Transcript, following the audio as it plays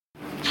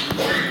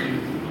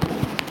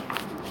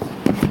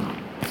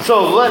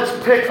So let's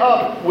pick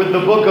up with the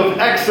book of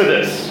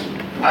Exodus.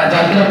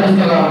 ଯାତ୍ରା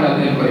ପୁସ୍ତକ ଆମେ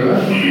ଅଧ୍ୟୟନ କରିବା।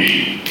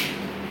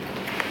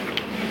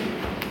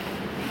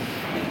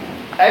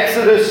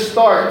 Exodus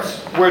starts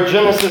where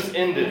Genesis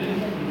ended.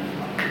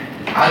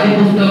 ଆଦି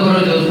ପୁସ୍ତକର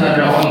ଯୋଉ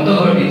ସ୍ଥାନରେ ଅନ୍ତ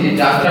ଘଟିଛି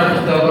ଯାତ୍ରା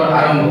ପୁସ୍ତକର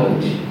ଆରମ୍ଭ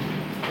ହେଉଛି।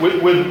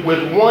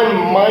 With one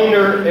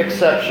minor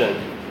exception.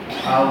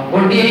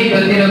 ଗୋଟିଏ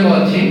ବ୍ୟତିରେକ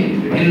ଅଛି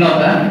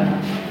ଭିନ୍ନତା।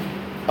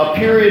 A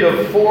period of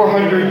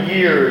 400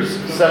 years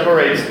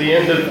separates the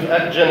end of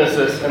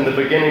Genesis and the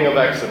beginning of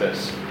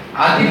Exodus.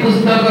 ଆଦି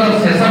ପୁସ୍ତକର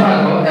ଶେଷ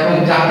ଭାଗ ଏବଂ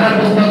ଯାତ୍ରା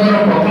ପୁସ୍ତକର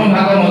ପ୍ରଥମ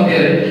ଭାଗ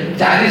ମଧ୍ୟରେ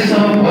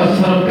 400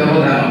 ବର୍ଷର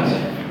ବ୍ୟବଧାନ ଅଛି।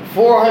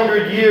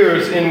 400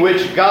 years in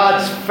which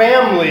God's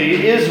family,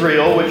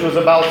 Israel, which was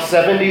about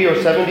 70 or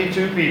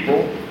 72 people,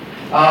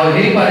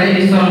 ହେଇପାରେ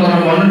ଈଶ୍ୱରଙ୍କର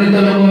ମନୋନୀତ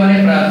ଲୋକମାନେ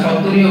ପ୍ରାୟ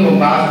 70 ଓ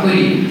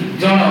 72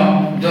 ଜଣ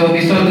ଯୋଉ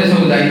ମିଶ୍ର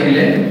ଦେଶକୁ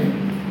ଯାଇଥିଲେ,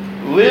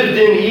 lived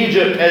in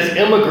Egypt as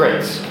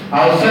immigrants.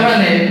 ଆଉ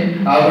ସେମାନେ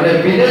ଗୋଟେ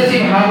ବିଦେଶୀ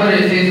ଭାବରେ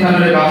ସେହି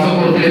ସ୍ଥାନରେ ବାସ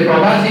କରୁଥିଲେ,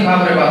 ପ୍ରବାସୀ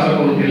ଭାବରେ ବାସ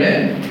କରୁଥିଲେ।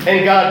 And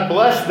God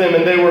blessed them,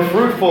 and they were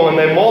fruitful, and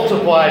they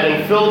multiplied and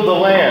filled the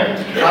land.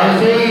 ଆଉ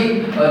ସେହି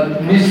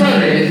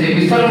ମିଶ୍ରରେ ସେ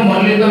ମିଶ୍ର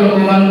ମନୋନୀତ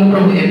ଲୋକମାନଙ୍କୁ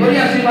ପ୍ରଭୁ ଏପରି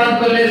ଆଶୀର୍ବାଦ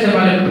କଲେ,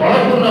 ସେମାନେ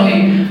ଫଳପୂର୍ଣ୍ଣ ହୋଇ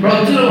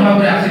ପ୍ରଚୁର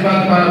ଭାବରେ ଆଶୀର୍ବାଦ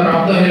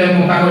ପ୍ରାପ୍ତ ହେଲେ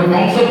ଏବଂ ତାଙ୍କର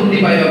ବଂଶ ବୃଦ୍ଧି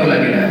ପାଇବାକୁ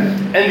ଲାଗିଲା।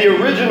 And the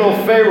original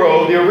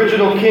Pharaoh, the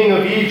original king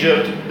of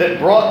Egypt that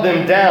brought them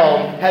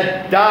down, had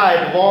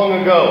died long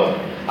ago.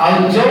 ଆଉ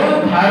ଯୋଉ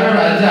ଫାରୋ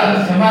ରାଜା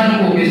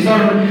ସେମାନଙ୍କୁ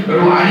ମିଶ୍ରରୁ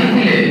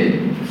ଆଣିଥିଲେ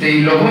ସେଇ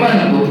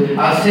ଲୋକମାନଙ୍କୁ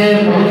ଆଉ ସେ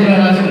ବହୁତ ଦିନ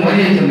ହେଲା ସେ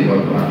ମରିଯାଇଛନ୍ତି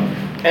ବର୍ତ୍ତମାନ।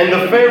 And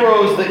the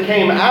pharaohs that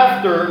came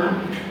after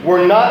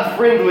were not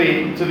friendly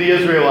to the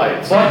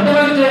Israelites.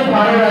 ବର୍ତ୍ତମାନ ଯୋଉ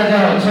ଫାରୋ ରାଜା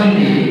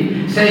ଅଛନ୍ତି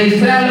ସେ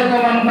ଇସ୍ରାଏଲ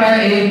ଲୋକମାନଙ୍କ ପାଇଁ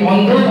ଏହି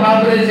ବନ୍ଧୁ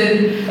ଭାବରେ ସେ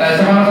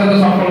ସେମାନଙ୍କ ସହିତ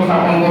ସମ୍ପର୍କ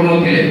ସ୍ଥାପନ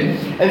କରୁନଥିଲେ।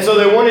 And so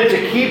they wanted to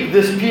keep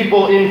this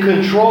people in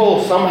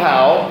control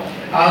somehow.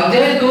 ଆଉ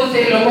ଯେହେତୁ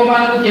ସେଇ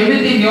ଲୋକମାନଙ୍କୁ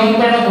କେମିତି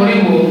ନିୟନ୍ତ୍ରଣ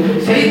କରିବୁ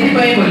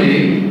ସେଇଥିପାଇଁ ବୋଲି,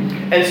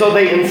 and so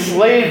they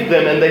enslaved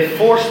them and they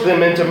forced them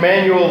into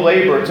manual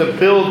labor to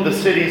build the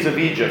cities of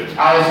Egypt.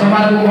 ଆଉ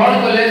ସେମାନଙ୍କୁ ହଳ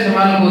କଲେ,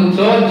 ସେମାନଙ୍କୁ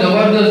ଜୋର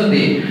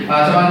ଜବରଦସ୍ତି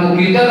ସେମାନଙ୍କୁ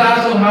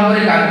କ୍ରୀତଦାସ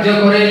ଭାବରେ କାର୍ଯ୍ୟ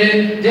କରାଇଲେ,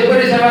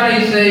 ଯେପରି ସେମାନେ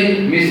ସେଇ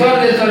ମିଶ୍ର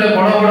ଦେଶରେ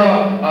ବଡ଼ ବଡ଼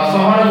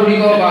ସହର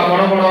ଗୁଡ଼ିକ ବା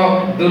ବଡ଼ ବଡ଼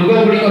ଦୁର୍ଗ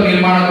ଗୁଡ଼ିକ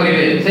ନିର୍ମାଣ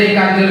କରିବେ, ସେଇ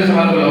କାର୍ଯ୍ୟରେ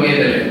ସେମାନଙ୍କୁ ଲଗେଇ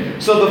ଦେଲେ।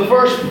 So the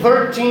first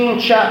 13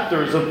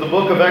 chapters of the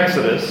book of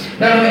Exodus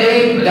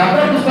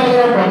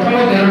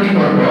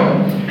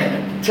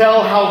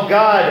tell how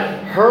God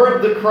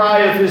heard the cry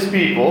of his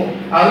people,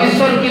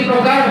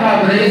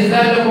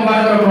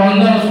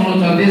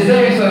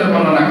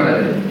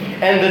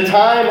 and the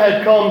time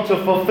had come to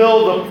fulfill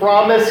the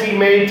promise he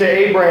made to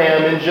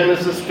Abraham in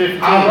Genesis 15.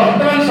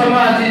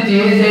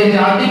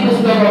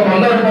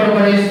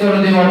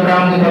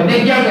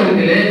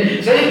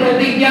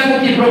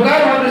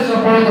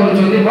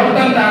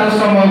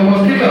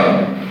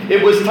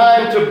 It was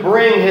time to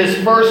bring his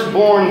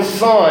firstborn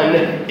son,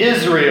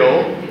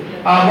 Israel,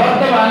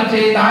 ବର୍ତ୍ତମାନ ସେ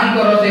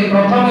ତାଙ୍କର ସେ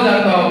ପ୍ରଥମ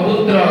ଜାତ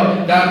ପୁତ୍ର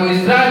ଯାହାକୁ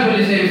Israel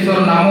ବୋଲି ସେ ଈଶ୍ୱର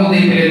ନାମ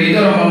ଦେଇଥିଲେ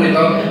ନିଜର ମନୋନୀତ,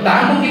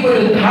 ତାଙ୍କୁ କିପରି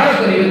ଉଦ୍ଧାର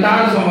କରିବେ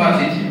ତାର ସମୟ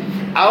ଆସିଛି।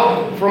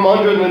 out from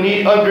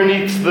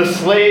underneath the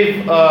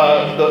slave,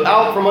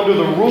 out from under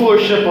the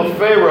rulership of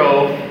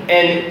Pharaoh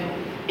and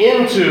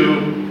into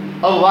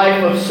a life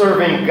of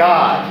serving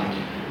God.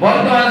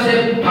 ବର୍ତ୍ତମାନ ସେ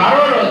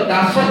ଫାରୋର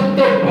ଦାସତ୍ୱ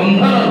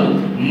ବନ୍ଧନରୁ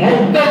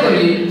ମୁକ୍ତ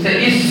କରି ସେ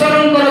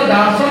ଈଶ୍ୱରଙ୍କର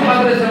ଦାସ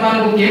ଭାବରେ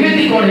ସେମାନଙ୍କୁ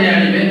କେମିତି କଢ଼େଇ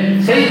ଆଣିବେ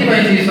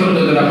ସେଇଥିପାଇଁ ସେ ଈଶ୍ୱର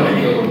ଯୋଜନା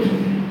ପ୍ରସ୍ତୁତ କରୁଛନ୍ତି।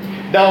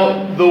 Now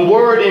the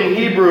word in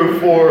Hebrew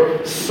for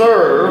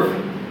serve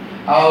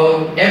ଆଉ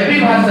ଏଭ୍ରି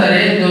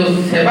ଭାଷାରେ ଯୋଉ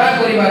ସେବା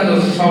କରିବା ଯୋଉ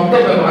ଶବ୍ଦ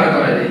ବ୍ୟବହାର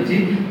କରାଯାଇଛି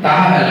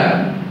ତାହା ହେଲା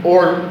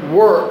or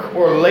work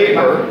or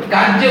labor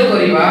କାର୍ଯ୍ୟ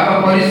କରିବା ବା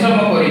ପରିଶ୍ରମ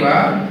କରିବା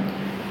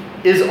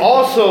is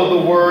also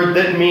the word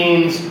that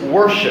means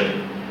worship.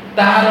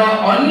 ତାହାର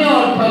ଅନ୍ୟ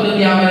ଅର୍ଥ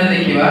ଯଦି ଆମେ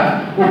ଦେଖିବା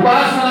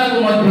ଉପାସନାକୁ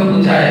ମଧ୍ୟ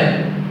ବୁଝାଏ।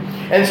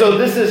 And so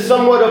this is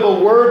somewhat of a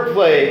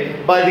wordplay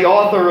by the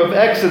author of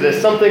Exodus,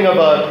 something of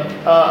a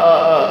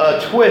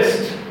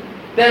twist.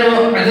 ତେଣୁ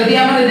ଯଦି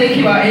ଆମେ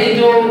ଦେଖିବା ଏଇ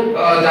ଯୋଉ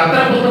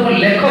ଯାତ୍ରା ପୁସ୍ତକର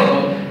ଲେଖକ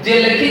ଯେ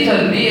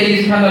ଲେଖିଛନ୍ତି ଏହି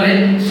ସ୍ଥାନରେ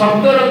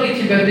ଶବ୍ଦର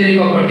କିଛି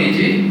ବ୍ୟତିରେକ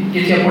ଘଟିଛି,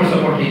 କିଛି ଏପଟ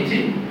ସେପଟ ହେଇଛି।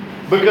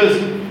 Because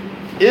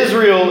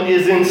Israel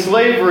is in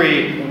slavery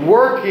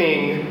working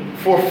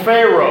for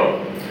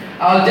Pharaoh.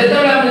 ଆଉ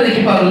ଯେତେବେଳେ ଆମେ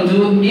ଦେଖିପାରୁଛୁ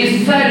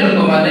ଇସ୍ରାଏଲ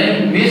ଲୋକମାନେ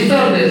ମିଶ୍ର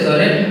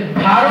ଦେଶରେ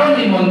ଫାରୋ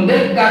ନିମନ୍ତେ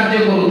କାର୍ଯ୍ୟ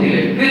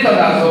କରୁଥିଲେ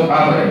କ୍ରୀତଦାସ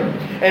ଭାବରେ।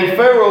 And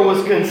Pharaoh was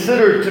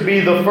considered to be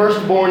the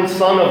firstborn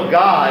son of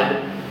God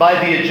by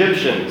the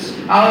Egyptians.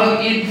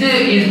 ଆଉ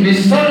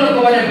ମିଶ୍ର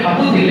ଲୋକମାନେ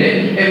ଭାବୁଥିଲେ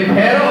ଏ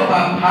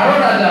ଫାରୋ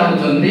ରାଜା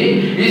ହେଉଛନ୍ତି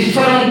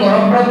ଈଶ୍ୱରଙ୍କର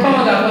ପ୍ରଥମ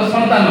ଜାତ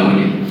ସନ୍ତାନ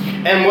ବୋଲି।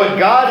 And what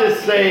God is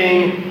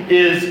saying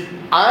is,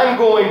 I'm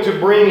going to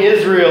bring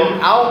Israel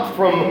out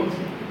from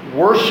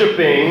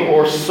worshiping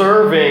or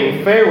serving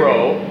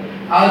Pharaoh,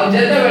 ଆଉ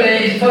ଯେତେବେଳେ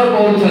ଈଶ୍ୱର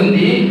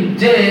କହୁଛନ୍ତି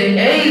ଯେ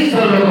ଏହି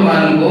ଈଶ୍ୱର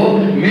ଲୋକମାନଙ୍କୁ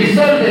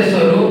ମିଶ୍ର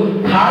ଦେଶରୁ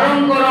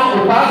ଫାରୋଙ୍କର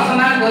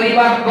ଉପାସନା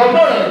କରିବା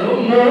କବଳରୁ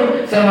ମୁଁ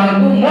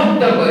ସେମାନଙ୍କୁ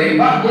ମୁକ୍ତ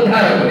କରିବା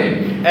ଉଦ୍ଧାର କରିବି,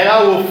 and I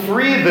will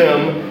free them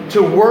to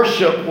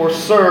worship or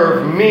serve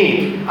me.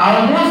 ଆଉ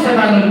ମୁଁ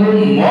ସେମାନଙ୍କୁ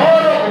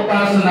ମୋର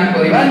ଉପାସନା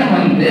କରିବା କହିବା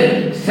ନିମନ୍ତେ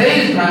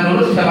ସେହି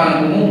ସ୍ଥାନରୁ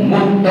ସେମାନଙ୍କୁ ମୁଁ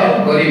ମୁକ୍ତ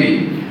କରିବି।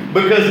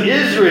 Because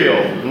Israel,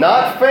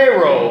 not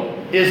Pharaoh,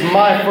 is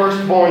my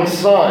firstborn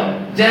son.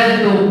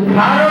 ଯେହେତୁ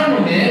ଫାରୋ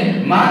ନୁହେଁ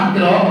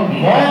ମାତ୍ର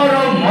ମୋର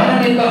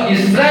ମନୋନୀତ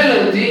ଇସ୍ରାଏଲ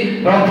ହେଉଛି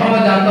ପ୍ରଥମ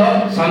ଜାତ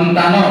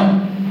ସନ୍ତାନ।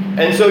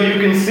 And so you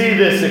can see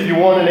this if you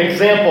want an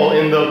example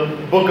in the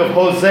book of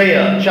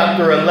Hosea,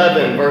 chapter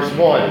 11, verse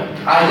 1.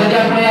 ଆଉ ଯଦି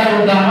ଆପଣ ଏହାର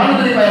ଉଦାହରଣ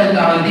ଯଦି ପାଇବାକୁ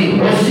ଚାହାନ୍ତି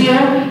ହୋସିଆ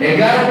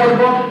 11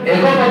 ପର୍ବ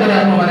 1 ପଦରେ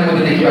ଆପଣମାନେ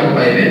ମଧ୍ୟ ଦେଖିବାକୁ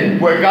ପାଇବେ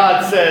Where God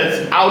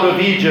says, out of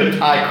Egypt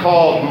I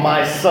called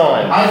my son.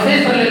 ଆଉ ସେହି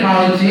ସ୍ଥାନରେ ଲେଖା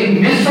ହେଉଛି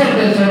ମିସ୍ର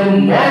ଦେଶରୁ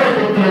ମୋର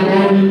ପୁତ୍ରକୁ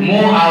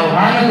ମୁଁ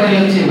ଆହ୍ୱାନ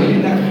କରିଅଛି ବୋଲି।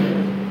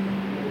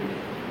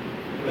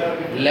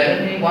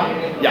 11:1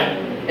 Yeah.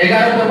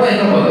 11 ପର୍ବ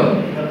 1 ପଦ।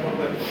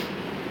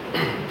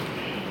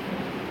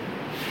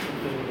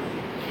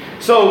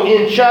 So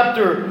in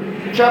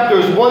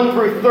chapters 1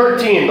 through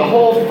 13, the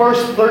whole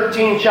first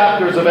 13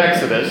 chapters of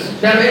Exodus,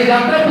 ତେଣୁ ଏହି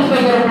ଯାତ୍ରା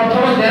ପୁସ୍ତକର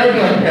ପ୍ରଥମ 13ଟି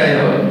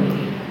ଅଧ୍ୟାୟ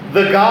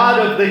the God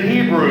of the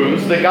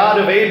Hebrews, the God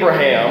of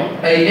Abraham,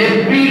 ଏହି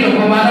ଏବ୍ରୀ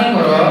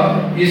ଲୋକମାନଙ୍କର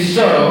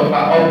ଈଶ୍ୱର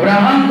ବା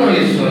ଅବ୍ରାହମଙ୍କର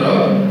ଈଶ୍ୱର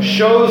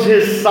shows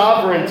his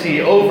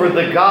sovereignty over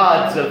the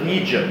gods of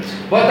Egypt.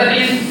 ବର୍ତ୍ତମାନ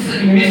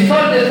ମିସ୍ର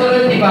ଦେଶରେ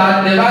ଥିବା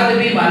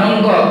ଦେବାଦେବୀ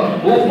ମାନଙ୍କ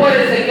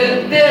ଉପରେ ସେ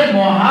କେତେ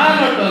ମହାନ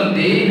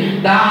ଅଟନ୍ତି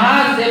ତାହା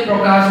ସେ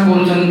ପ୍ରକାଶ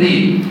କରୁଛନ୍ତି।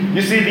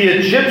 You see, the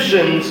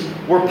Egyptians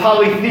were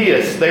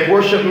polytheists. They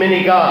worshiped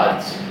many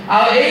gods.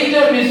 ଆଉ ଏଇ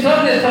ଯୋଉ ମିସ୍ର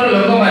ଦେଶର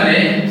ଲୋକମାନେ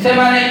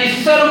ସେମାନେ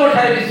ଈଶ୍ୱରଙ୍କ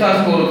ଠାରେ ବିଶ୍ୱାସ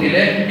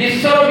କରୁଥିଲେ,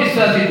 ଈଶ୍ୱର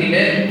ବିଶ୍ୱାସୀ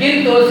ଥିଲେ,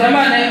 କିନ୍ତୁ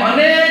ସେମାନେ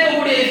ଅନେକ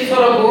ଗୁଡ଼ିଏ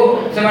ଈଶ୍ୱରକୁ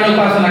ସେମାନେ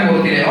ଉପାସନା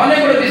କରୁଥିଲେ, ଅନେକ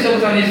ଗୁଡ଼ିଏ ବିଶ୍ୱକୁ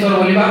ସେମାନେ ଈଶ୍ୱର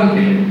ବୋଲି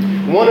ଭାବୁଥିଲେ।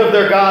 One of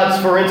their gods,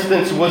 for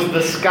instance, was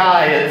the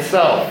sky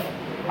itself.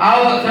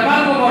 ଆଉ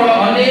ସେମାନଙ୍କର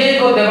ଅନେକ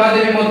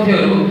ଦେବାଦେବୀ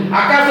ମଧ୍ୟରୁ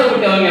ଆକାଶ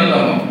ଗୋଟେ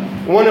ଅନ୍ୟତମ।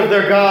 One of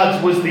their gods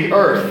was the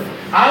earth.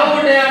 ଆଉ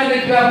ଗୋଟେ ଆମେ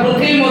ଦେଖିବା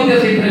ପୃଥିବୀ ମଧ୍ୟ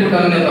ସେଥିରେ ଗୋଟେ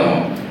ଅନ୍ୟତମ।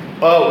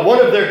 One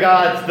of their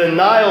gods, the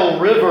Nile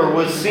River,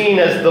 was seen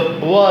as the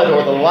blood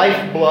or the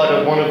lifeblood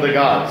of one of the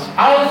gods.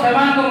 ଆଉ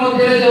ସେମାନଙ୍କ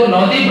ମଧ୍ୟରେ ଯୋଉ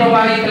ନଦୀ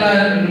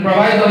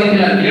ପ୍ରବାହିତ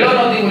ହୋଇଥିଲା ନୀଳ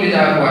ନଦୀ ବୋଲି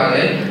ଯାହା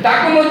କୁହାଯାଏ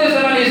ତାକୁ ମଧ୍ୟ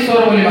ସେମାନେ ଈଶ୍ୱର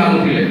ବୋଲି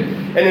ମାନୁଥିଲେ।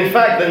 And in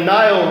fact, the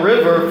Nile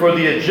River for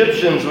the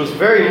Egyptians was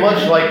very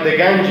much like the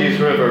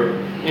Ganges River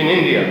in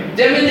India.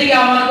 ଯେମିତି କି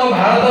ଆମମାନଙ୍କ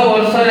ଭାରତ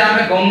ବର୍ଷରେ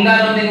ଆମେ ଗଙ୍ଗା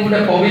ନଦୀକୁ ଗୋଟେ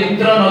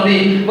ପବିତ୍ର ନଦୀ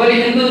ବୋଲି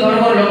ହିନ୍ଦୁ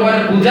ଧର୍ମର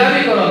ଲୋକମାନେ ପୂଜା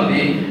ବି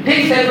କରନ୍ତି,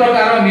 ଠିକ୍ ସେ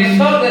ପ୍ରକାର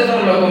ମିସ୍ର ଦେଶର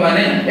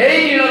ଲୋକମାନେ ଏହି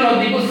ନୀଳ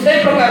ନଦୀକୁ ସେ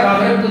ପ୍ରକାର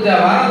ଭାବରେ ପୂଜା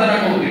ଆରାଧନା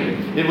କରୁଥିଲେ।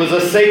 It was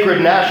a sacred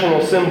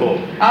national symbol.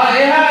 ଆଉ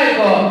ଏହା ଏକ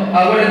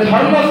ଗୋଟେ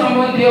ଧର୍ମ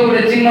ସମ୍ବନ୍ଧୀୟ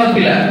ଗୋଟେ ଚିହ୍ନ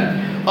ଥିଲା।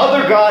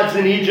 Other gods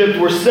in Egypt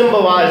were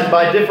symbolized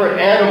by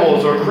different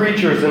animals or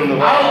creatures in the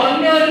ଆଉ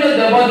land. ଅନ୍ୟ ଅନ୍ୟ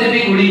ଦେବଦେବୀ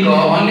ଗୁଡ଼ିକ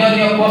ଅନ୍ୟ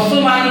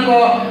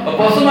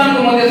ପଶୁମାନଙ୍କୁ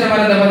ମଧ୍ୟ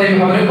ସେମାନେ ଦେବଦେବୀ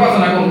ଭାବରେ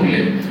ଉପାସନା କରୁଥିଲେ।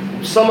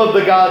 Some of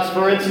the gods,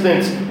 for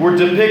instance, were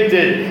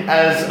depicted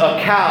as a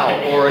cow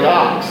or an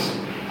ox.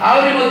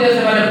 ଆହୁରି ମଧ୍ୟ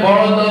ସେମାନେ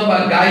ବଳଦ ବା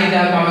ଗାଈ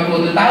ଯାହାକୁ ଆମେ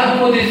କହୁଛୁ ତାହାକୁ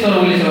ମଧ୍ୟ ଈଶ୍ୱର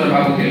ବୋଲି ସେମାନେ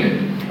ଭାବୁଥିଲେ।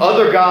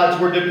 Other gods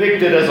were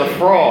depicted as a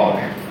frog.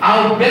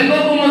 ଆଉ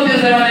ବେଙ୍ଗକୁ ମଧ୍ୟ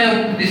ସେମାନେ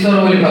ଈଶ୍ୱର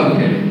ବୋଲି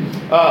ଭାବୁଥିଲେ।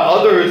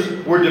 Others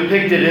were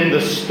depicted in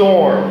the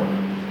storm.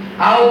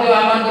 ଆଉ ଯୋଉ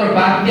ଆମଙ୍କର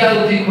ବାତ୍ୟା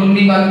ହେଉଛି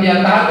ଘୂର୍ଣ୍ଣି ବାତ୍ୟା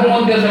ତାହାକୁ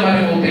ମଧ୍ୟ ସେମାନେ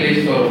କହୁଥିଲେ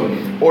ଈଶ୍ୱର ବୋଲି।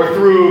 Or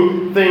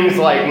through things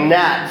like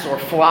gnats or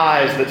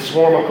flies that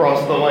swarm across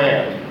the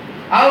land.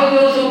 ଆଉ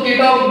ଯୋଉ ସବୁ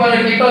କୀଟ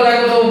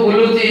ଯାକ ସବୁ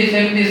ବୁଲୁଛି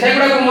ସେମିତି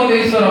ସେଗୁଡାକୁ ମଧ୍ୟ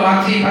ଈଶ୍ୱର,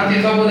 ମାଛି ଫାଛି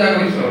ସବୁ ଯାକ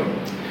ଈଶ୍ୱର।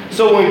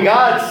 So when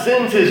God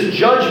sends his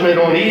judgment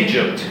on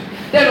Egypt,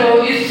 ତେଣୁ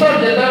ଈଶ୍ୱର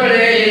ଯେତେବେଳେ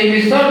ଏହି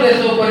ମିସ୍ର ଦେଶ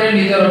ଉପରେ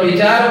ନିଜର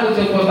ବିଚାରକୁ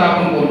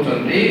ଉପସ୍ଥାପନ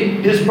କରୁଛନ୍ତି,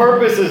 his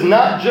purpose is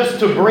not just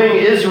to bring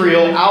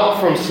Israel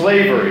out from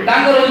slavery,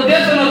 ତାଙ୍କର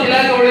ଉଦ୍ଦେଶ୍ୟ ନଥିଲା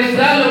କେବଳ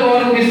ଇସ୍ରାଏଲ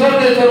ଲୋକମାନଙ୍କୁ ମିସ୍ର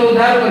ଦେଶରୁ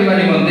ଉଦ୍ଧାର କରିବା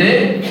ନିମନ୍ତେ,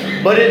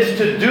 but it's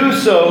to do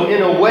so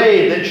in a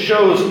way that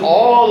shows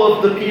all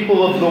of the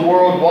people of the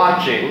world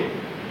watching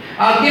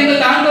କିନ୍ତୁ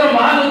ତାଙ୍କର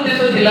ମହାନ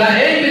ଉଦ୍ଦେଶ୍ୟ ଥିଲା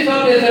ଏହି ମିସ୍ର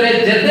ଦେଶରେ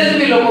ଯେତେ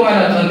ବି ଲୋକମାନେ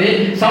ଅଛନ୍ତି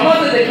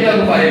ସମସ୍ତେ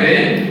ଦେଖିବାକୁ ପାଇବେ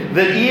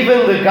that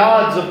even the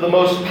gods of the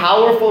most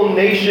powerful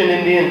nation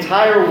in the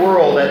entire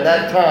world at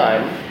that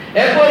time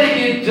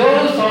ଏପରିକି ଯୋଉ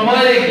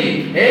ସମୟରେ କି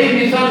ଏହି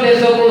ମିସ୍ର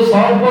ଦେଶକୁ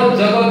ସର୍ବ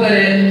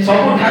ଜଗତରେ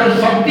ସବୁଠାରୁ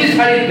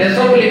ଶକ୍ତିଶାଳୀ ଦେଶ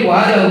ବୋଲି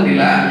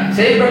କୁହାଯାଉଥିଲା,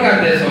 ସେହି ପ୍ରକାର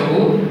ଦେଶକୁ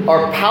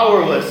are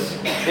powerless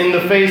in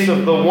the face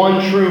of the one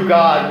true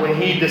God when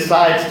he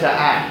decides to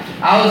act.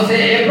 ଆଉ ସେ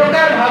ଏ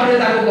ପ୍ରକାର ଭାବରେ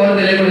ତାକୁ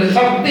କରିଦେଲେ ଗୋଟେ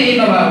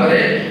ଶକ୍ତିହୀନ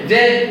ଭାବରେ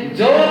ଯେ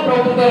ଯୋଉ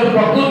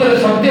ପ୍ରକୃତରେ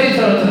ସତ୍ୟ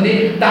ଈଶ୍ୱର ଅଛନ୍ତି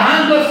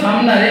ତାହାଙ୍କ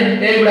ସାମ୍ନାରେ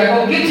ଏଗୁଡାକ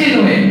କିଛି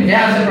ନୁହେଁ,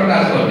 ଏହା ସେ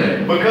ପ୍ରକାଶ କରିଦେଲେ।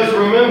 Because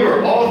remember,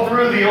 all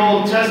through the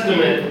Old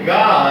Testament,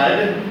 God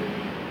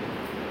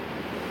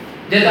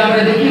ଯେହେତୁ ଆମେ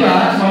ଦେଖିବା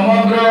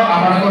ସମଗ୍ର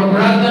ଆପଣଙ୍କର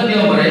ପୁରାତନ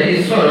ନିୟମରେ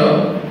ଈଶ୍ୱର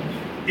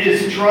is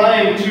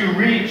trying to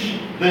reach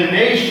the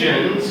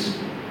nations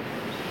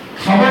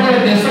ସମଗ୍ର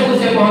ଦେଶକୁ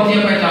ସେ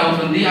ପହଞ୍ଚିବା ପାଇଁ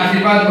ଚାହୁଁଛନ୍ତି,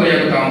 ଆଶୀର୍ବାଦ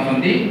କରିବାକୁ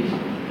ଚାହୁଁଛନ୍ତି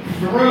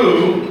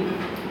through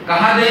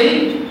କାହା ଦେଇ?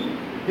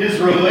 his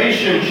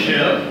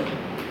relationship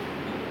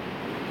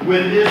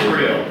with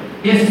Israel.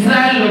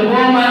 Israel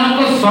ଲୋକମାନଙ୍କ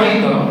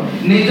ସହିତ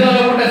ନିଜର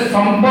ଗୋଟେ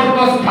ସମ୍ପର୍କ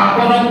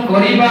ସ୍ଥାପନ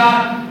କରିବା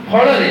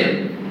ଫଳରେ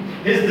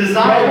His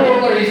desire,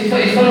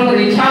 ଈଶ୍ୱରଙ୍କର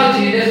ଇଚ୍ଛା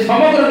ଅଛି ଯେ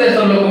ସମଗ୍ର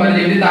ଦେଶର ଲୋକମାନେ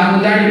ଯେମିତି ତାହାକୁ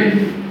ଜାଣିବେ।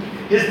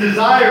 his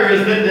desire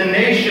is that the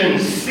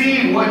nations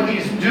see what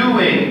he's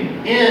doing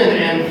in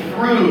and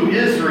through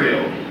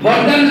Israel.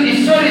 ବର୍ତ୍ତମାନ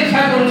ଈଶ୍ୱର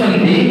ଇଚ୍ଛା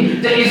କରୁଛନ୍ତି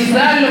ଯେ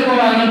ଇସ୍ରାଏଲ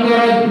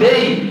ଲୋକମାନଙ୍କର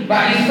ଦେଇ ବା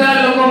ଇସ୍ରାଏଲ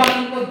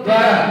ଲୋକମାନଙ୍କ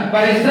ଦ୍ୱାରା ବା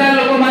ଇସ୍ରାଏଲ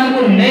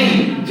ଲୋକମାନଙ୍କୁ ନେଇ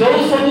ଯୋଉ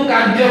ସବୁ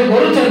କାର୍ଯ୍ୟ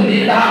କରୁଛନ୍ତି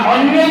ତାହା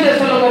ଅନ୍ୟ ଦେଶ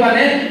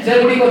ଲୋକମାନେ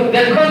ସେଗୁଡ଼ିକ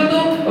ଦେଖନ୍ତୁ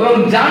ଏବଂ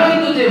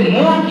ଜାଣନ୍ତୁ ଯେ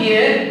ମୁଁ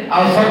କିଏ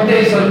ଆଉ ସତ୍ୟ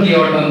ଈଶ୍ୱର କିଏ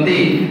ଅଟନ୍ତି।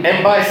 And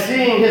by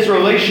seeing his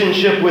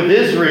relationship with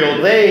Israel,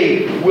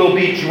 they will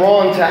be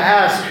drawn to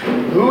ask,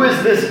 who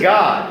is this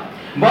God?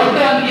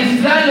 ବର୍ତ୍ତମାନ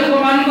ଇସ୍ରାଏଲ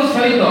ଲୋକମାନଙ୍କ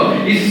ସହିତ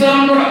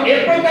ଈଶ୍ୱରଙ୍କର ଏ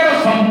ପ୍ରକାର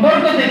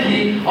ସମ୍ପର୍କ ଦେଖି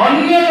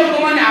ଅନ୍ୟ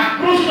ଲୋକମାନେ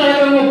ଆକୃଷ୍ଟ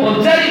ହେବେ ଓ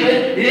ପଚାରିବେ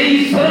ଏ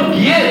ଈଶ୍ୱର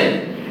କିଏ?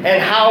 And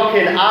how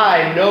can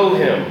I know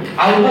him?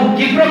 ଆଉ ମୁଁ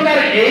କି ପ୍ରକାର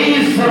ଏଇ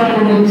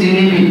ଈଶ୍ୱରଙ୍କୁ ମୁଁ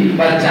ଚିହ୍ନିବି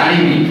ବା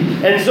ଜାଣିବି?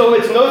 And so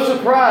it's no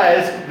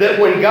surprise that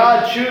when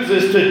God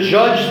chooses to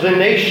judge the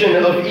nation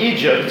of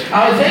Egypt,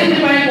 ଆଉ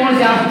ସେଇଥିପାଇଁ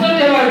କୌଣସି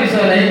ଆଶ୍ଚର୍ଯ୍ୟ ହେବାର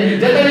ବିଷୟ ନାହିଁ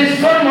ଯେତେବେଳେ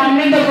ଈଶ୍ୱର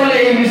ମନୋନୀତ କଲେ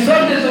ଏହି ମିଶ୍ର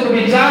ଦେଶକୁ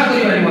ବିଚାର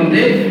କରିବା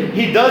ନିମନ୍ତେ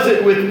he does it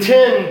with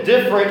 10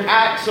 different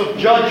acts of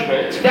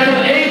judgment. ତେଣୁ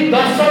ଏହି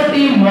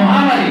 10ଟି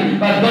ମହାମାରୀ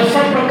ବା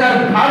 10 ପ୍ରକାର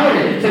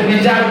ଭାବରେ ସେ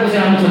ବିଚାରକୁ ସେ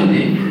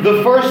ଆଣୁଛନ୍ତି।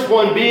 The first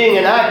one being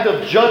an act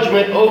of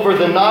judgment over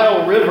the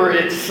Nile River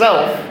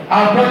itself.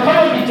 ଆଉ ପ୍ରଥମ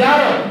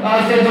ବିଚାର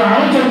ସେ ଯୋଉ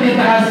ଆଣୁଛନ୍ତି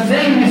ତାହା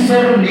ସେଇ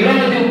ମିଶ୍ର ନୀଳ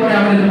ନଦୀ ଉପରେ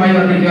ଆମେ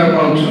ପାଇବା ଦେଖିବାକୁ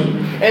ପାଉଛୁ।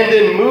 And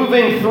then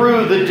moving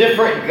through the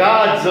different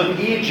gods of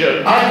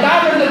Egypt. ଆଉ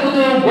ତାପରେ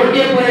ଦେଖୁଛୁ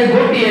ଗୋଟିଏ ପରେ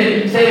ଗୋଟିଏ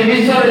ସେଇ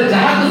ମିଶ୍ରରେ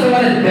ଯାହାକୁ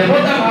ସେମାନେ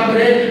ଦେବତା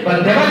ଭାବରେ ବା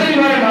ଦେବାଦେବୀ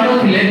ଭାବରେ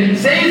ମାନୁଥିଲେ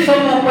ସେଇ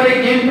ସବୁ ଉପରେ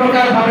କି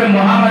ପ୍ରକାର ଭାବରେ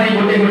ମହାମାରୀ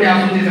ଗୋଟେ ଗୋଟେ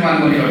ଆସୁଛି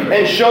ସେମାନଙ୍କ ନିକଟରେ।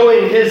 And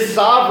showing his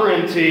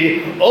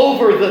sovereignty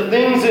over the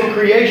things in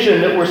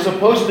creation that were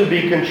supposed to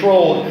be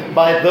controlled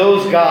by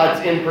those gods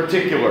in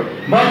particular.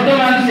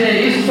 ବର୍ତ୍ତମାନ ସେ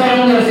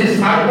ଈଶ୍ୱରଙ୍କର ସେ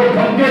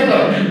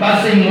ସାର୍ବଭୌମତ୍ୱ ବା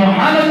ସେ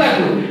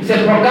ମହାନତାକୁ ସେ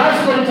ପ୍ରକାଶ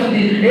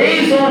କରୁଛନ୍ତି ଏହି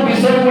ସବୁ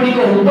ବିଷୟ ଗୁଡ଼ିକ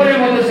ଉପରେ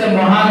ମଧ୍ୟ ସେ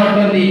ମହାନ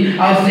ଅଟନ୍ତି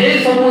ଆଉ ସେ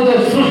ସବୁ ଯୋଉ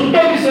ସୃଷ୍ଟ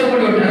ବିଷୟ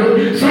ଗୁଡ଼ିକ ଠାରୁ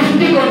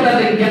ସୃଷ୍ଟିକର୍ତ୍ତା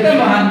ଯେ କେତେ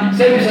ମହାନ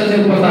ସେ ବିଷୟ ସେ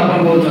ଉପସ୍ଥାପନ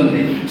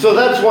କରୁଛନ୍ତି। So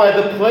that's why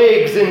the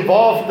plagues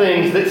involve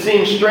things that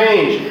seem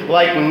strange,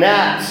 like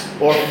gnats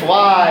or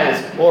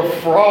flies or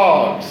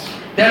frogs.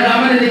 ତେଣୁ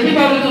ଆମେ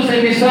ଦେଖିପାରୁଛୁ ସେ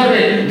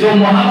ବିଷୟରେ ଯୋଉ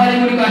ମହାମାରୀ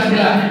ଗୁଡ଼ିକ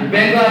ଆସିଥିଲା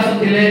ବେଙ୍ଗ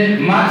ଆସୁଥିଲେ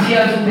ମାଛି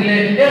ଆସୁଥିଲେ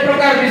ଏ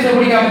ପ୍ରକାର ବିଷୟ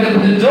ଗୁଡ଼ିକ ଆମେ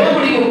ଦେଖୁଛୁ ଯୋଉ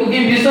ଗୁଡ଼ିକ କି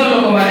ବିଷୟ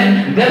ଲୋକମାନେ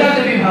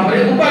ଦେବାଦେବୀ ଭାବରେ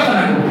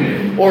ଉପାସନା କରୁଥିଲେ।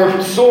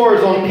 Or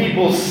sores on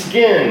people's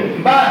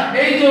skin. ବା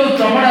ଏଇ ଯୋଉ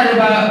ଚମଡ଼ାରେ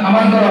ବା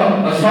ଆମଙ୍କର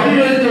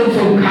ଶରୀରରେ ଯୋଉ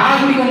ସବୁ ଘା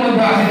ଗୁଡ଼ିକ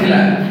ମଧ୍ୟ ଆସିଥିଲା।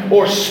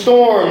 Or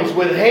storms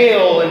with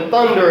hail and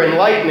thunder and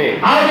lightning.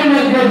 ଆହୁରି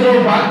ମଧ୍ୟ ଯୋଉ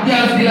ବାତ୍ୟା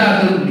ଆସିଥିଲା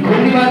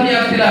ଘୂର୍ଣ୍ଣି ବାତ୍ୟା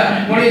ଆସିଥିଲା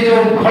ପୁଣି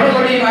ଯୋଉ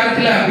ଘଡ଼ଘଡ଼ି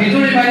ମାରିଥିଲା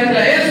ବିଜୁଳି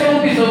ମାରିଥିଲା ଏ ସବୁ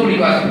ବିଷୟ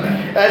ଗୁଡ଼ିକ ଆସିଥିଲା।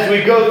 As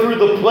we go through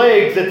the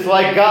plagues, it's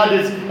like God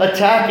is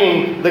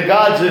attacking the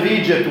gods of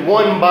Egypt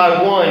one by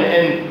one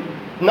and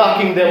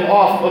knocking them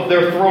off of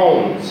their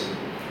thrones.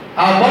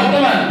 ଆଉ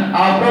ବର୍ତ୍ତମାନ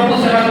ଆଉ ପ୍ରଭୁ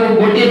ସେମାନଙ୍କୁ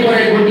ଗୋଟିଏ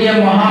ପରେ ଗୋଟିଏ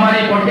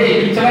ମହାମାରୀ ପଠେଇ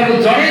ସେମାନଙ୍କୁ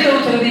ଜଣେଇ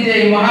ଦେଉଛନ୍ତି ଯେ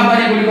ଏହି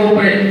ମହାମାରୀ ଗୁଡ଼ିକ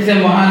ଉପରେ ସେ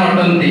ମହାନ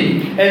ଅଟନ୍ତି।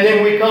 And then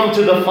we come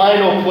to the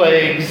final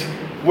plagues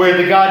where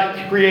the God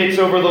creates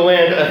over the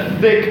land a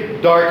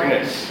thick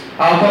darkness.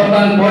 ଆଉ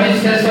ବର୍ତ୍ତମାନ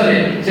ପରିଶେଷରେ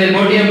ସେ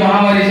ଗୋଟିଏ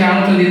ମହାମାରୀ ସେ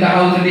ଆଣୁଛନ୍ତି ତାହା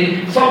ହେଉଛନ୍ତି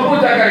ସବୁ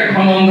ଜାଗାରେ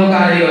ଘନ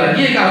ଅନ୍ଧକାର ହେଇଗଲା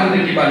କିଏ କାହାକୁ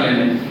ଦେଖି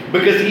ପାରିଲେନି।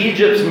 Because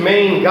Egypt's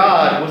main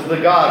god was the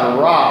god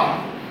Ra.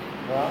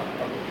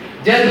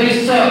 ଯେହେତୁ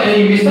ଈଶ୍ୱର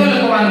ଏହି ମିଶ୍ର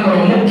ଲୋକମାନଙ୍କର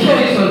ମୁଖ୍ୟ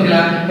ଈଶ୍ୱର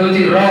ଥିଲା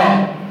ହେଉଛି ର।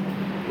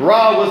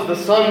 Ra was the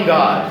sun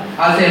god.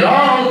 ଆଉ ସେ ର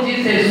ହେଉଛି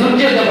ସେ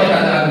ସୂର୍ଯ୍ୟ ଦେବତା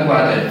ଯାହାକୁ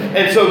କୁହାଯାଏ।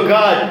 And so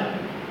God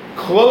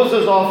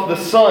closes off the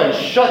sun,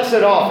 shuts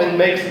it off, and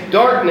makes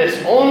darkness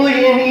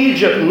only in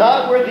Egypt,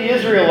 not where the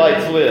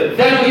Israelites live.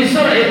 ତେଣୁ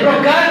ଈଶ୍ୱର ଏ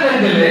ପ୍ରକାର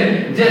କରିଦେଲେ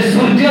ଯେ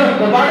ସୂର୍ଯ୍ୟର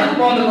କବାଟକୁ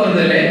ବନ୍ଦ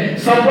କରିଦେଲେ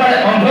ସବୁଆଡ଼େ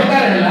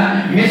ଅନ୍ଧକାର ହେଲା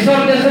ମିଶ୍ର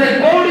ଦେଶରେ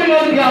କୋଉଠି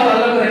ମଧ୍ୟ ଆଉ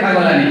ଆଲୋକ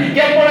ଦେଖାଗଲାନି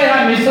କେବଳ ଏହା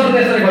ମିଶ୍ର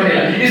ଦେଶରେ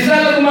ଘଟିଲା।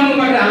 ଇସ୍ରାଏଲ ଲୋକମାନଙ୍କ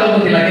ପାଖରେ ଆଲୋକ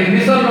ଥିଲା କିନ୍ତୁ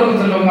ମିଶ୍ର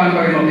ଲୋକମାନଙ୍କ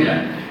ପାଖରେ ନଥିଲା।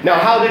 Now,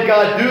 how did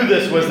God do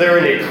this? Was there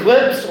an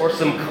eclipse or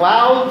some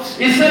clouds?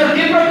 ଈଶ୍ୱର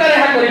କି ପ୍ରକାର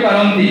ଏହା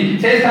କରିପାରନ୍ତି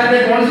ସେହି ସ୍ଥାନରେ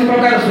କୌଣସି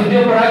ପ୍ରକାର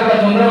ସୂର୍ଯ୍ୟ ପରାଗ ବା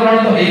ଚନ୍ଦ୍ରଗ୍ରହଣ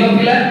ତ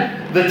ହେଇନଥିଲା।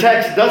 The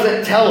text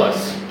doesn't tell us.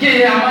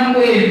 କି ଆମକୁ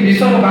ଏହି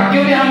ବିଶ୍ୱର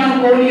ବାକ୍ୟ ବି ଆମକୁ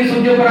କହୁନି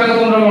ସୂର୍ଯ୍ୟ ପରାଗ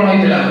ଚନ୍ଦ୍ରଗ୍ରହଣ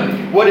ହେଇଥିଲା ବୋଲି।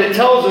 What it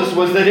tells us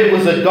was that it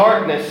was a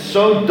darkness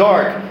so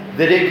dark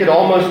that it could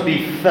almost be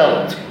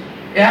felt.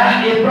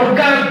 ଏହା ଏ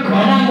ପ୍ରକାର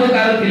ଘନ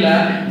ଅନ୍ଧକାର ଥିଲା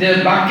ଯେ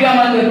ବାକ୍ୟ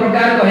ଆମକୁ ଏ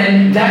ପ୍ରକାର କହେ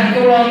ଯାହା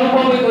କେବଳ ଅନୁଭବ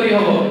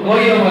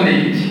କରିହବନି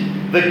କିଛି।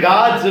 The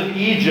gods of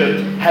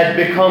Egypt had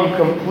become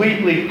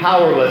completely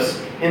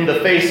powerless in the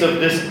face of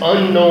this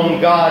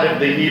unknown God of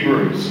the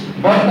Hebrews.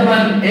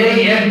 ବର୍ତ୍ତମାନ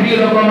ଏହି ଏବ୍ରୀ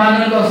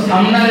ଲୋକମାନଙ୍କ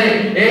ସାମ୍ନାରେ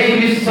ଏହି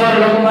ମିଶ୍ର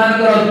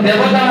ଲୋକମାନଙ୍କର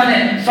ଦେବତାମାନେ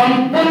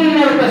ସମ୍ପୂର୍ଣ୍ଣ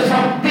ରୂପେ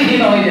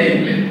ଶକ୍ତିହୀନ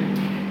ହୋଇଯାଇଥିଲେ।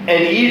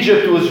 And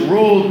Egypt was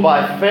ruled by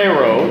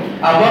Pharaoh.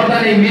 ଆଉ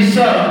ବର୍ତ୍ତମାନ ଏହି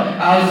ମିଶ୍ର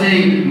ଆଉ ସେଇ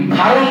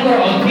ଫାରୋଙ୍କର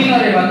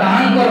ଅଧୀନରେ ବା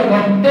ତାହାଙ୍କର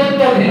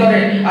କର୍ତ୍ତୃତ୍ୱ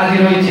ଅଧୀନରେ ଆଜି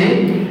ରହିଛି।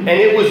 And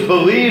it was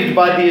believed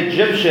by the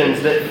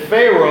Egyptians that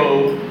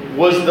Pharaoh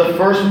was the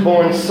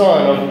firstborn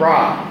son of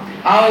Ra.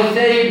 ଆଉ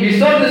ସେଇ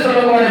ମିଶ୍ର ଦେଶ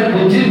ଲୋକମାନେ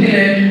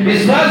ବୁଝିଥିଲେ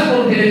ବିଶ୍ୱାସ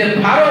କରୁଥିଲେ ଯେ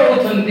ଫାରୋ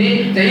ହେଉଛନ୍ତି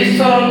ଯେ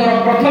ଈଶ୍ୱରଙ୍କର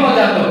ପ୍ରଥମ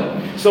ଜାତ।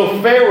 So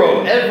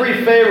Pharaoh, every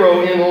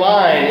Pharaoh in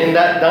line in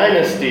that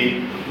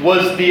dynasty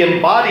was the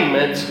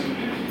embodiment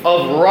of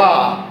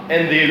Ra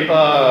and the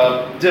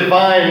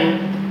divine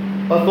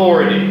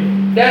authority.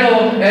 ତେଣୁ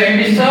ଏ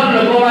ମିଶର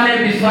ଲୋକମାନେ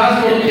ବିଶ୍ୱାସ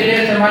କରୁଥିଲେ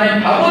ସେମାନେ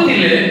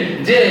ଭାବୁଥିଲେ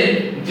ଯେ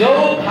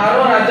ଯୋଉ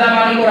ଫାରୋ ରାଜା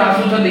ମାନଙ୍କର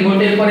ଆସୁଛନ୍ତି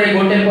ଗୋଟେ ପରେ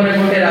ଗୋଟେ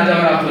ରାଜା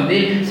ମାନେ ଆସୁଛନ୍ତି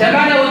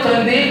ସେମାନେ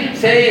ହେଉଛନ୍ତି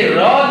ସେଇ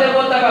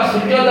ଦେବତା ବା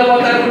ସୂର୍ଯ୍ୟ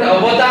ଦେବତାର ଗୋଟେ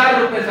ଅବତାର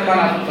ରୂପେ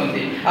ସେମାନେ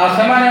ଆସୁଛନ୍ତି ଆଉ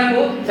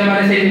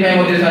ସେମାନେ ସେଇଥିପାଇଁ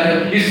ମଧ୍ୟ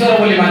ଈଶ୍ୱର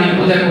ବୋଲି ମାନି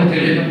ପୂଜା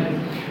କରୁଥିଲେ।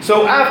 So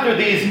after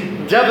these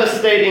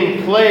devastating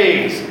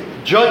plagues,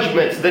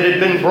 judgments that had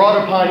been brought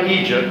upon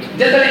Egypt,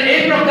 ଯେତେବେଳେ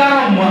এই ପ୍ରକାର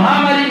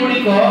ମହାମାରୀ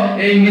ଗୁଡ଼ିକ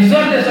এই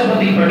ମିଶର ଦେଶ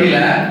ପ୍ରତି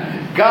ଘଟିଲା,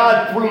 God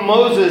through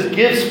Moses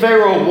gives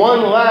Pharaoh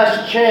one last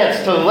chance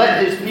to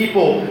let his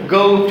people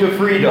go to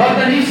freedom.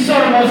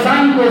 ଈଶ୍ୱର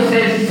ମୋଶେଙ୍କୁ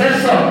ସେ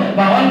ଶେଷ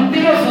ବା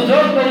ଅନ୍ତିମ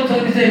ସୁଯୋଗ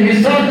ଦେଉଛନ୍ତି ଯେ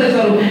ମିଶର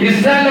ଦେଶରୁ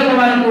ଇସ୍ରାଏଲ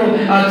ଲୋକମାନଙ୍କୁ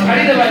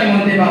ଛାଡ଼ି ଦେବା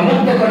ନିମନ୍ତେ ବା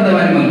ମୁକ୍ତ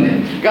କରିଦେବା ନିମନ୍ତେ।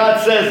 God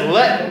says,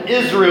 "Let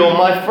Israel,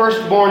 my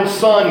firstborn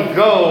son,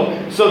 go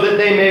so that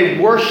they may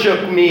worship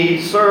me,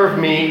 serve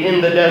me in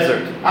the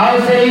desert." ଆଉ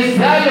ସେ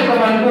ଇସ୍ରାଏଲ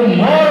ଲୋକମାନଙ୍କୁ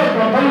ମୋର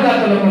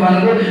ପ୍ରଥମଜାତ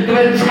ଲୋକମାନଙ୍କୁ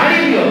ତୁମେ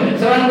ଛାଡ଼ି ଦିଅ,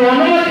 ସେମାନଙ୍କୁ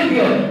ଅନୁମତି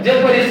ଦିଅ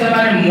ଯେପରି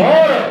ସେମାନେ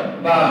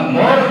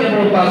ମୋର କେବଳ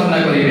ଉପାସନା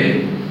କରିବେ।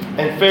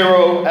 And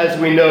Pharaoh, as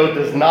we know,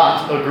 does not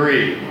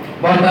agree.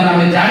 ବର୍ତ୍ତମାନ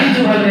ଆମେ ଜାଣିଛୁ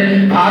ଭାବରେ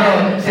ଫାରୋ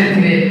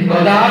ସେଥିରେ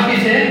କଦାପି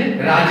ସେ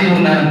ରାଜି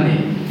ହେଉନାହାନ୍ତି।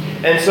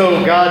 And so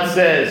God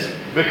says,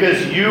 "Because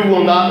you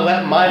will not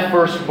let my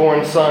firstborn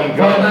son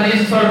go, ବର୍ତ୍ତମାନ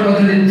ଈଶ୍ୱର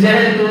କହୁଛନ୍ତି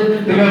ଯେହେତୁ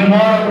ତୁମେ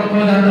ମୋର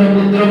ପ୍ରଥମଜାତ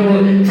ପୁତ୍ରକୁ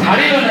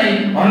ଛାଡ଼ିଲ ନାହିଁ,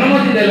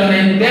 ଅନୁମତି ଦେଲ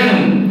ନାହିଁ, ତେଣୁ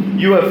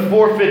you have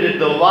forfeited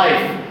the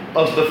life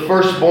of the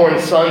firstborn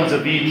sons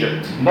of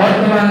Egypt."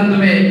 ବର୍ତ୍ତମାନ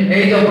ତୁମେ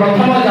ଏଇ ଯୋଉ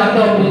ପ୍ରଥମଜାତ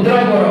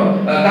ପୁତ୍ରଙ୍କର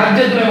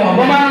କାର୍ଯ୍ୟ ତୁମେ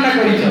ଅବମାନନା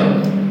କରିଛ,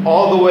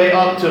 all the way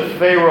up to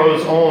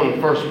Pharaoh's own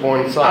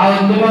firstborn son. ଆଉ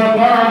ତୁମର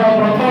କ'ଣ ହବ,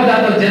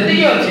 ପ୍ରଥମଜାତ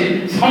ଯେତିକି ଅଛି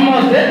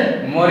ସମସ୍ତେ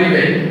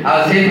ମରିବେ। ଆଉ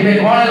ସେଇଥିପାଇଁ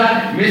କ'ଣ ହେଲା,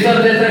 ମିଶର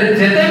ଦେଶରେ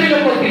ଯେତେ ବି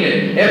ଲୋକ ଥିଲେ,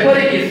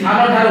 ଏପରିକି ସାନ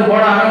ଠାରୁ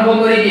ବଡ଼ ଆରମ୍ଭ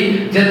କରିକି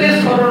ଯେତେ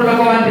ସରଳ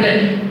ଲୋକମାନେ ଥିଲେ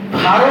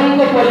ଫାରୋଙ୍କ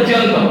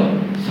ପର୍ଯ୍ୟନ୍ତ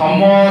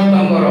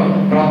ସମସ୍ତଙ୍କର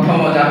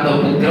ପ୍ରଥମଜାତ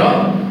ପୁତ୍ର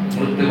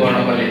ମୃତ୍ୟୁବରଣ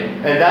କଲେ।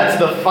 And that's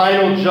the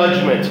final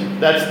judgment.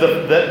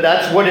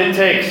 That's what it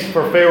takes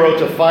for Pharaoh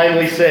to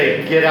finally say,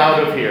 "Get out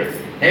of here."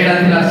 ଏଇଟା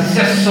ଥିଲା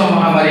ଶେଷ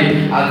ମହାମାରୀ।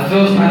 ଆଉ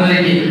ଯୋଉ ସ୍ଥାନରେ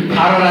କି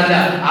ଫାରୋ ରାଜା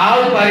ଆଉ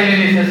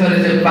ପାରିଲେନି, ଶେଷରେ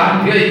ସେ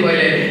ବାଧ୍ୟ ହୋଇ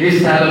କହିଲେ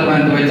ଇସ୍ରାଏଲ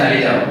ଲୋକମାନେ ତୁମେ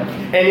ଚାଲିଯାଅ।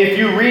 And if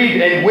you read,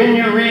 and when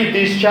you read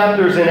these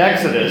chapters in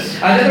Exodus,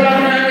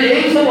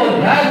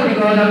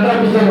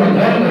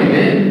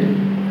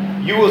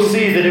 you will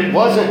see that it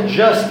wasn't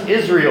just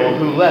Israel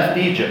who left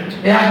Egypt.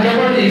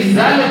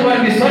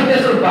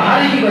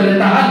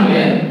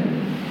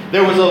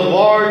 There was a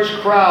large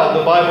crowd,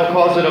 the Bible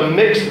calls it a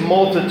mixed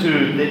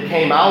multitude, that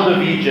came out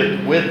of Egypt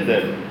with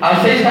them.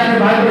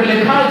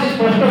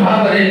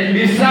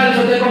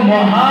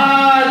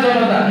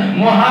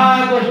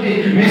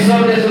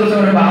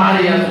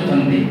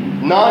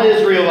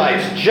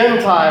 Non-Israelites,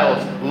 Gentiles,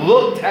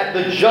 looked at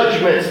the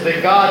judgments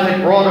that God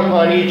had brought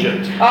upon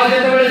Egypt.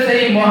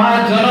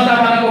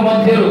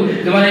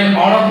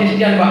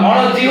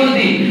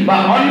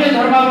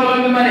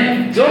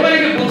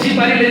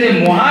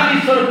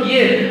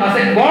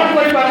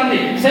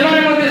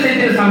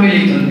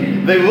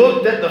 They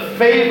looked at the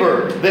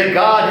favor that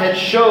God had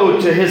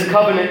showed to his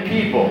covenant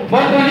people.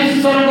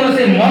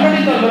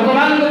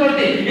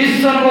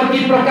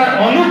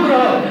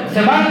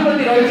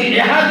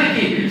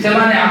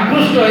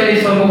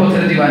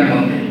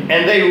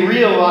 And they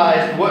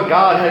realized what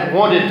God had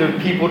wanted the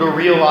people to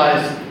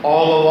realize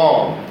all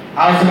along.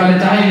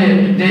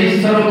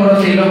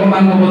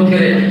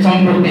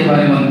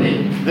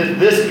 That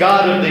this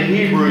God of the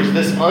Hebrews,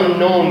 this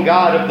unknown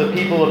God of the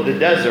people of the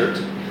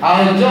desert,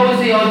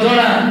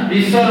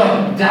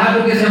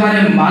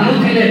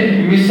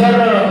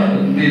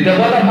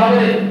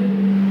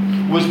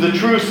 was the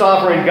true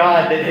sovereign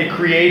God that had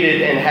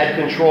created and had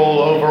control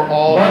over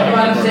all.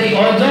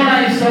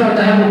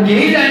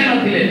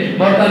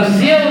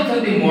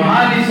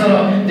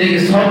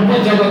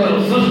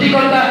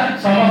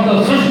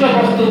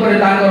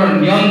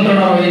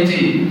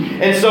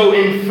 And so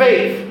in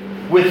faith,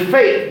 with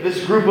faith,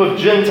 this group of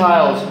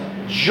Gentiles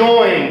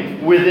joined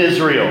with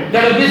Israel.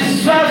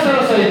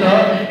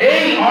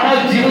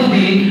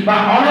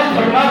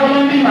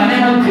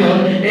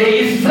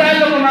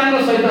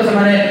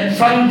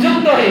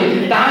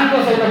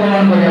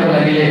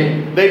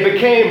 They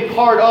became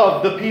part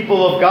of the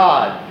people of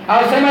God.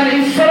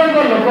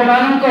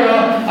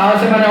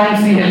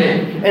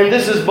 And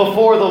this is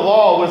before the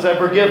law was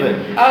ever given.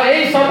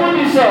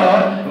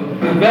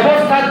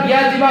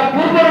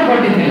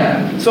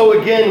 So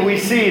again, we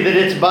see that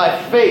it's by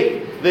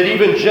faith that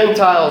even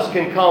Gentiles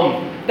can come.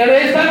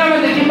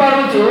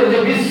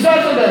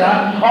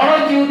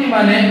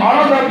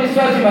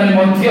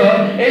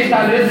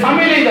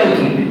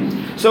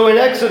 So in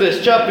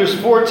Exodus chapters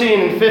 14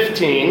 and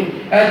 15,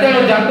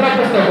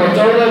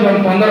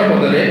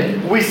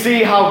 we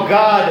see how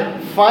God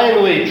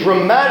finally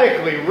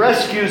dramatically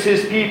rescues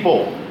his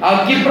people.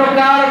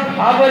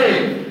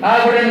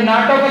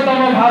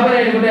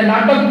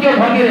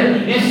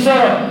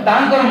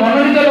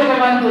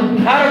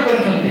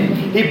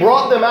 He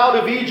brought them out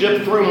of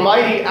Egypt through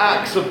mighty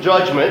acts of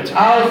judgment.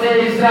 ଆଉ ସେ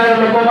Israel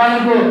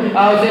ଲୋକମାନଙ୍କୁ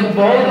ଆଉ ସେ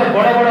ବହୁତ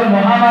ବଡ଼ ବଡ଼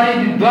ମହାମାରୀ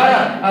ଦ୍ୱାରା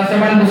ଆଉ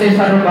ସେମାନଙ୍କୁ ସେଇ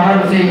ସ୍ଥାନରୁ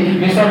ବାହାରୁ ସେଇ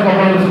ମିଶ୍ର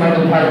କବଳରୁ ସେମାନେ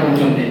ଉଦ୍ଧାର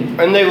କରୁଛନ୍ତି।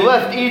 And they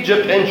left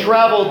Egypt and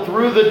traveled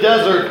through the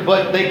desert,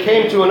 but they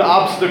came to an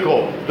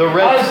obstacle, the ଆଉ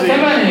Red Sea.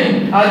 ସେମାନେ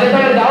ଆଉ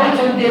ଯେତେବେଳେ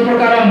ଯାଉଛନ୍ତି ଏ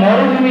ପ୍ରକାର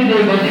ମରୁଭୂମି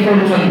ଦେଇ ଗତି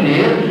କରୁଛନ୍ତି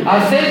ଆଉ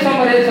ସେଇ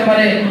ସମୟରେ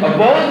ସେମାନେ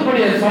ବହୁତ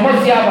ଗୁଡ଼ିଏ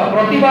ସମସ୍ୟା ବା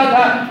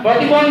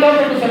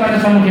ପ୍ରତିବନ୍ଧକକୁ ସେମାନେ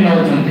ସମ୍ମୁଖୀନ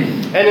ହେଉଛନ୍ତି।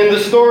 And in the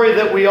story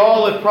that we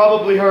all have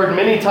probably heard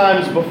many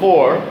times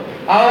before,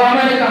 ଆଉ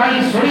ଆମେ କାହାଣୀ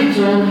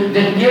ଶୁଣିଛୁ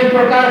ଯେ କି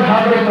ପ୍ରକାର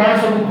ଭାବରେ କଣ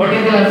ସବୁ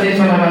ଘଟିଥିଲା ସେଇ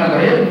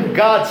ସମୟମାନଙ୍କରେ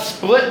God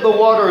split the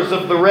waters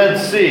of the Red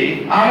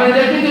Sea ଆମେ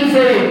ଦେଖିଛୁ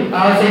ସେଇ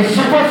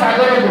ସୁପ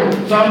ସାଗରକୁ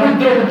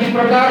ସମୁଦ୍ରକୁ କି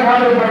ପ୍ରକାର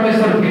ଭାବରେ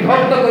ପରମେଶ୍ୱର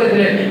ବିଭକ୍ତ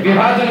କରିଥିଲେ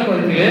ବିଭାଜନ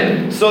କରିଥିଲେ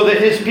so that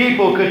his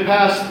people could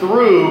pass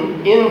through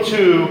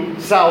into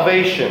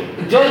salvation.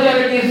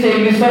 ଯୋଉମାନେ କି ସେଇ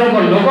ମିଶ୍ରଙ୍କ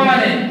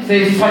ଲୋକମାନେ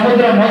ସେଇ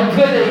ସମୁଦ୍ର ମଧ୍ୟ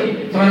ଦେଇ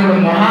ସେମାନେ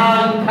ମହା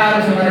ଉଦ୍ଧାର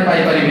ସେମାନେ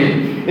ପାଇପାରିବେ।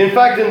 In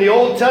fact, in the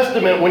Old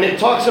Testament, when it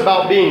talks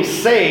about being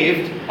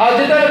saved,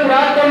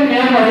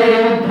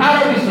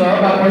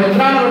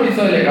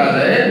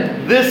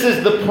 this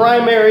is the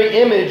primary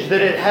image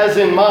that it has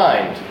in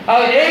mind.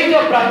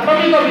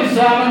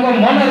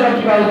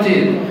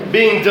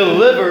 Being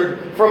delivered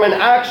from an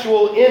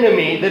actual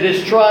enemy that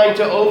is trying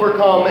to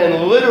overcome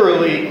and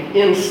literally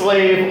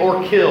enslave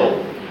or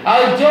kill.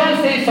 ଆଉ ଯେଉଁ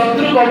ସେଇ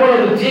ଶତ୍ରୁ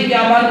କବଳରୁ ଯିଏକି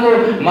ଆମକୁ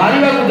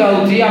ମାରିବାକୁ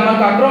ଯାଉଛି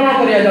ଆମକୁ ଆକ୍ରମଣ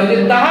କରିବାକୁ ଯାଉଛି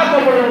ତାହା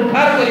କବଳରୁ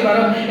ଉଦ୍ଧାର କରିବାର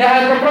ଏହା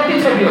ଏକ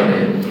ପ୍ରତିଛବି ଅଟେ।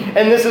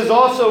 And this is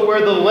also where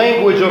the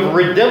language of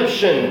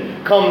redemption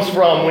comes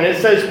from when it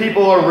says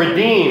people are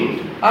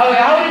redeemed. ଆଉ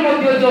ଆହୁରି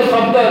ମଧ୍ୟ ଯେଉଁ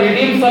ଶବ୍ଦ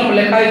ରିଡିମ୍ସନ୍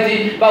ଲେଖା ହେଇଛି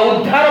ବା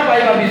ଉଦ୍ଧାର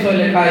ପାଇବା ବିଷୟ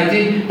ଲେଖା ହେଇଛି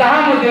ତାହା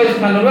ମଧ୍ୟ ଏ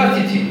ସ୍ଥାନରୁ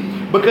ଆସିଛି।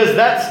 Because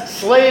that's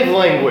slave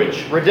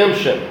language,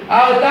 redemption.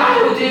 ଆଉ ତାହା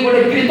ହେଉଛି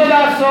ଗୋଟେ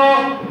କ୍ରୀତଦାସ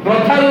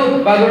ପ୍ରଥାରୁ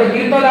ବା ଗୋଟେ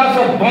କ୍ରୀତଦାସ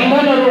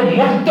ବନ୍ଧନରୁ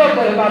ମୁକ୍ତ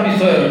କରିବା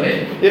ବିଷୟ ଅଟେ।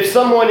 If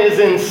someone is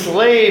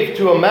enslaved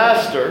to a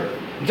master,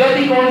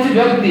 ଯଦି କୌଣସି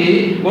ବ୍ୟକ୍ତି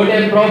ଗୋଟେ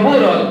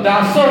ପ୍ରଭୁର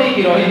ଦାସ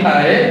ହେଇକି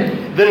ରହିଥାଏ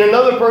then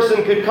another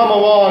person could come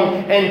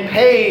along and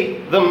pay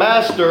the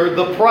master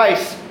the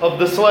price of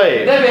the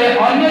slave. ତେବେ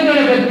ଅନ୍ୟ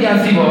ଜଣେ ବ୍ୟକ୍ତି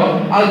ଆସିବ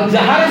ଆଉ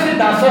ଯାହାର ସେ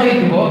ଦାସ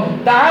ହେଇଥିବ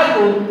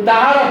ତାହାକୁ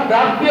ତାହାର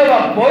ପ୍ରାପ୍ୟ ବା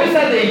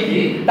ପଇସା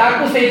ଦେଇକି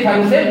ତାକୁ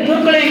ସେଇଠାରୁ ସେ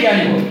ମୁକୁଳେଇକି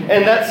ଆଣିବ।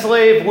 And that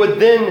slave would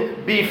then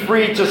be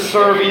free to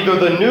serve either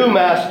the new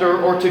master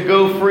or to go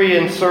free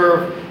and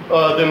serve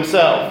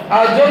themselves.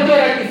 ଆଉ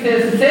ଯୋଉଦ୍ୱାରା କି ସେ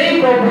ସେଇ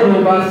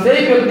ପ୍ରଭୁରୁ ବା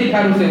ସେଇ ବ୍ୟକ୍ତି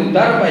ଠାରୁ ସେ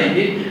ଉଦ୍ଧାର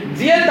ପାଇକି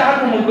ଯିଏ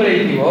ତାହାକୁ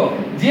ମୁକୁଳେଇଥିବ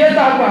ଯିଏ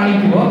ତାହାକୁ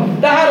ଆଣିଥିବ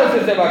ତାହାର ସେ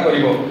ସେବା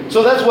କରିବ। So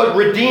that's what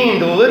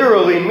redeemed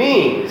literally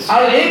means.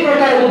 ଆଉ ଏହି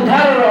ପ୍ରକାର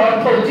ଉଦ୍ଧାରର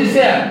ଅର୍ଥ ହେଉଛି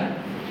ସେୟା।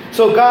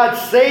 So God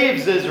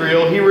saves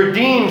Israel, he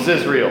redeems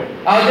Israel.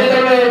 ଆଉ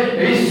ଯେତେବେଳେ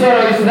ଈଶ୍ୱର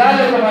ଇସ୍ରାଏଲ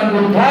ଲୋକମାନଙ୍କୁ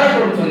ଉଦ୍ଧାର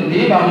କରୁଛନ୍ତି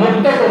ବା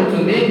ମୁକ୍ତ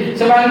କରୁଛନ୍ତି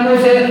ସେମାନଙ୍କୁ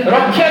ସେ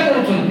ରକ୍ଷା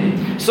କରୁଛନ୍ତି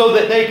so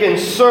that they can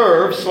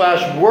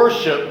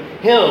serve/worship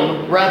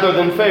him rather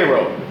than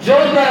Pharaoh.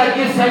 ଯୋଉଦ୍ୱାରା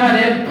କି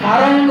ସେମାନେ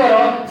ଫାରୋଙ୍କର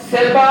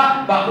ସେବା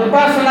ବା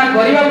ଉପାସନା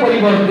କରିବା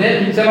ପରିବର୍ତ୍ତେ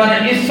ସେମାନେ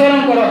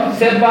ଈଶ୍ୱରଙ୍କର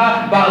ସେବା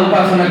ବା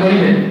ଉପାସନା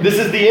କରିବେ। This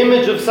is the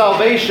image of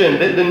salvation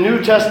that the New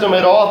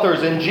Testament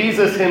authors and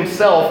Jesus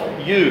himself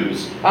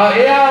use. ଆଉ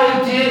ଏହା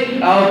ହେଉଛି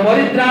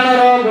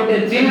ପରିତ୍ରାଣର ଗୋଟେ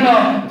ଚିହ୍ନ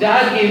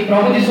ଯାହାକି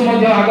ପ୍ରଭୁ ଯୀଶୁ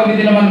ମଧ୍ୟ ଆଗାମୀ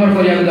ଦିନମାନଙ୍କରେ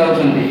କରିବାକୁ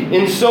ଯାଉଛନ୍ତି।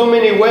 In so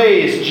many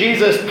ways,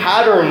 Jesus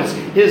patterns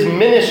his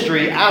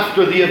ministry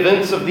after the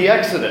events of the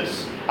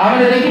Exodus.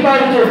 ଆମେ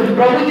ଦେଖିପାରୁଛୁ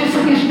ପ୍ରଭୁ ଯୀଶୁ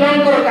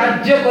ଖ୍ରୀଷ୍ଟଙ୍କର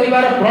କାର୍ଯ୍ୟ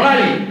କରିବାର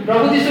ପ୍ରଣାଳୀ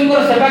ପ୍ରଭୁ ଯୀଶୁଙ୍କର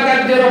ସେବା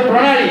କାର୍ଯ୍ୟର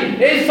ପ୍ରଣାଳୀ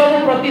ଏହି ସବୁ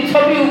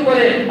ପ୍ରତିଛବି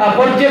ଉପରେ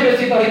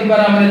ପର୍ଯ୍ୟବେସିତ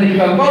ହୋଇଥିବାର ଆମେ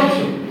ଦେଖିବାକୁ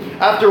ପାଉଛୁ।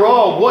 After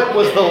all, what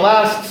was the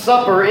Last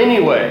Supper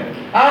anyway?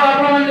 ଆଉ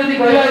ଆପଣମାନେ ଯଦି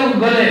କହିବାକୁ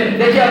ଗଲେ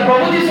ଦେଖିବା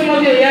ପ୍ରଭୁ ଯୀଶୁ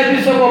ମଧ୍ୟ ଏହା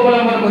ବିଷୟକୁ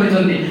ଅବଲମ୍ବନ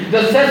କରିଛନ୍ତି ଯେ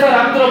ଶେଷ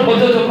ରାତ୍ର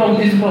ଭୋଜ ଯେଉଁ ପ୍ରଭୁ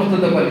ଯୀଶୁ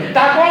ପ୍ରସ୍ତୁତ କଲେ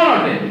ତାହା କ'ଣ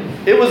ଅଟେ?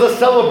 It was a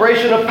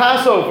celebration of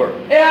Passover.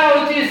 ଏହା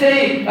ହେଉଛି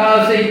ସେଇ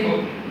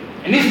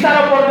ନିସ୍ତାର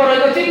ପର୍ବର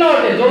ଏକ ଚିହ୍ନ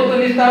ଅଟେ ଯୋଉ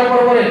ନିସ୍ତାର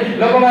ପର୍ବରେ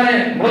ଲୋକମାନେ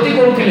ଭୋଜି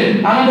କରୁଥିଲେ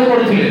ଆନନ୍ଦ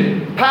କରୁଥିଲେ।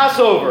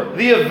 Passover,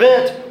 the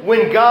event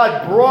when God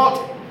brought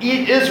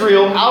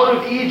Israel out of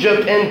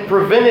Egypt and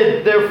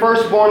prevented their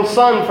firstborn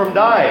son from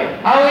dying.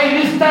 ଆଉ ଏହି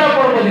ନିସ୍ତାର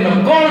ପର୍ବ ଦିନ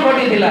କ'ଣ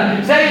ଘଟିଥିଲା?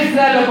 ସେହି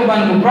ଇସ୍ରାଏଲ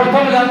ଲୋକମାନଙ୍କୁ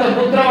ପ୍ରଥମ ଜାତ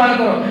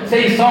ପୁତ୍ରମାନଙ୍କର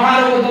ସେହି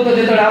ସଂହାରକ ଦୂତ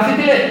ଯେତେବେଳେ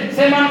ଆସିଥିଲେ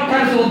ସେମାନଙ୍କୁ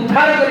ଠାରୁ ସେ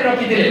ଉଦ୍ଧାର କରି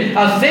ରଖିଥିଲେ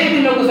ଆଉ ସେହି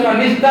ଦିନକୁ ସେମାନେ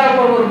ନିସ୍ତାର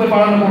ପର୍ବ ରୂପେ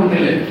ପାଳନ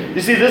କରୁଥିଲେ।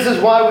 You see, this is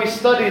why we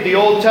study the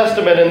Old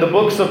Testament and the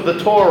books of the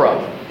Torah.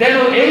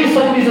 ତେଣୁ ଏହି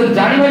ସବୁ ବିଷୟ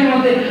ଜାଣିବା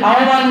ନିମନ୍ତେ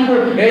ଆମମାନଙ୍କୁ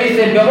ଏହି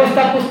ସେ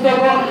ବ୍ୟବସ୍ଥା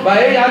ପୁସ୍ତକ ବା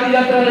ଏହି ଆଦି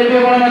ଯାତ୍ରା ଲେବ୍ୟ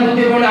ଗଣନା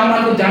ଦ୍ୱିତୀୟ ଗଣନା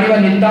ଆମମାନଙ୍କୁ ଜାଣିବା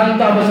ନିତାନ୍ତ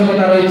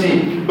ଆବଶ୍ୟକତା ରହିଛି।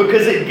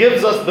 Because it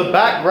gives us the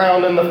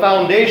background and the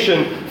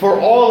foundation for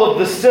all of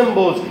the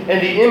symbols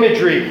and the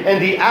imagery and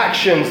the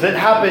actions that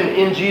happen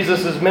in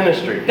Jesus'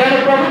 ministry. ତେଣୁ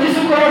ପ୍ରଭୁ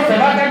ଯୀଶୁଙ୍କର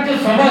ସେବା କାର୍ଯ୍ୟ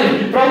ସମୟରେ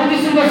ପ୍ରଭୁ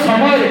ଯୀଶୁଙ୍କ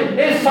ସମୟରେ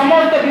ଏହି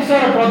ସମସ୍ତ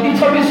ବିଷୟର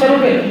ପ୍ରତିଛବି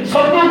ସ୍ୱରୂପେ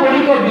ସବୁ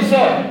ଗୁଡ଼ିକ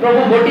ବିଷୟ ପ୍ରଭୁ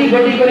ଗୋଟି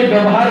ଗୋଟି କରି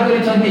ବ୍ୟବହାର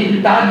କରିଛନ୍ତି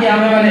ତାହାକି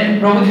ଆମେମାନେ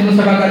ପ୍ରଭୁ ଯୀଶୁ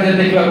ସେବା କାର୍ଯ୍ୟ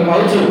ଦେଖିବାକୁ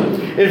ପାଉଛୁ।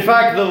 In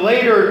fact, the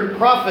later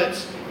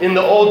prophets in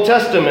the Old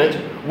Testament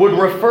would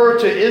refer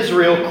to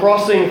Israel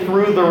crossing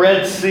through the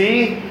Red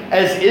Sea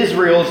as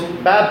Israel's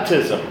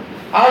baptism.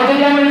 ଆଉ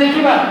ଯଦି ଆମେ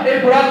ଦେଖିବା ଏ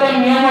ପୁରାତନ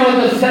ନିୟମର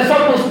ଶେଷ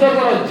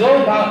ପୁସ୍ତକର ଯୋଉ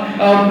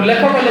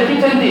ଲେଖକ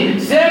ଲେଖିଛନ୍ତି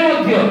ସେ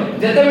ମଧ୍ୟ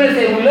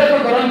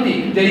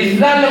जे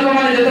इस्राएल लोक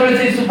माने जेतबे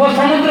से सुपर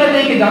समुद्र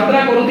देकी यात्रा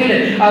करूथिले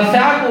आ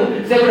साकू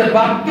से गोटे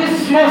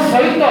बपतिस्म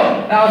सहित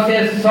आ से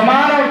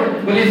समान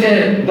बोली से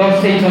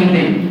दर्शै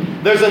छथि।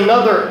 There's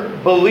another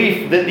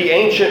belief that the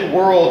ancient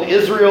world,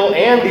 Israel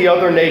and the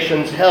other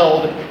nations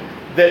held,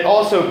 that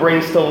also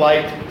brings to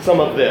light some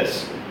of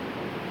this.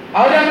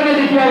 और हमने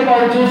देखिबा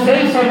पाउछु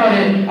सेही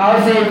समय आ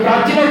से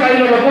प्राचीन काल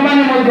लोक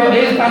माने मध्य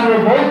ए स्थान रो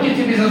बहुत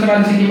किछि विशेष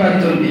मान सिखि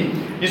पारिछन्ति।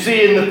 You see,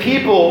 in the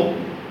people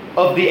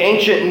of the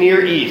ancient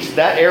Near East,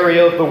 that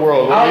area of the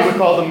world, what we would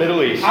call the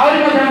Middle East, और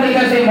हम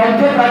देखा से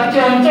मध्य प्राच्य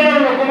अंचल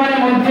लोक माने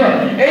मध्य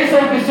ए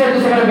सब विषय को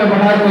समय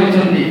व्यवहार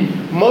करिछन्ति।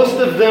 most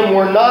of them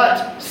were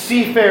not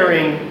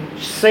seafaring,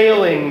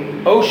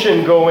 sailing,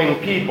 ocean-going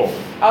people.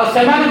 आ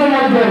सेमानको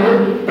मध्यरु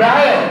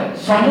प्राय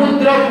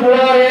समुद्र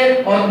कूलरे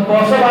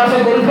बसवास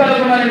करुवा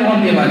लोक माने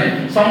नहंती माने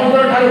समुद्र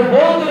ठारु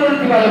बहुत दूर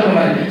थिबा लोक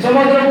माने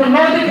समुद्र को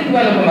न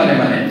देखिबा लोक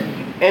माने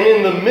And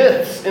in the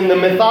myths, in the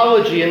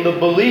mythology, in the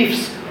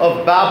beliefs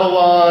of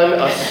Babylon,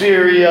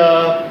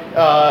 Assyria,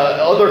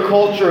 other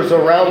cultures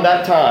around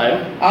that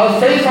time, आ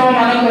सही समय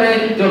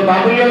मानकरे जो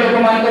बाबुलिया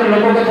लोक मानकर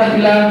लोक कथा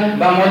थिला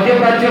बा मध्य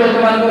प्राच्य लोक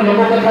मानकर लोक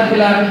कथा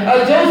थिला आ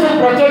जो सब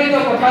प्रचलित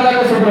कथा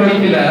लाग सब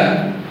रहिथिला,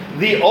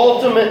 the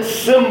ultimate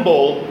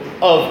symbol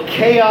of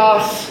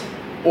chaos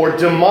or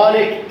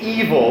demonic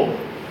evil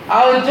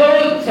आ जो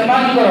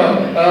सेमानकर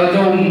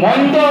जो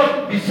मंद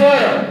विषय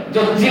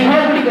जो चिन्ह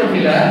गुडी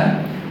थिला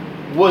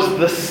was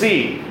the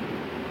sea.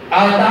 आ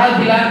ता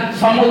थिला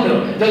समुद्र।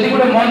 जदि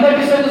गोटे मंद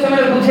विषय को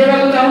समय बुझेबा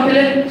को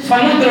चाहुथिले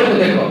समुद्र को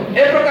देखो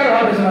ए प्रकार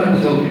भाबे समय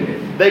बुझौथिले।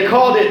 They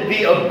called it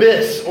the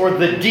abyss or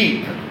the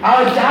deep. आ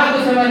जहा को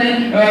समय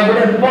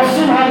गोटे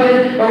पशु भाबे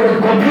गोटे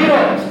गभीर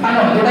स्थान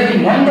जोटा कि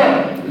मंद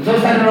जो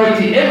स्थान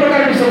रहिछि ए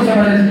प्रकार विषय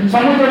समय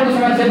समुद्र को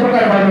समय से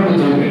प्रकार भाबे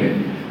बुझौथिले।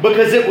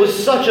 Because it was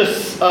such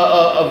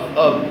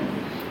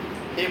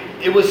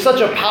it was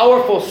such a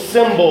powerful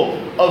symbol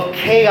of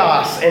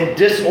chaos and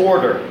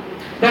disorder.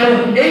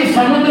 तेणु एई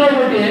समुद्र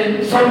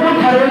गोटे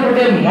सबठारो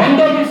गोटे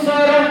मंद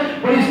विषय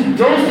पुलिस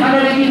जो स्थान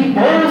रे कि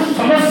बहुत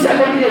समस्या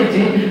घटी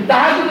जाइछि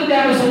ताहाकु जदि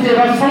हम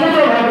सोचेबा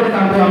समुद्र भाबरे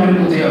तांको हम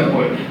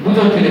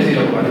बुझौथिले से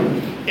लोक माने।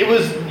 It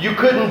was, you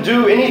couldn't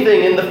do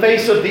anything in the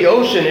face of the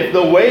ocean if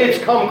the waves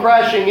come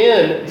crashing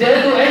in.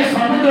 जेहेतु ए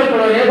समुद्र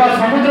कूलरे बा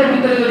समुद्र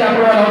भितर जदि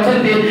आपण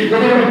अछन्ति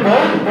जदि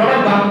बहुत बड़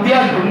बात्या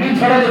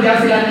घूर्णिझड़ जदि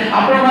आसिला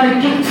आपण माने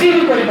किछि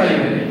भी करि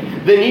परिबेनी,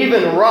 then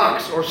even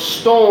rocks or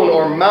stone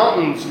or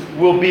mountains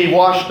will be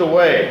washed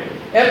away.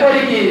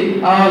 एपरि कि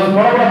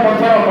बड़ बड़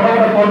पत्थर बड़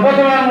बड़ पर्वत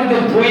मध्ये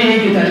धोई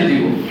हेकि चली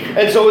दिबो।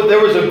 And so there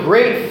was a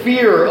great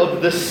fear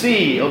of the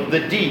sea, of the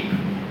deep.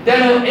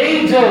 तेणु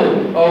एई जो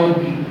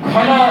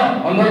घन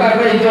अंधकार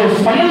रे जो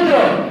समुद्र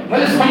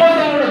माने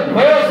समुद्र गोटे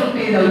भय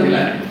सृष्टि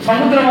जाउतिला।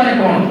 समुद्र माने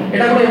कोन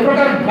एटा गोटे एक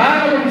प्रकार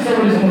भयानक विषय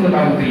बोली समुद्र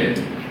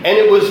भाबुतिले। And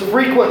it was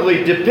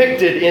frequently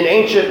depicted in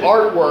ancient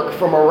artwork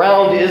from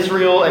around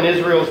Israel and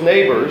Israel's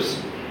neighbors.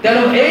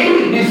 तेणु एई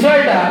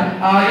विषयटा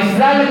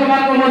इस्राएल लोक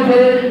मान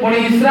मध्ये पुनी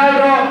इस्राएल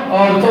रो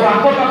जो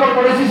आखो पाखो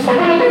पड़ोसी सब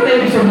लोक ए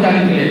विषय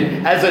जानिथिले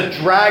As a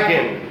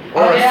dragon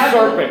or a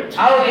serpent.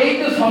 आ एई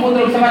तो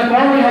समुद्र समय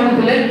कोन बोली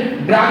भाबुतिले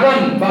ड्रैगन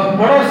बा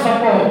बड़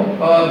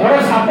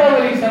साप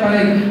बोली से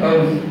माने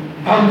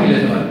भाबुतिले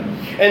समय।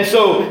 And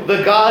so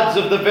the gods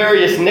of the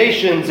various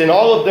nations in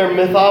all of their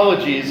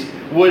mythologies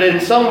would in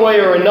some way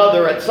or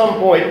another at some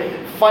point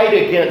fight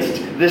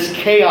against this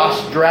chaos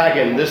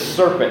dragon, this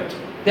serpent.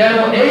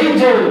 तेणु एई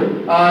जो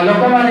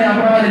लोक माने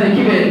आपण माने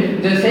देखिबे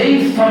जे सेही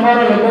समर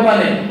लोक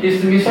माने इस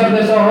मिस्र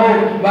देश हो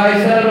बा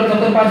इस्राएल रो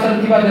चतुर्पार्श्व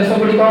थिबा देश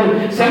गुडी को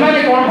सेमाने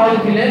कोन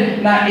भाबुथिले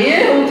ना ए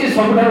होची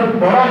सबठार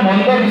बड़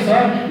मंद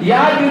विषय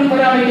या विरुद्ध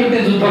रे हम केते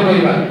युद्ध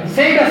करिबा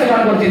सेहीटा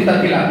सेमान को चिंता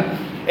थिला।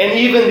 And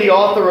even the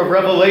author of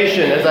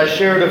Revelation, as I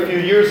shared a few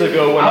years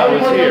ago when I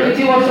was here,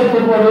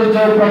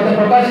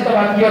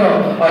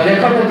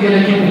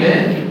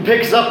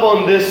 picks up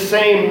on this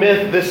same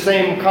myth, this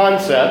same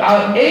concept,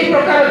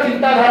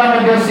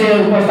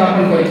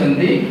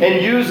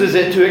 and uses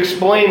it to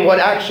explain what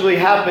actually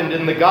happened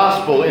in the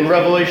gospel in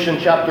Revelation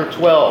chapter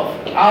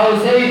 12.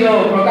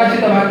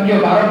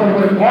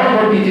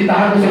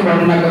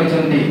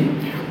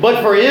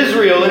 But for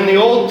Israel in the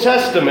Old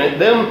Testament,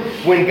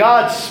 when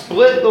God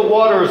split the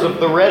waters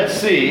of the Red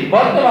Sea,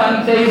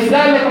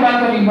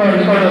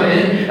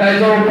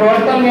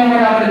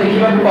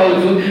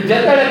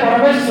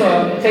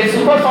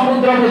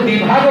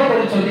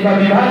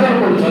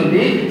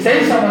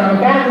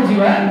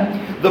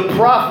 the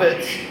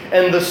prophets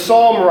and the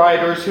psalm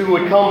writers who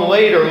would come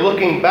later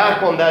looking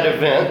back on that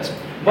event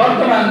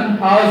वर्तमान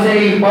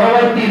सेही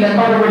परवर्ती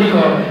लेखक गुडी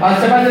को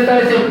समाज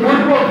से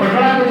पूर्व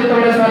घटना को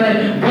जेतबे माने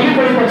भूली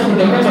पड़ी पछु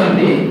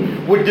देखछन्ती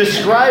would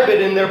describe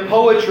it in their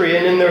poetry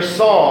and in their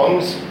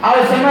songs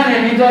समाने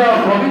निजर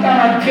कविता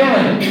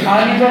माध्यमले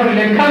निजर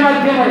लेखा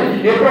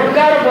माध्यमले एक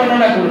प्रकार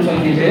वर्णना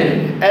करूछन्ती जे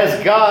as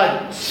God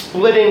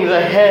splitting the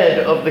head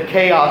of the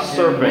chaos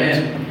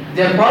serpent.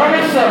 जे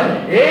परमेश्वर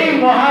एई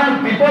महान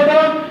विपद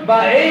बा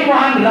एई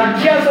महान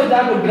राक्षस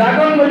जाको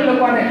ड्रैगन बोली लोक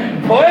माने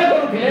भय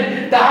करूथिले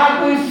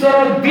ताहाकु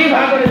ईश्वर द्वि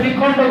भागरे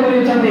विखंड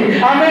करिसथि।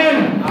 आमेन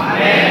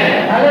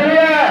amen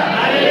hallelujah.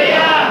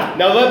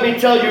 let me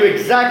tell you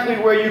exactly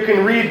where you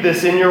can read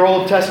this in your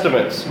Old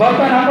Testaments.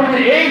 ବର୍ତ୍ତମାନ ଆପଣ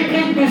ଏଇ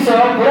ଠିକ ବିଷୟ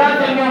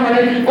ପୁରାତନ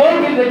ନିୟମରେ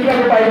କୋଉଠି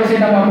ଦେଖିବାକୁ ପାଇବେ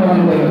ସେଇଟା ମୁଁ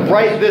ଆପଣଙ୍କୁ କହିବି।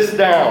 Write this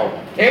down.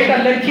 ଏଇଟା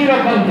ଲେଖି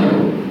ରଖନ୍ତୁ।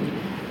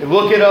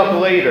 Look it up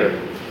later.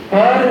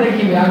 ପରେ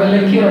ଦେଖିବେ ଆଗ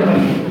ଲେଖି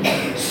ରଖନ୍ତୁ।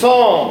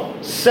 Psalm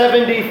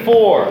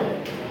 74.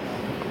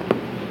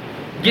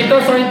 ଗୀତ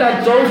ସଂହିତା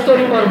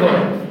 74 ପର୍ବ।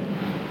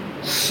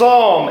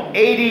 Psalm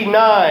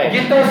 89.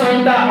 ଗୀତ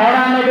ସଂହିତା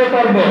 99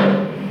 ପର୍ବ।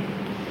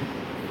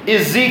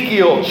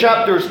 Ezekiel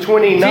chapters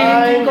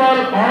 29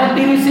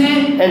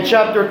 and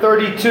chapter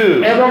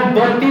 32. ଏବଂ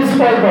 32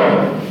 ପର୍ବ।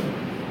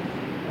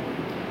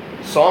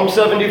 Psalm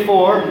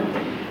 74.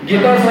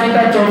 ଗୀତ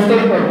ସଂହିତା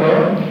 74 ପର୍ବ।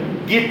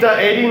 Gita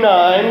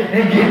 89.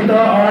 ଗୀତ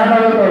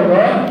 99 ପର୍ବ।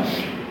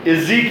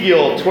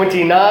 Ezekiel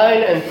 29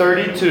 and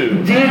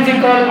 32. Ezekiel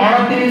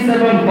 29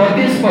 ଏବଂ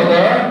 32 ପଦ।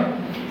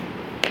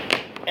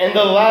 And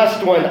the last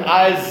one,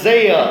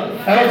 Isaiah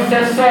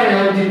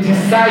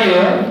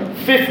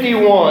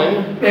 51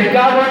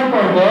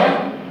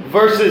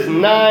 verses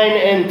 9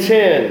 and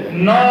 10.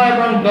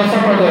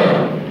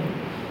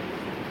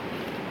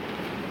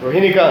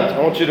 Rohinikant, I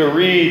want you to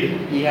read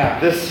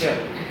this.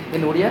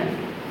 In Odia?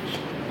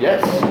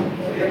 Yes.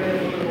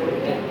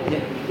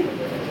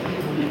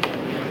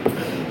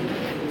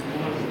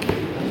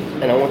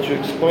 And I want you to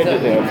explain to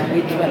them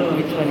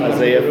Which one?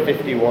 Isaiah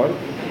 51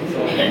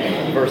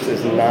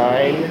 verses 9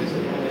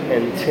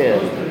 and 10.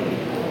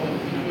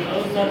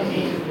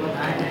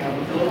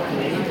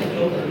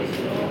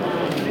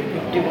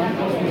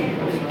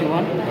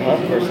 51?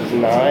 Verses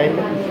 9,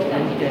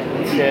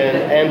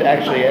 10, and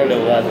actually and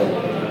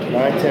 11.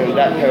 9, 10,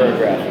 that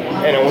paragraph.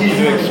 And I want you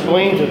to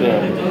explain to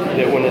them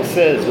that when it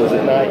says, was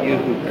it not you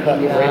who cut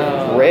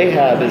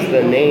Rahab is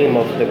the name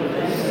of the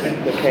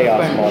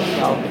chaos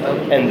monster.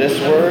 And this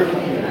word,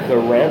 the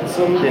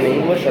ransomed in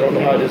English, I don't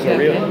know how it is in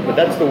real, but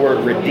that's the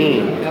word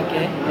redeemed.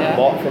 Okay. Yeah.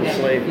 Bought from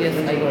slavery. Yes,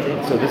 I got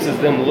it. So this is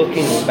them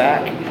looking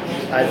back,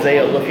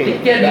 Isaiah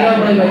looking back.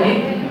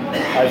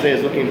 Isaiah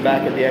is looking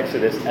back at the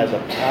Exodus as a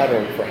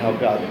pattern for how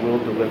God will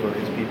deliver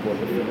his people in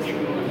the future.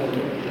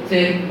 ସେ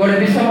ଗୋଟେ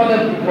ବିଷୟ ମୋତେ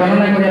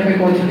ବର୍ଣ୍ଣନା କରିବା ପାଇଁ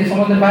କହୁଛନ୍ତି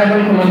ସମସ୍ତେ Bible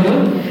ଖୋଲନ୍ତୁ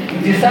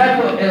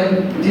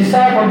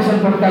ଜିସାୟା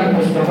ଭବିଷ୍ୟତବକ୍ତାଙ୍କ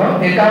ପୁସ୍ତକ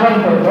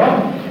 51 ପର୍ବ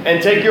And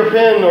take your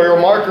pen or your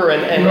marker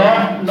and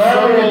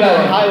circle or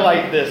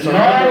highlight this. Or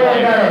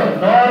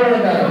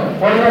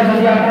ପଢିବା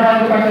ଯଦି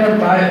ଆପଣଙ୍କ ପାଖରେ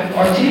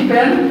ଅଛି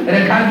ପେନ୍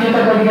ରେଖାଙ୍କିତ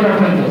କରିକି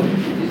ରଖନ୍ତୁ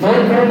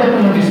ବହୁତ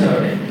ଗୁରୁତ୍ୱପୂର୍ଣ୍ଣ ବିଷୟ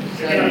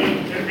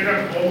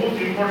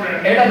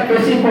ଏଇଟା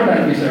ବେଶୀ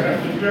ଇମ୍ପୋର୍ଟାଣ୍ଟ ବିଷୟଟା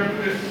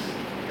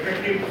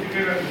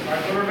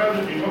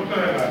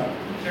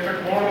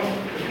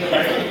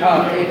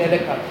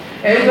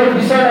এই যে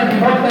বিষয়টা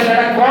বিভক্ত এটা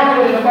কোন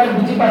বলে লোক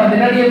বুঝি পারতে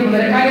না দিয়ে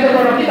রেখাঙ্কিত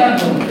করে রাখি তার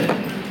শুনতে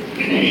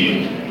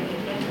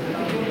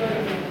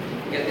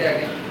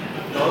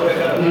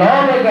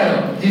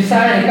 9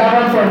 জিসায়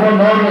 51 পর্ব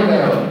 9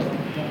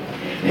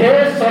 হে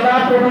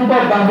সদাপ্রভুଙ୍କ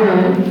বাহু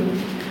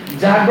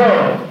জাগ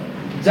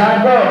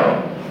জাগ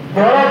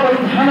বড়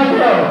পরিধান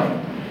কর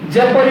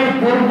যেপরি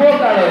পূর্ব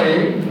কাଳରେ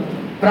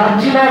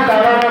প্রাচীন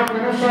কাଳର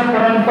ପୁରୁଷ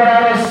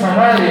ପରମ୍ପରାର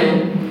ସମୟରେ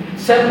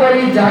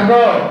ସେପରି ଜାଗ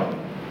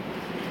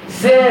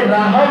ସେ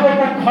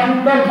ରାହବକୁ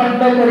ଖଣ୍ଡ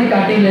ଖଣ୍ଡ କରି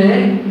କାଟିଲେ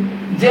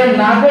ଯେ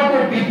ନାଗକୁ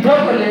ବିଦ୍ଧ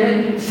କଲେ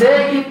ସେ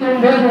କି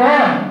ତୁମ୍ଭେ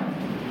ନୁହଁ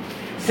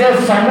ସେ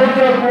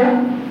ସମୁଦ୍ରକୁ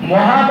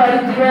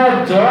ମହାବାରିଧିର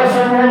ଜଳ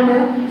ସମୂହକୁ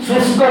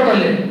ଶୁଷ୍କ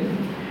କଲେ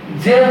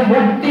ଯେ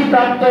ମୁକ୍ତି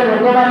ପ୍ରାପ୍ତ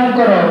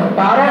ଲୋକମାନଙ୍କର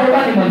ପାର ହେବା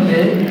ନିମନ୍ତେ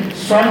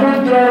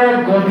ସମୁଦ୍ରର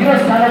ଗଭୀର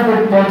ସ୍ଥାନକୁ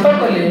ପଥ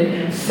କଲେ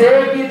ସେ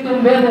କି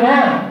ତୁମ୍ଭେ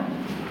ନୁହଁ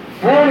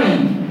ପୁଣି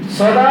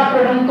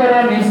ସଦାପ୍ରଭୁଙ୍କର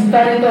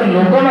ନିସ୍ତାରିତ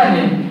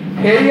ଲୋକମାନେ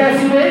ଫେରି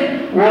ଆସିବେ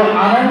ଓ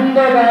ଆନନ୍ଦ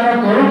ଗାନ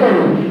କରୁ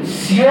କରୁ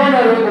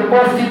ସିଓନରେ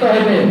ଉପସ୍ଥିତ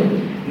ହେବେ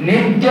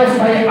ନିତ୍ୟ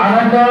ସ୍ଥାୟୀ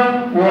ଆନନ୍ଦ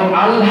ଓ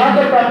ଆହ୍ଲାଦ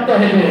ପ୍ରାପ୍ତ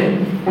ହେବେ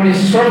ପୁଣି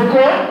ଶୋକ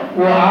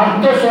ଓ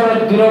ଆର୍ତ୍ତସ୍ୱର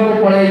ଦୂରକୁ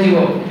ପଳାଇଯିବ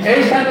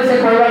ଏହି ସ୍ଥାନରେ ସେ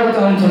କହିବାକୁ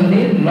ଚାହୁଁଛନ୍ତି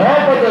 9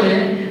 ପଦରେ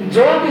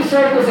ଯୋଉ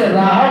ବିଷୟକୁ ସେ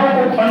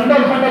ରାହବକୁ ଖଣ୍ଡ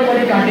ଖଣ୍ଡ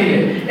କରି କାଟିଲେ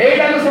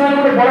ଏଇଟାକୁ ସେମାନେ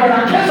ଗୋଟେ ବଡ଼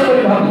ରାକ୍ଷସ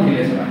ବୋଲି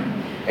ଭାବୁଥିଲେ ସେମାନେ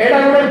ଏଇଟା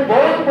ଗୋଟେ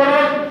ବହୁତ ବଡ଼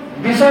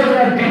ବିଷୟ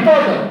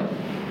ବିପଦ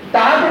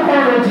ତାହାକୁ କଣ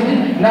ହେଉଛି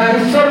ନା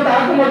ଈଶ୍ୱର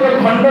ତାହାକୁ ମଧ୍ୟ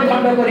ଖଣ୍ଡ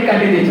ଖଣ୍ଡ କରି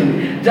କାଟି ଦେଇଛନ୍ତି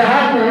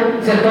ଯାହାକୁ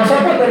ସେ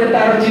 10 ପଦରେ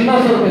ତାର ଚିହ୍ନ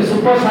ସ୍ୱରୂପ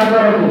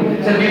ସୁପସାଗରକୁ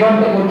ସେ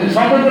ବିଭକ୍ତ କରୁଛନ୍ତି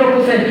ସମୁଦ୍ରକୁ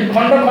ସେ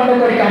ଖଣ୍ଡ ଖଣ୍ଡ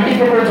କରି କାଟି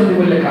ପକାଉଛନ୍ତି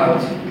ବୋଲି ଲେଖା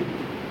ଅଛି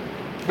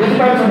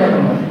ବୁଝିପାରୁଛନ୍ତି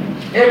ଆପଣ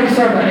ଏ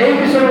ବିଷୟଟା ଏଇ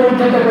ବିଷୟକୁ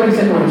ଉଦ୍ଧତ କରି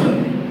ସେ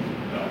କରୁଛନ୍ତି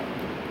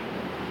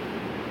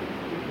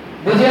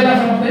ବୁଝିହେଲା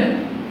ସମସ୍ତେ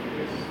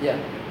Yeah.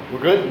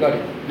 We're good? Got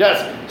it. Yes.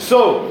 So,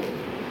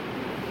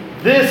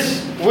 this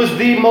was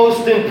the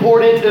most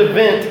important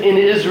event in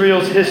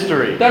Israel's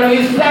history. ତେଣୁ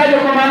ଇସ୍ରାଏଲ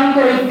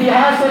ଲୋକମାନଙ୍କର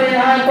ଇତିହାସରେ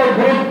ଏହା ଏକ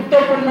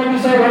ଗୁରୁତ୍ୱପୂର୍ଣ୍ଣ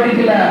ବିଷୟ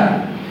ଘଟିଥିଲା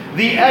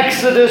The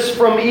exodus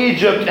from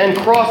Egypt and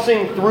crossing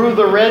through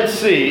the Red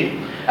Sea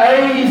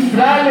এই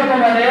ଇସ୍ରାଏଲ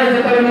ଲୋକମାନେ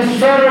ଯେତେବେଳେ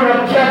ମିଶ୍ରର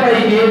ରକ୍ଷା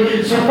ପାଇକି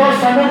ସୁପ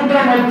ସମୁଦ୍ର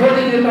ମଧ୍ୟ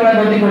ଦେଇ ଯେତେବେଳେ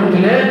ଗତି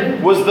କରୁଥିଲେ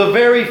was the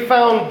very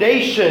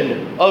foundation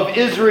of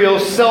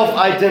Israel's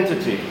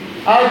self-identity.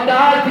 ଆଉ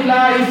ତାହା ଥିଲା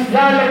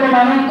ଇସ୍ରାଏଲ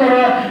ଲୋକମାନଙ୍କର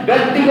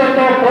ବ୍ୟକ୍ତିଗତ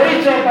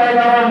ପରିଚୟ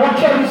ପାଇବାର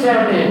ମୁଖ୍ୟ ବିଷୟ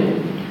ଅଟେ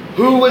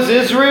Who was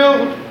Israel?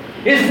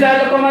 ଇସ୍ରାଏଲ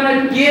ଲୋକମାନେ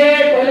କିଏ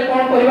କହିଲେ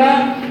କଣ କହିବା?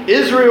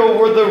 Israel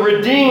were the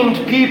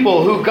redeemed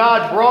people who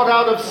God brought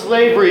out of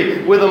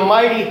slavery with a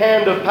mighty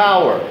hand of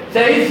power.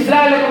 ସେ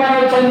ଇସ୍ରାଏଲ ଲୋକମାନେ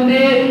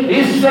ଅଛନ୍ତି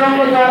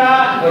ଈଶ୍ୱରଙ୍କ ଦ୍ୱାରା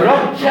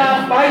ରକ୍ଷା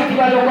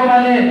ପାଇଥିବା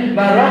ଲୋକମାନେ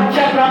ବା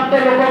ରକ୍ଷା ପ୍ରାପ୍ତ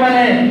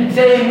ଲୋକମାନେ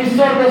ସେଇ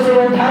ମିଶ୍ର ଦେଶରୁ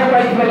ଉଦ୍ଧାର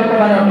ପାଇଥିବା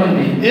ଲୋକମାନେ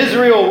ଅଛନ୍ତି।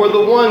 Israel were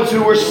the ones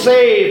who were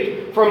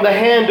saved from the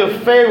hand of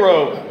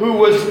Pharaoh, who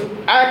was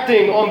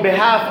acting on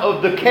behalf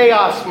of the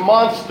chaos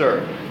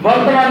monster.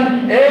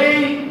 ବର୍ତ୍ତମାନ ଏଇ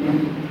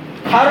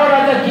ଫାରୋ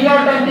ରାଜା କିଏ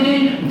ଅଟନ୍ତି?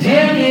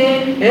 ଯିଏକି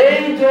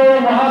ଏଇ ଯୋଉ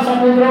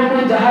ମହାସମୁଦ୍ରକୁ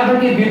ଯାହାକୁ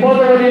କି ବିପଦ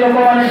ବୋଲି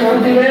ଲୋକମାନେ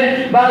କହୁଥିଲେ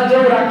ବା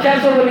ଯୋଉ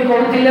ରାକ୍ଷସ ବୋଲି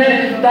କହୁଥିଲେ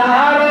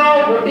ତାହାର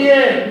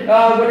ଗୋଟିଏ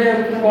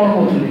କଣ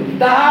କହୁଛନ୍ତି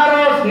ତାହାର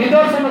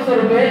ନିଦର୍ଶନ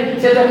ସ୍ୱରୂପେ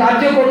ସେ ଯୋଉ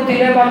କାର୍ଯ୍ୟ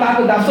କରୁଥିଲେ ବା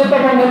ତାଙ୍କୁ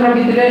ଦାସତ୍ୱ ବନ୍ଧନରେ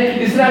ରଖିଥିଲେ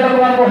ଇସ୍ରାଏଲ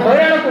ଲୋକମାନଙ୍କୁ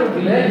ହଇରାଣ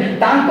କରୁଥିଲେ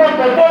ତାଙ୍କ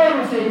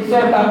କବଳରୁ ସେ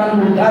ଈଶ୍ୱର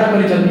ତାମାନଙ୍କୁ ଉଦ୍ଧାର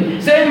କରିଛନ୍ତି।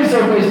 ସେଇ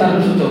ବିଷୟକୁ ଏହି ସ୍ଥାନ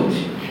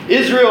ସୂଚାଉଛି।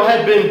 Israel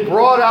had been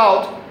brought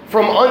out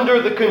from under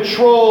the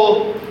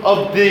control of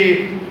the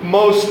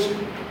most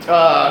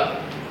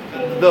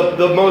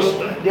the most,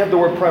 do you have the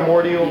word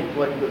primordial?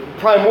 Like the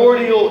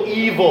primordial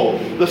evil,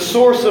 the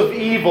source of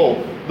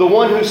evil, the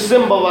one who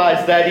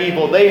symbolized that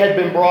evil. They had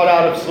been brought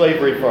out of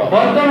slavery from.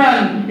 ବର୍ତ୍ତମାନ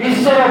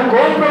ଈଶ୍ୱର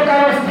କୋଉ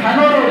ପ୍ରକାର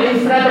ସ୍ଥାନରୁ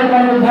Israel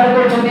ଲୋକମାନଙ୍କୁ ଉଦ୍ଧାର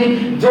କରିଛନ୍ତି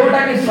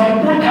ଯୋଉଟା କି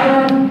ସବୁଠାରୁ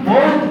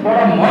ବହୁତ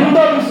ବଡ଼ ମନ୍ଦ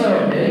ବିଷୟ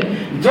ଅଟେ।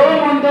 ଯୋଉ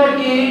ମନ୍ଦ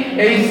କି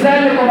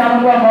ଇସ୍ରାଏଲ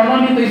ଲୋକମାନଙ୍କୁ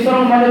ମନୋନୀତ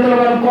ଈଶ୍ୱରଙ୍କ ମନୋନୀତ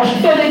ଲୋକମାନଙ୍କୁ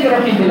କଷ୍ଟ ଦେଇକି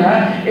ରଖିଥିଲା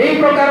ଏଇ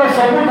ପ୍ରକାର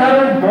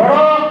ସବୁଠାରୁ ବଡ଼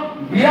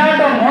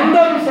ବିରାଟ ମନ୍ଦ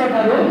ବିଷୟ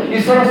ଠାରୁ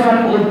ଈଶ୍ୱର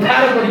ସେମାନଙ୍କୁ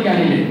ଉଦ୍ଧାର କରିକି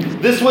ଆଣିଲେ।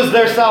 This was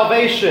their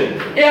salvation.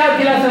 ଏହା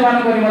ଥିଲା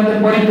ସେମାନଙ୍କ ନିମନ୍ତେ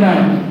ପରିତ୍ରାଣ।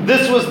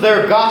 This was their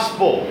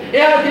gospel.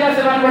 ଏହା ଥିଲା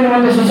ସେମାନଙ୍କ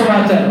ନିମନ୍ତେ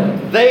ସୁସମାଚାର।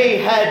 They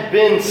had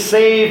been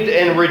saved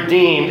and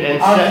redeemed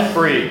and set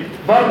free.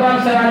 ବର୍ତ୍ତମାନ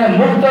ସେମାନେ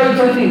ମୁକ୍ତ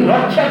ହୋଇଛନ୍ତି,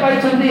 ରକ୍ଷା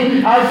ପାଇଛନ୍ତି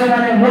ଆଉ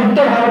ସେମାନେ ମୁକ୍ତ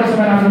ଭାବରେ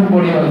ସେମାନେ ଆଗକୁ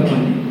ବଢି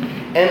ପାରୁଛନ୍ତି।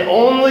 And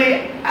only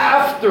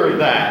after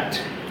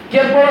that,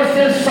 କେବଳ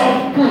ସେ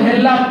ସବୁ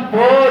ହେଲା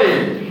ପରେ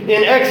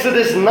in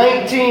Exodus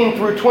 19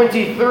 through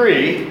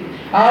 23,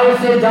 ଆଉ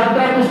ସେ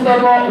ଯାତ୍ରା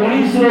ପୁସ୍ତକ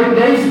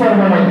 19-23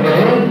 ପର୍ବ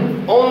ମଧ୍ୟରେ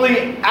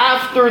only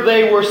after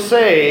they were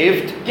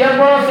saved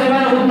କେବଳ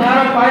ସେମାନେ ଉଦ୍ଧାର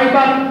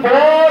ପାଇବା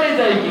ପରେ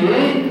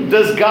ଯାଇକି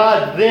does God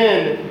then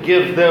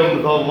give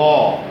them the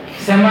law.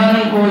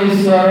 ସେମାନଙ୍କୁ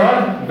ଈଶ୍ୱର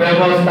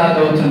ବ୍ୟବସ୍ଥା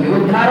ଦେଉଛନ୍ତି।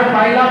 ଉଦ୍ଧାର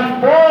ପାଇଲା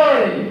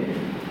ପରେ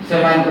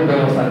ସେମାନଙ୍କୁ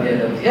ବ୍ୟବସ୍ଥା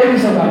ଦିଆଯାଉଛି। ଏ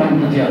ବିଷୟକୁ ଆମେ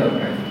ବୁଝିବା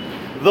ଦରକାର।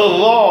 The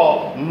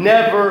law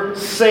never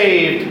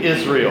saved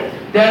Israel.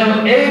 ତେଣୁ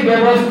ଏହି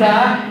ବ୍ୟବସ୍ଥା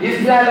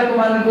ଇସ୍ରାଏଲ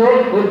ଲୋକମାନଙ୍କୁ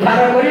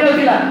ଉଦ୍ଧାର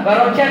କରିନଥିଲା ବା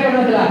ରକ୍ଷା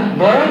କରିନଥିଲା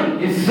ବରଂ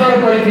ଈଶ୍ୱର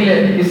କରିଥିଲେ।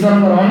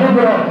 ଈଶ୍ୱରଙ୍କର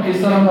ଅନୁଗ୍ରହ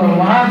ଈଶ୍ୱରଙ୍କର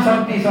ମହାନ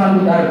ଶକ୍ତି ସେମାନଙ୍କୁ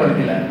ଉଦ୍ଧାର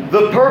କରିଥିଲା।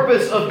 The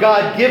purpose of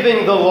God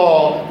giving the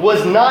law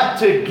was not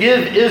to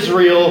give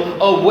Israel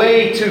a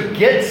way to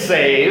get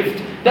saved.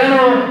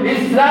 ତେଣୁ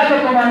ଇସ୍ରାଏଲ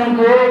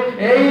ଲୋକମାନଙ୍କୁ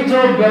ଏଇ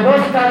ଯୋଉ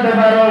ବ୍ୟବସ୍ଥା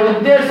ଦେବାର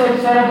ଉଦ୍ଦେଶ୍ୟ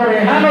ଈଶ୍ୱରଙ୍କର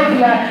ଏହା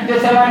ନଥିଲା ଯେ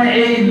ସେମାନେ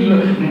ଏଇ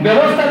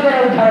ବ୍ୟବସ୍ଥା ଦ୍ୱାରା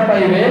ଉଦ୍ଧାର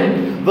ପାଇବେ।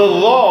 The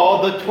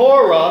law, the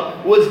Torah,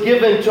 was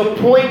given to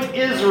point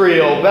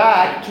Israel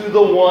back to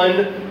the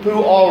one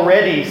who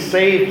already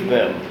saved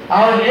them.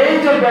 ଆଉ ଏଇ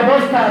ଯୋଉ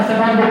ବ୍ୟବସ୍ଥା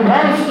ସେମାନଙ୍କୁ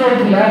କଣ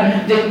ସୂଚାଉଥିଲା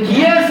ଯେ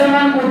କିଏ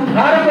ସେମାନଙ୍କୁ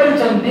ଉଦ୍ଧାର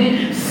କରିଛନ୍ତି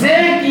ସେ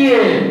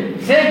କିଏ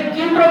ସେ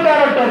କି ପ୍ରକାର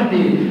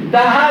ଅଟନ୍ତି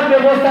ତାହା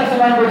ବ୍ୟବସ୍ଥା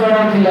ସେମାନଙ୍କୁ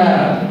ଜଣାଉଥିଲା।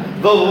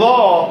 The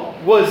law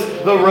was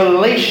the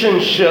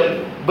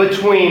relationship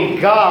between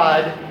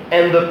God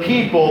and the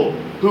people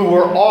who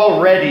were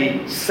already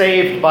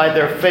saved by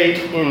their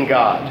faith in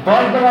God.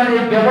 ବର୍ତ୍ତମାନ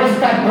ଏହି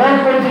ବ୍ୟବସ୍ଥା କଣ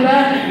କରୁଥିଲା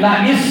ନା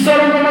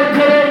ଈଶ୍ୱରଙ୍କ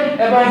ମଧ୍ୟରେ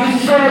ଏବଂ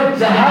ଈଶ୍ୱର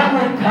ଯାହାକୁ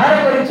ଉଦ୍ଧାର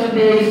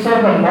କରିଛନ୍ତି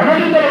ଈଶ୍ୱରଙ୍କ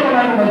ମନୋନୀତ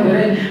ଲୋକମାନଙ୍କ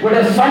ମଧ୍ୟରେ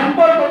ଗୋଟେ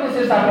ସମ୍ପର୍କକୁ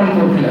ସେ ସ୍ଥାପନ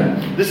କରୁଥିଲା।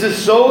 This is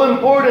so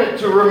important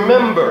to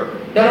remember.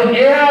 ତେଣୁ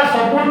ଏହା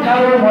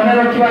ସବୁଠାରୁ ମନେ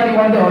ରଖିବା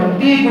ନିମନ୍ତେ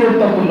ଅତି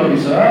ଗୁରୁତ୍ୱପୂର୍ଣ୍ଣ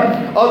ବିଷୟ।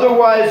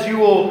 Otherwise, you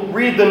will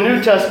read the New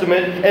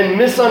Testament and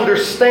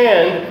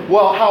misunderstand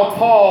how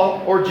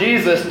Paul or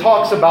Jesus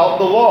talks about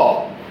the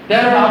law.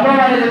 ତେଣୁ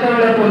ଆପଣମାନେ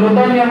ଯେତେବେଳେ ନୂତନ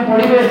ନିୟମ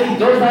ପଢ଼ିବେ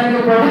ଯୋଉ ସ୍ଥାନରେ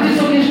ପ୍ରଭୁ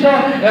ଯୀଶୁ ଖ୍ରୀଷ୍ଟ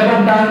ଏବଂ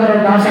ତାଙ୍କର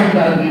ଦାସ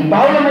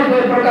ପାଉଲ ମଧ୍ୟ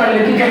ଏ ପ୍ରକାର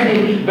ଲେଖିଛନ୍ତି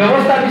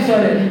ବ୍ୟବସ୍ଥା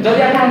ବିଷୟରେ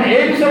ଯଦି ଆପଣ ଏ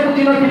ବିଷୟ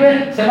ବୁଝିନଥିବେ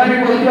ସେମାନେ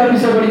କହିଥିବା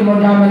ବିଷୟ ଗୁଡ଼ିକ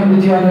ମଧ୍ୟ ଆମେ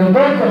ବୁଝିବା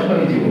ବହୁତ କଷ୍ଟ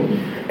ହୋଇଯିବ।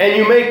 And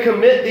you may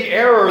commit the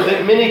error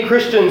that many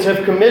Christians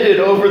have committed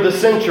over the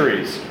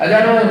centuries.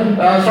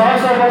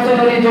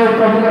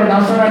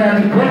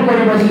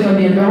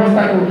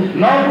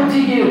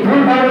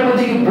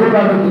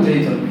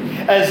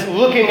 As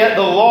looking at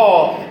the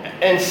law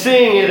and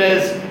seeing it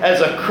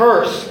as a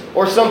curse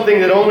or something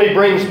that only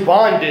brings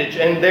bondage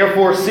and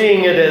therefore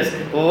seeing it as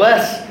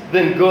less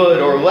than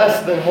good or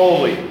less than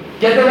holy.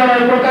 କେତେଜଣ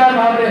ଏ ପ୍ରକାର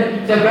ଭାବରେ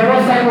ସେ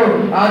ବ୍ୟବସ୍ଥାକୁ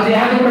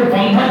ଯାହାକି ଗୋଟେ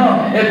ବନ୍ଧନ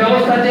ଏ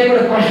ବ୍ୟବସ୍ଥା ଯେ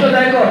ଗୋଟେ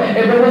କଷ୍ଟଦାୟକ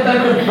ଏ ବ୍ୟବସ୍ଥା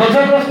ଗୋଟେ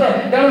ବୋଝଗ୍ରସ୍ତ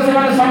ତେଣୁ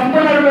ସେମାନେ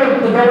ସମ୍ପୂର୍ଣ୍ଣ ରୂପେ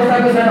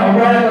ବ୍ୟବସ୍ଥାକୁ ସେମାନେ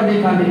ଅବହେଳା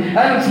କରିଦେଇଥାନ୍ତି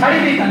ଛାଡ଼ି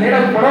ଦେଇଥାନ୍ତି ଏଇଟା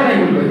ପଡ଼ ନାହିଁ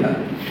ବୋଲି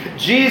କହିଥାନ୍ତି।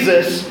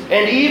 Jesus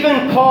and even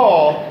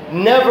Paul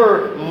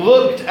never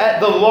looked at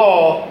the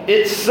law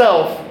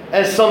itself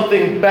as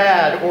something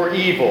bad or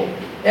evil.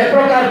 ଏ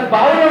ପ୍ରକାର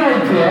ପାଉଲ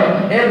ମଧ୍ୟ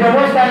ଏ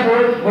ବ୍ୟବସ୍ଥାକୁ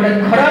ଗୋଟେ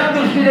ଖରାପ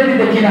ଦୃଷ୍ଟିରେ ବି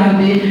ଦେଖି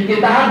ନାହାନ୍ତି କି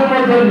ତାହାକୁ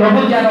ମଧ୍ୟ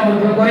ଲଘୁ ଜ୍ଞାନ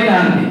ମଧ୍ୟ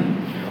କରିନାହାନ୍ତି।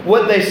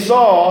 What they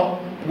saw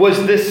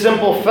was this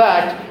simple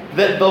fact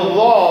that the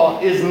law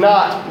is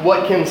not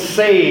what can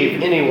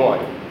save anyone.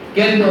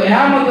 କିନ୍ତୁ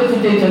ଏହା ମଧ୍ୟ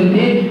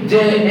ସୂଚାଇଛନ୍ତି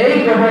ଯେ ଏହି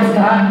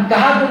ବ୍ୟବସ୍ଥା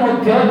କାହାକୁ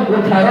ମଧ୍ୟ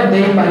ଉଦ୍ଧାର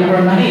ଦେଇପାରିବ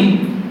ନାହିଁ।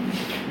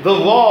 The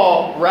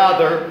law,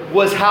 rather,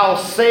 was how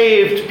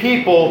saved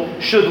people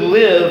should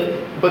live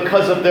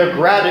because of their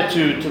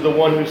gratitude to the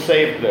one who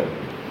saved them.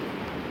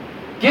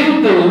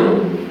 କିନ୍ତୁ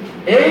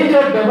এই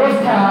যে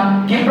ব্যবস্থা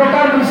কি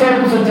প্রকার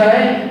বিষয়କୁ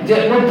ସୂଚାଏ ଯେ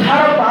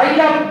ଉଦ୍ଧାର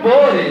ପାଇଲା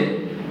ପରେ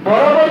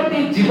ପରବର୍ତ୍ତୀ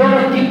ଜୀବନ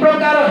କି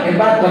ପ୍ରକାର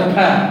ହେବା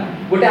କଥା,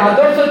 ଗୋଟେ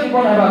ଆଦର୍ଶ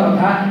ଜୀବନ ହେବା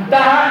କଥା,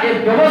 ତାହା ଏ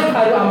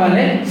ବ୍ୟବସ୍ଥାରୁ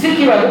ଆମେ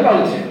ଶିଖିବାକୁ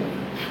ପାଉଛେ।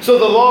 So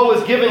the law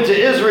was given to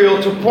Israel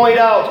to point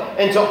out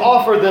and to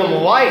offer them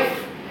life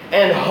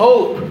and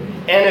hope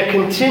and a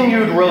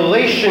continued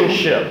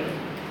relationship.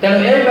 ତେଣୁ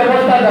ଏ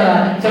ବ୍ୟବସ୍ଥା ଦ୍ୱାରା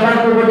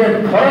ସେମାନଙ୍କୁ ଗୋଟେ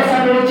ଭରସା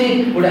ମିଳୁଛି,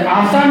 ଗୋଟେ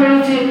ଆଶା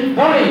ମିଳୁଛି,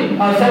 ପୁଣି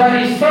ସେମାନେ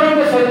ଈଶ୍ୱରଙ୍କ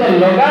ସହିତ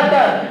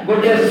ଲଗାତାର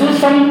ଗୋଟେ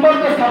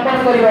ସୁସମ୍ପର୍କ ସ୍ଥାପନ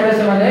କରିବାରେ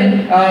ସେମାନେ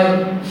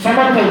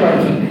ସମର୍ଥ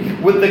ହୋଇପାରୁଛନ୍ତି।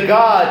 With the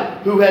God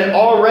who had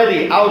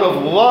already, out of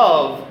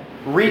love,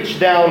 reached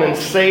down and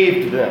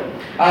saved them.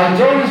 ଆଉ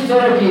ଯୋଉ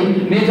ଈଶ୍ୱର କି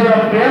ନିଜର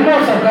ପ୍ରେମ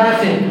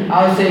ସକାଶେ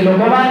ଆଉ ସେ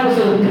ଲୋକମାନଙ୍କୁ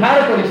ସେ ଉଦ୍ଧାର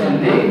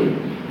କରିଛନ୍ତି।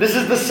 This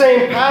is the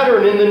same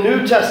pattern in the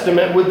New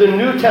Testament with the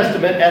New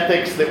Testament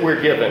ethics that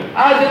we're given.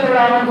 आज ଯେତେବେଳେ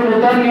ଆମକୁ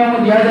ନୂତନ ନିୟମ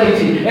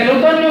ଦିଆଯାଇଛି, ଏ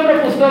ନୂତନ ନିୟମର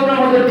ପୁସ୍ତକରେ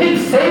ମଧ୍ୟ ଠିକ୍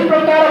ସେଇ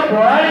ପ୍ରକାର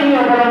ପ୍ରଣାଳୀ ହିଁ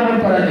ଅବଲମ୍ବନ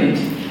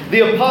କରାଯାଇଛି।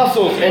 The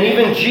apostles and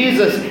even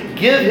Jesus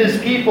give his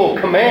people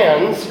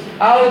commands.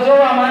 ଆଉ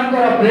ଯୋଉ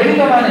ଆମଙ୍କର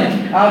ପ୍ରେରିତ ମାନେ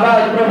ବା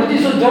ପ୍ରଭୁ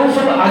ଯୀଶୁ ଯୋଉ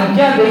ସବୁ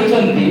ଆଜ୍ଞା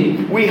ଦେଇଛନ୍ତି,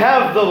 We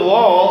have the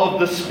law of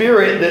the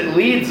Spirit that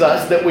leads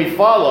us, that we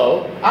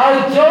follow. ଆଉ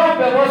ଯୋଉ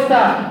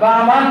ବ୍ୟବସ୍ଥା ବା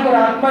ଆମଙ୍କର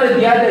ଆତ୍ମାରେ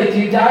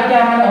ଦିଆଯାଇଛି ଯାହାକି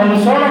ଆମେ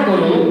ଅନୁସରଣ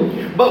କରୁ,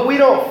 But we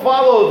don't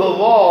follow the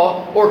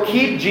law or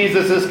keep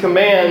Jesus'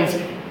 commands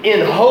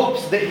in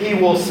hopes that he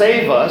will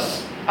save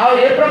us. ଆଉ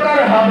ଏ ପ୍ରକାର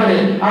ଭାବରେ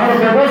ଆମର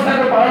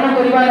ବ୍ୟବସ୍ଥାକୁ ପାଳନ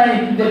କରିବା ନାହିଁ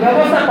ଯେ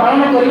ବ୍ୟବସ୍ଥା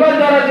ପାଳନ କରିବା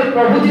ଦ୍ୱାରା ଯେ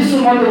ପ୍ରଭୁ ଯୀଶୁ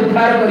ମୋତେ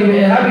ଉଦ୍ଧାର କରିବେ,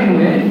 ଏହା ବି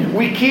ନୁହେଁ।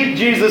 We keep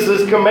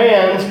Jesus'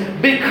 commands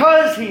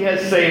because he has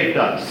saved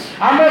us.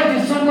 ଆମେ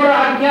ଯୀଶୁଙ୍କର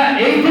ଆଜ୍ଞା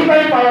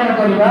ଏଇଥିପାଇଁ ପାଳନ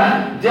କରିବା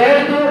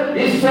ଯେହେତୁ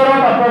ଈଶ୍ୱର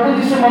ବା ପ୍ରଭୁ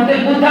ଯୀଶୁ ମୋତେ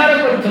ଉଦ୍ଧାର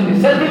କରିଛନ୍ତି,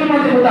 ସେଥିପାଇଁ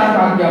ମୋତେ ମୁଁ ତାଙ୍କ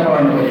ଆଜ୍ଞା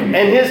ପାଳନ କରିବି।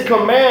 And his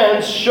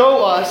commands show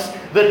us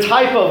the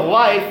type of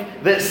life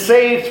that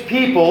saved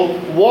people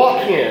walk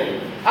in.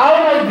 ଆଉ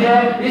ମଧ୍ୟ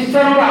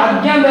ଈଶ୍ୱରଙ୍କ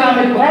ଆଜ୍ଞା ଦ୍ୱାରା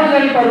ଆମେ କ'ଣ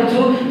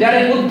ଜାଣିପାରୁଛୁ, ଜଣେ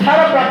ଉଦ୍ଧାର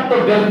ପ୍ରାପ୍ତ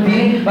ବ୍ୟକ୍ତି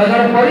ବା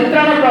ଜଣେ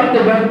ପରିତ୍ରାଣ ପ୍ରାପ୍ତ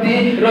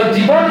ବ୍ୟକ୍ତିର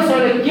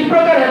ଜୀବନଶୈଳୀ କି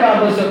ପ୍ରକାର ହେବା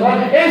ଆବଶ୍ୟକ,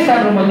 ଏହି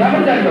ସ୍ଥାନରୁ ମଧ୍ୟ ଆମେ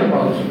ଜାଣିବାକୁ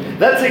ପାଉଛୁ।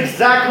 That's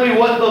exactly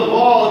what the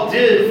law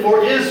did for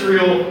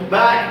Israel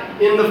back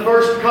in the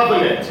first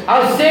covenant.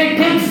 ଆଉ ସେ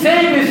ଠିକ୍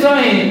ସେଇ ବିଷୟ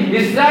ହିଁ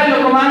ଇସ୍ରାଏଲ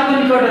ଲୋକମାନଙ୍କ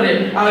ନିକଟରେ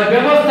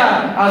ବ୍ୟବସ୍ଥା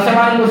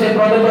ସେମାନଙ୍କୁ ସେ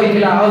ପ୍ରଦତ୍ତ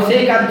ହୋଇଥିଲା, ଆଉ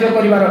ସେଇ କାର୍ଯ୍ୟ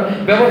କରିବାର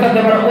ବ୍ୟବସ୍ଥା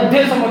ଦେବାର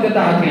ଉଦ୍ଦେଶ୍ୟ ମଧ୍ୟ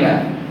ତାହା ଥିଲା।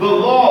 The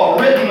law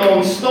written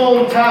on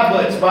stone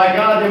tablets by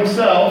God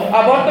himself.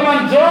 ଆଉ ବର୍ତ୍ତମାନ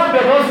ଯୋଉ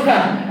ବ୍ୟବସ୍ଥା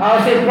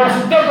ସେ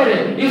ପୁସ୍ତକରେ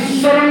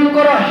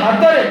ଈଶ୍ୱରଙ୍କର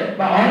ହାତରେ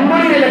ବା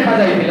ଅଙ୍ଗୁଳିରେ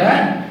ଲେଖାଯାଇଥିଲା,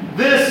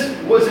 This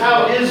was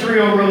how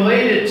Israel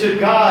related to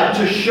God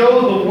to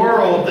show the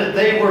world that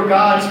they were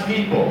God's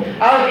people.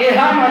 ଆଉ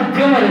ଏହା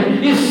ମାଧ୍ୟମରେ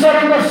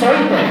ଈଶ୍ୱରଙ୍କ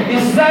ସହିତ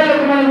ଇସ୍ରାଏଲ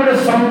ଲୋକମାନେ ଗୋଟେ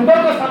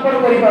ସମ୍ପର୍କ ସ୍ଥାପନ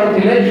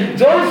କରିପାରୁଥିଲେ,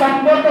 ଯୋଉ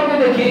ସମ୍ପର୍କକୁ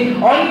ଦେଖି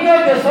ଅନ୍ୟ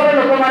ଦେଶର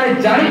ଲୋକମାନେ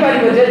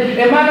ଜାଣିପାରିବେ ଯେ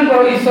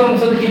ଏମାନଙ୍କର ଈଶ୍ୱରଙ୍କ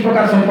ସହିତ କି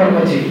ପ୍ରକାର ସମ୍ପର୍କ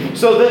ଅଛି।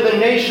 So that the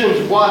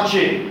nations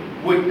watching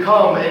would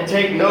come and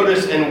take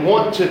notice and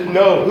want to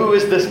know who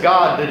is this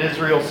God that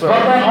Israel serves.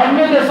 ବର୍ତ୍ତମାନ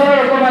ଅନ୍ୟ ଦେଶର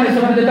ଲୋକମାନେ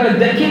ସେମାନେ ଯେତେବେଳେ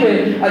ଦେଖିବେ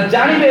ଆଉ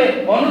ଜାଣିବେ,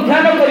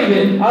 ଅନୁଧ୍ୟାନ କରିବେ,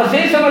 ଆଉ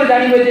ସେଇ ସମୟରେ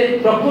ଜାଣିବେ ଯେ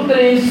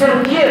ପ୍ରକୃତରେ ଈଶ୍ୱର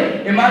କିଏ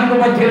ଏମାନଙ୍କ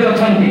ମଧ୍ୟରେ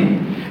ଅଛନ୍ତି।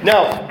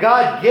 Now,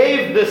 God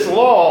gave this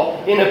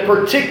law in a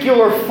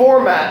particular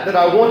format that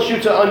I want you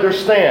to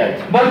understand.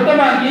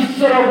 ବର୍ତ୍ତମାନ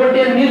ଈଶ୍ୱର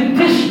ଗୋଟିଏ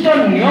ନିର୍ଦ୍ଦିଷ୍ଟ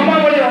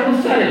ନିୟମାବଳୀ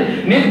ଅନୁସାରେ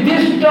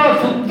ନିର୍ଦ୍ଦିଷ୍ଟ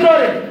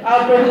ସୂତ୍ରରେ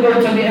ପ୍ରଭୁ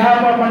ଦେଉଛନ୍ତି, ଏହା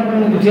ଆପଣମାନଙ୍କୁ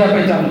ମୁଁ ବୁଝିବା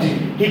ପାଇଁ ଚାହୁଁଛି।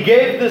 He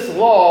gave this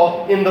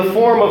law in the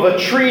form of a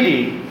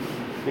treaty.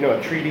 You know,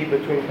 a treaty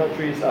between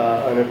countries,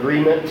 an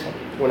agreement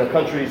when a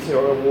country's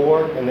at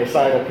war and they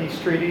sign a peace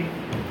treaty.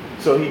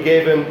 So he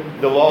gave him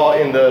the law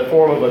in the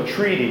form of a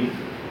treaty.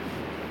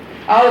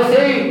 ଆଉ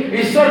ସେଇ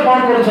ଈଶ୍ୱର କ'ଣ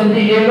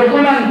କରୁଛନ୍ତି, ଏ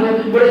ଲୋକମାନଙ୍କୁ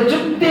ଗୋଟେ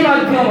ଯୁକ୍ତି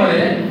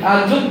ମାଧ୍ୟମରେ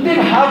ଯୁକ୍ତି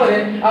ଭାବରେ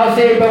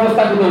ସେଇ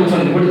ବ୍ୟବସ୍ଥାକୁ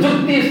ଦେଉଛନ୍ତି, ଗୋଟେ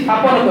ଯୁକ୍ତି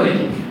ସ୍ଥାପନ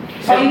କରିକି,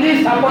 ସନ୍ଧି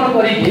ସ୍ଥାପନ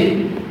କରିକି,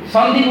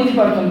 ସନ୍ଧି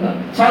ବୁଝିପାରୁଛନ୍ତି ତ,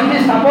 ସନ୍ଧି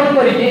ସ୍ଥାପନ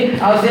କରିକି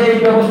ସେଇ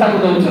ବ୍ୟବସ୍ଥାକୁ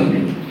ଦେଉଛନ୍ତି।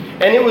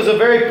 And it was a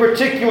very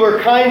particular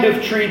kind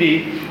of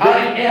treaty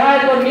ଏହା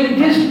ଏକ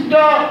ନିର୍ଦ୍ଦିଷ୍ଟ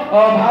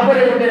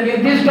ଭାବରେ ଗୋଟେ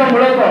ନିର୍ଦ୍ଦିଷ୍ଟ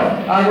ମୂଳକ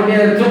ଗୋଟେ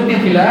ଯୁକ୍ତି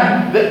ଥିଲା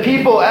that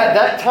people at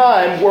that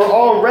time were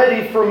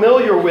already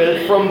familiar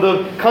with from the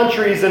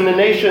countries and the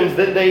nations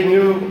that they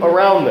knew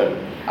around them.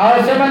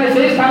 ଆଉ ସେମାନେ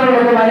ସେଇ ସ୍ଥାନର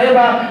ଲୋକମାନେ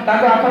ବା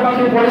ତାଙ୍କ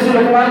ଆଖପାଖରେ ପଡ଼ୋଶୀ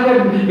ଲୋକମାନଙ୍କ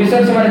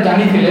ବିଷୟରେ ସେମାନେ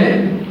ଜାଣିଥିଲେ।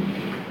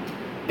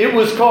 It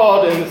was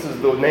called, and this is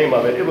the name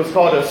of it, it was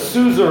called a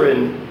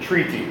suzerain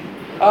treaty.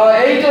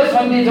 ଏଇ ଯୋଉ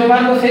ସନ୍ଧି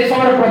ଯୋଉମାନଙ୍କୁ ସେଇ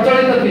ସମୟରେ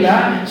ପ୍ରଚଳିତ ଥିଲା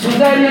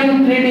ସୁଜାରିଆନ୍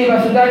ଟ୍ରିଟି ବା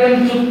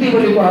ସୁଜାରିଆନ୍ ଚୁକ୍ତି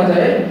ବୋଲି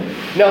କୁହାଯାଏ।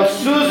 Now,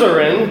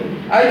 suzerain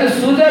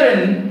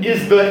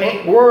is the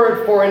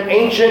word for an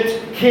ancient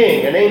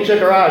king, an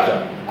ancient raja.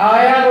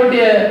 ଏହା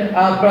ଗୋଟିଏ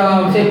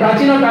ସେ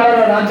ପ୍ରାଚୀନ କାଳର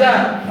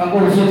ରାଜାଙ୍କୁ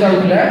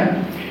ସୂଚାଉଥିଲା।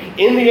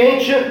 In the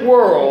ancient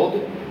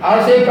world, ଆଉ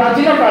ସେଇ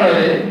ପ୍ରାଚୀନ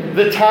କାଳରେ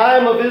the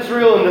time of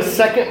Israel in the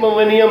second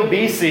millennium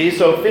BC,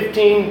 so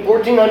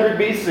 1400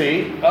 BC,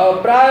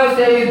 ପ୍ରାୟ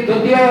ସେଇ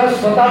ଦ୍ୱିତୀୟ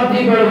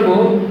ଶତାବ୍ଦୀ ବେଳକୁ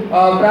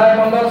ପ୍ରାୟ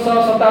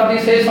 1500 ଶତାବ୍ଦୀ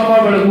ସେଇ ସମୟ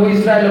ବେଳକୁ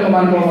ଇସ୍ରାଏଲ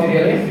ଲୋକମାନଙ୍କ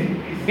ମଧ୍ୟରେ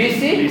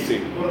BC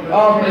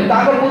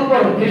ତାଙ୍କ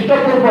ପୂର୍ବରୁ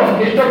ଖ୍ରୀଷ୍ଟପୂର୍ବ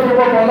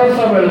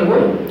 1500 ବେଳକୁ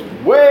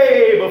way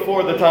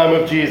before the time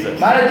of Jesus.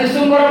 ମାନେ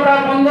ଯୀଶୁଙ୍କର ପ୍ରାୟ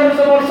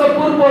 1500 ବର୍ଷ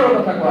ପୂର୍ବର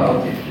କଥା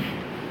କୁହାଯାଉଛି।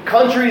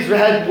 Countries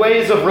had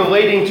ways of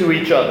relating to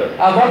each other.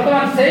 ଆଉ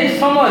ବର୍ତ୍ତମାନ ସେଇ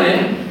ସମୟରେ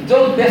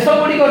ଯୋଉ ଦେଶ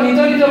ଗୁଡ଼ିକ ନିଜ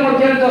ନିଜ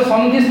ମଧ୍ୟରେ ଯୋଉ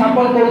ସନ୍ଧି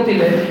ସ୍ଥାପନ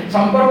କରୁଥିଲେ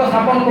ସମ୍ପର୍କ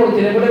ସ୍ଥାପନ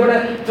କରୁଥିଲେ ଗୋଟେ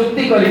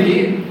ଚୁକ୍ତି କରିକି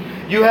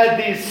You had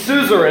these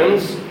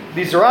suzerains,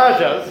 these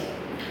rajas,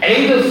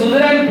 ଏଇ ଯୋଉ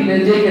ସୁଜରାନ ଥିଲେ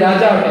ଯେ କି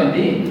ରାଜା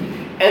ଅଟନ୍ତି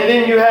and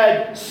then you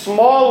had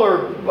smaller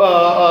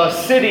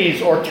cities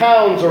or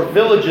towns or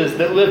villages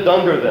that lived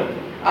under them.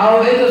 ଆଉ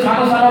ଏଇ ଯୋଉ ସାନ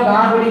ସାନ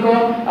ଗାଁ ଗୁଡ଼ିକ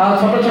ଆଉ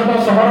ଛୋଟ ଛୋଟ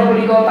ସହର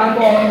ଗୁଡ଼ିକ ତାଙ୍କ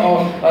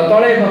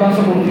ତଳେ ବାସ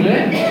କରୁଥିଲେ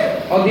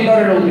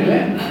ଅଧୀନରେ ରହୁଥିଲେ।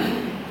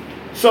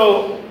 So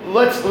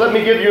let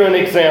me give you an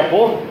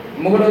example.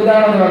 ମୁଁ ଗୋଟେ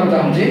ଉଦାହରଣ ଦେବାକୁ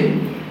ଚାହୁଁଛି।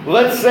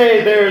 Let's say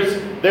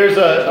there's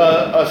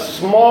a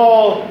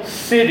small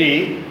city,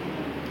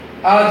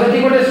 ଯଦି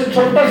ଗୋଟେ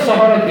ଛୋଟ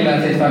ସହର ଥିଲା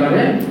ସେ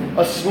ସ୍ଥାନରେ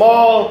a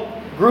small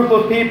group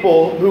of people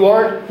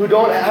who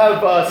don't have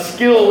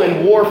skill in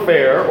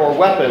warfare or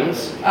weapons.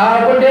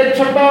 ଗୋଟେ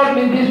ଛୋଟ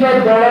ନିର୍ଦ୍ଦିଷ୍ଟ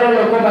ଦଳର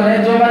ଲୋକମାନେ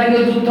ଯେଉଁମାନେ କି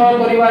ଯୁଦ୍ଧ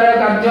କରିବାର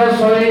କାର୍ଯ୍ୟ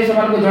ଶୈଳୀ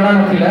ସେମାନଙ୍କୁ ଜଣା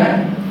ନଥିଲା।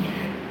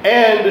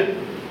 And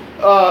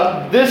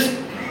this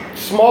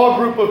small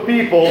group of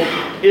people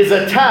is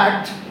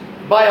attacked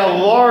by a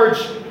large,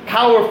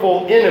 powerful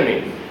enemy.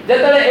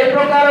 ଯେତେବେଳେ ଏ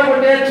ପ୍ରକାର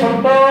ଗୋଟେ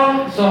ଛୋଟ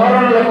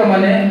ସହରର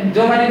ଲୋକମାନେ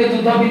ଯେଉଁମାନେ କି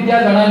ଯୁଦ୍ଧ ବିଦ୍ୟା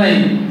ଜଣା ନାହିଁ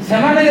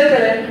ସେମାନେ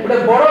ଯେତେବେଳେ ଗୋଟେ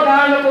ବଡ଼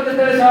ଗାଁ ଲୋକ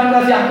ଯେତେବେଳେ ସେମାନେ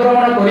ଆସି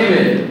ଆକ୍ରମଣ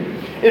କରିବେ।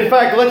 In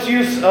fact, let's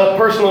use a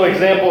personal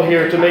example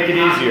here to make it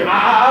easier.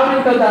 ଆହୁରି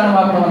ଗୋଟେ ଉଦାହରଣ ମୁଁ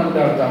ଆପଣମାନଙ୍କୁ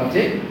ଦେବାକୁ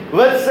ଚାହୁଁଛି।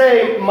 Let's say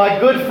my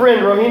good friend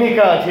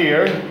Rohinikant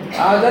here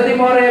ଯଦି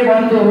ମୋର ଏ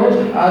ବନ୍ଧୁ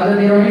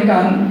ଯଦି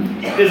ରୋହିକାନ୍ତ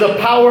is a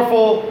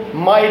powerful,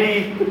 mighty,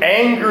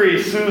 angry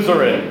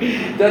suzerain.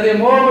 ଯଦି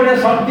ମୋ ଗୋଟେ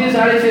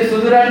ଶକ୍ତିଶାଳୀ ସେ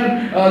ସୁଜରାନ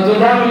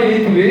ଯୋଦ୍ଧା ବୋଲି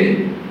ହେଇଥିବି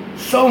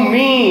So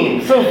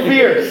mean, so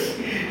fierce.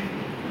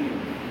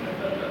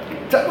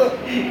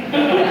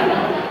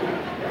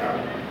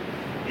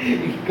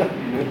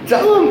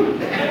 Tell him.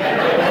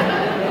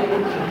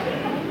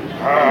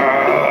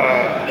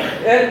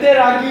 ଏତେ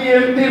ରାଗି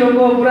ଏମିତି ଲୋକ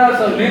ପୁରା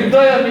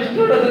ନିର୍ଦ୍ଦୟ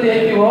ନିଷ୍ଠୁର ଯଦି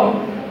ହେଇଥିବ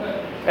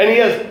And he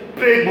has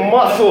big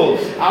muscles.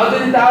 ଆଉ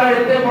ଯଦି ତାର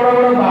ଏତେ ବଡ଼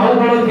ବଡ଼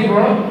ବାହୁବଳ ଥିବ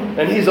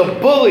And he's a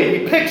bully. He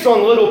picks on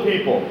little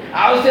people.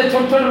 ଆଉ ସେ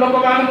ଛୋଟ ଛୋଟ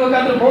ଲୋକମାନଙ୍କୁ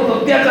ଏକାଥରେ ବହୁତ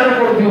ଅତ୍ୟାଚାର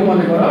କରୁଥିବ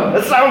ମନେକର।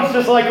 That sounds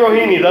just like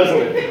Rohini,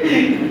 doesn't it?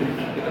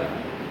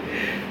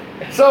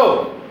 So,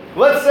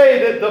 let's say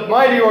that the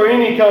mighty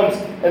Rohini comes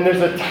and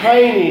there's a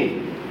tiny,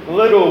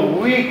 little,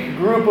 weak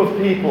group of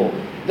people.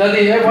 ଯଦି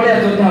ଏ ଭଳିଆ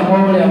ଯୋଦ୍ଧା ମୋ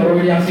ଭଳିଆ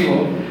ରୋହିଣୀ ଆସିବ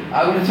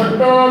ଆଉ ଗୋଟେ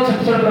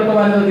ଛୋଟ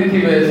ଲୋକମାନେ ଯଦି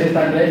ଥିବେ ସେ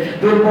ସ୍ଥାନରେ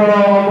ଦୁର୍ବଳ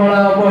ଅବଳା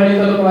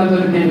ଅବହେଳିତ ଲୋକମାନେ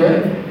ଯଦି ଥିବେ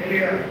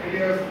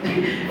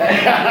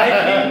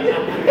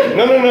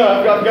No,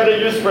 I've got to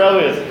use for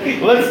Elias.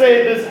 Let's say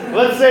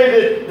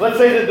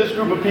that this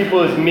group of people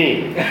is me.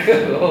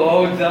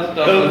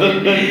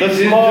 The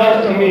small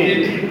me.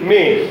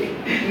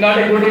 Not a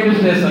good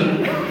illustration.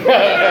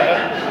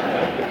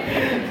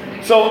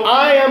 So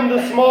I am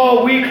the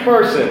small, weak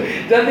person.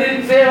 ଯଦି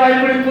ସେ ଭାଇ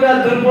ପୁରା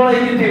ଦୁର୍ବଳ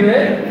ହେଇକି ଥିବେ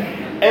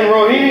And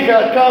Rohinika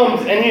comes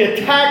and he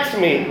attacks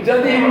me.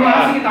 ଯଦି ମୁଁ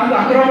ଆସିକି ତାଙ୍କୁ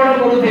ଆକ୍ରମଣ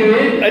କରୁଥିବି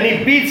And he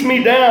beats me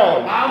down.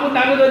 ଆଉ ମୁଁ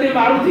ତାଙ୍କୁ ଯଦି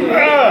ମାରୁଥିବି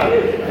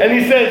And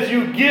he says, you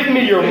give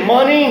me your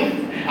money.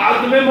 ଆଉ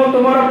ତୁମେ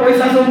ତୁମର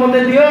ପଇସା ସବୁ ମୋତେ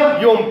ଦିଅ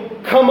You'll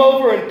come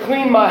over and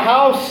clean my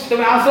house.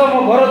 ତୁମେ ଆସ ମୋ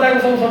ଘର ଯାକ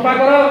ସବୁ ସଫା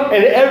କର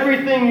And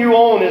everything you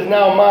own is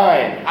now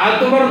mine. ଆଉ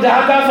ତୁମର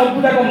ଯାହା ଯାହା ସବୁ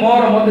ଯାକ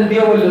ମୋର ମୋତେ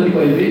ଦିଅ ବୋଲି ଯଦି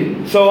କହିବି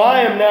So I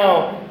am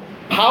now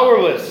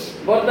powerless.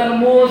 ବର୍ତ୍ତମାନ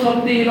ମୁଁ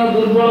ଶକ୍ତିହୀନ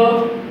ଦୁର୍ବଳ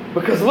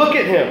Because look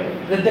at him.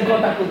 ଦେଖ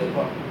ତାକୁ ଦେଖ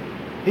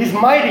He's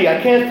mighty. I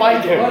can't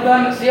fight him.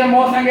 ବର୍ତ୍ତମାନ ସିଏ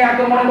ମୋ ସାଙ୍ଗେ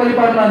ଆକ୍ରମଣ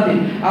କରିପାରୁନାହାନ୍ତି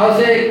ଆଉ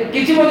ସେ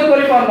କିଛି ମଧ୍ୟ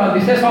କରିପାରୁନାହାନ୍ତି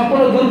ସେ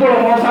ସମ୍ପୂର୍ଣ୍ଣ ଦୁର୍ବଳ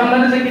ମୋ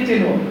ସାମ୍ନାରେ ସେ କିଛି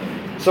ନୁହଁ।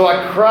 So I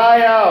cry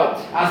out.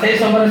 ଆଉ ସେଇ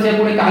ସମୟରେ ସେ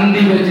ପୁଣି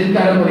କାନ୍ଦିବେ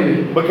ଚିତ୍କାର କରିବେ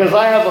Because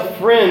I have a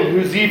friend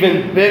who's even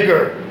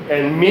bigger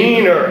and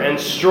meaner and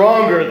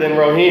stronger than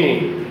Rohini.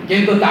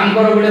 କିନ୍ତୁ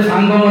ତାଙ୍କର ଗୋଟେ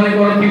ସାଙ୍ଗ ମନେ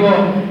କରୁଥିବ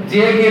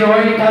ଯିଏ କି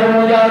ରୋହିଣୀ ଠାରୁ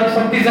ମଧ୍ୟ ଆହୁରି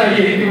ଶକ୍ତିଶାଳୀ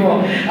ହେଇଥିବ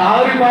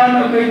ଆହୁରି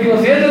ଭୟାନକ ହେଇଥିବ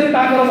ସେ ଯଦି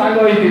ତାଙ୍କର ସାଙ୍ଗ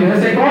ହେଇଥିବେ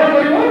ସେ କ'ଣ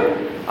କରିବ?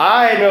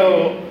 I know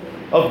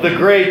of the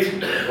great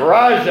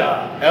Raja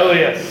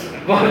Elias.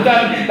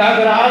 ବର୍ତ୍ତମାନ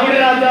ତାଙ୍କର ଆଉ ଗୋଟେ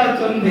ରାଜା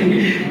ଅଛନ୍ତି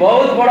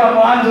ବହୁତ ବଡ଼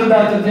ମହାନ ଯୋଦ୍ଧା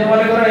ଅଛନ୍ତି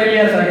ସେମାନଙ୍କର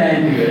ଏଲିଆସ ଆଜ୍ଞା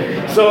ହେଇଥିବେ।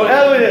 So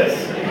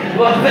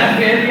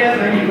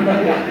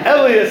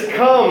Elias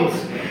comes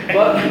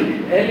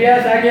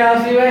ଏଲିଆସ ଆଜ୍ଞା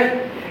ଆସିବେ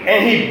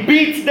and he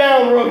beats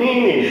down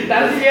Rohini.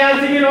 Tashi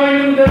ଆସିକି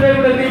ରୋହିଣୀକୁ ଦେବେ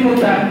ଗୋଟେ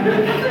ଦିମୁଠା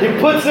He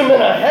puts him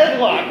in a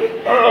headlock.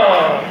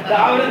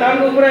 ତାପରେ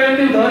ତାଙ୍କୁ ପୁରା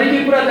ଏମିତି ଧରିକି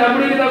ପୁରା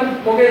ଜାବୁଡ଼ିକି ତାକୁ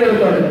ପକେଇଦେବେ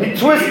ତଳେ He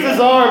twists his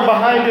arm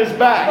behind his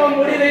back.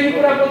 ମୁଡ଼ି ଦେଇକି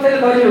ପୁରା ପଛରେ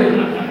ଧରିବେ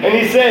And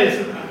he says,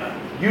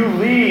 you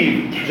leave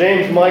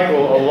James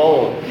Michael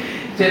alone.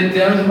 ସେ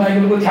ଜେମ୍ସ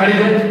ମାଇକେଲକୁ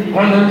ଛାଡ଼ିଦେବେ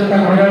କ'ଣ ଧରିଛ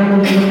ତାକୁ ହଇରାଣ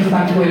କରୁଛନ୍ତି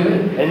ତାଙ୍କୁ କହିବେ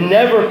And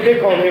never pick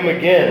on him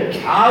again.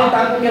 ଆଉ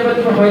ତାଙ୍କୁ କେବେ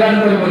ତୁମେ ହଇରାଣ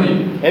କରିବନି।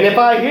 And if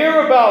I hear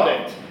about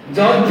it,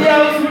 ଯଦି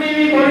ଆଉ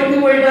ଶୁଣିବି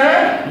କରିଥିବ ଏଇଟା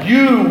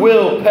you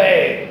will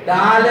pay.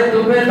 ତାହେଲେ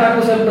ତୁମେ ତାକୁ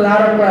ସେ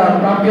ତାର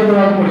ପ୍ରାପ୍ୟ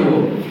ଦେବାକୁ ପଡ଼ିବ।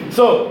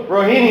 So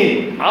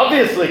Rohini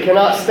obviously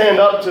cannot stand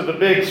up to the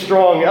big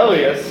strong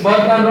Elias.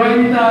 ବର୍ତ୍ତମାନ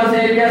ରୋହିଣୀ ତ ସେ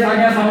ଏଲିଆସ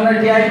ଆଜ୍ଞା ସାମ୍ନାରେ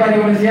ଠିଆ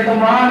ହେଇପାରିବନି, ସିଏ ତ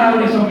ମହାନ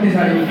ଆହୁରି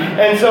ଶକ୍ତିଶାଳୀ।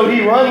 And so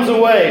he runs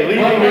away,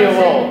 leaving me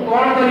alone.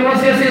 କ'ଣ କରିବ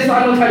ସେ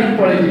ସ୍ଥାନ ଛାଡ଼ିକି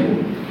ପଳେଇଯିବ।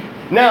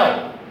 Now,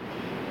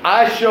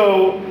 I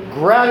show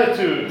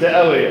gratitude to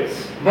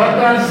Elias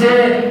ବର୍ତ୍ତମାନ ସେ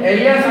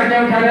ଏଲିଆସ ଆଜ୍ଞା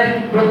ଠାରେ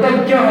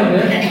କୃତଜ୍ଞ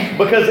ହେଲେ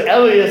because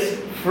Elias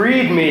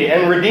freed me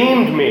and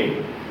redeemed me.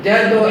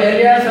 ଯେହେତୁ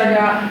ଏଲିଆସ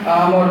ଆଜ୍ଞା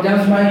ଆମର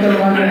ଜେମ୍ସ ମାଇକେଲ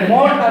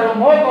ମୋ ଠାରୁ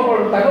ମୋ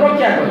କବଳରୁ ତାକୁ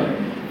ରକ୍ଷା କଲେ।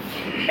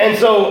 And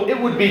so it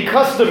would be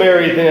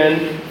customary then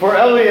for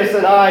Elias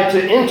and I to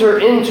enter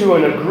into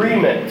an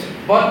agreement.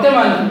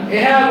 ବର୍ତ୍ତମାନ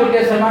ଏହା ଗୋଟେ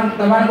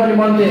ସେମାନଙ୍କ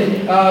ନିମନ୍ତେ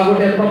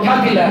ଗୋଟେ ପ୍ରଥା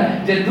ଥିଲା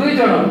ଯେ ଦୁଇ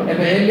ଜଣ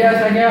ଏବେ ଏଲିଆସ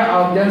ଆଜ୍ଞା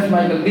ଆଉ ଜେମ୍ସ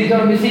ମାଇକେଲ ଦୁଇ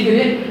ଜଣ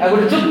ମିଶିକିରି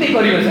ଗୋଟେ ଚୁକ୍ତି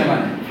କରିବେ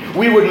ସେମାନେ।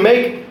 We would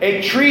make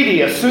a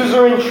treaty, a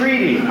suzerain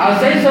treaty. ଆଉ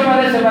ସେହି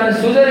ସମୟରେ ସେମାନେ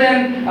ସୁଜେରିଆନ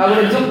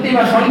ଗୋଟେ ଚୁକ୍ତି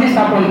ବା ସନ୍ଧି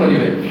ସ୍ଥାପନ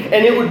କରିବେ।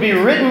 And it would be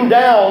written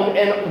down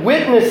and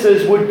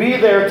witnesses would be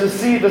there to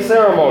see the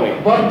ceremony.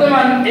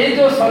 ବର୍ତ୍ତମାନ এই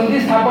ଯୋଉ ସନ୍ଧି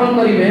ସ୍ଥାପନ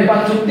କରିବେ ବା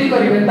ଚୁକ୍ତି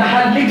କରିବେ ତାହା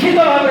ଲିଖିତ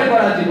ଭାବରେ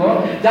କରାଯିବ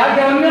ଯାହାକି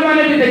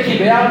ଅନ୍ୟମାନେ ବି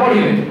ଦେଖିବେ ଆଉ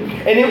ପଢ଼ିବେ।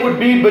 And it would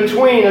be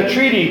a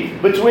treaty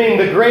between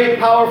the great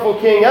powerful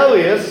King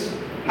Elias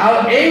ଆଉ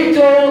ଏଇ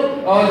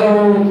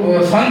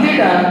ଯୋଉ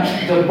ସନ୍ଧିଟା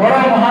ଯୋଉ ବଡ଼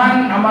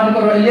ମହାନ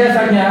ଆମମାନଙ୍କର ଏଲିଆସ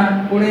ଆଜ୍ଞା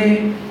ପୁଣି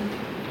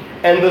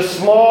and the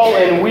small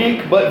and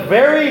weak but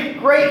very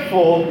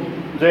grateful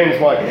James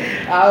Michael.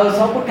 ଆଉ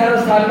ସବୁଠାରୁ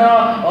ସାନ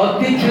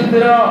ଅତି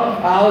କ୍ଷୁଦ୍ର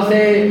ଆଉ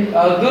ସେ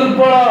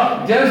ଦୁର୍ବଳ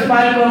ଜେମ୍ସ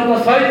ମାଇକେଲଙ୍କ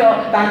ସହିତ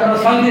ତାଙ୍କର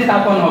ସନ୍ଧି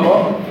ସ୍ଥାପନ ହବ।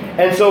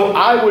 And so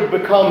I would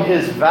become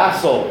his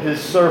vassal, his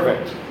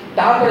servant.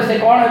 ତାପରେ ସେ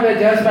କ'ଣ ହେବେ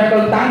ଜେମ୍ସ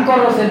ମାଇକେଲ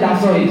ତାଙ୍କର ସେ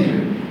ଦାସ ହେଇଯିବେ।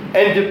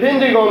 And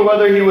depending on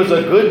whether he was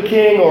a good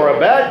king or a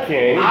bad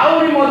king,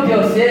 ଆହୁରି ମଧ୍ୟ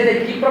ସେ ଯେ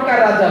କି ପ୍ରକାର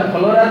ରାଜା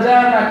ଭଲ ରାଜା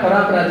ନା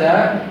ଖରାପ ରାଜା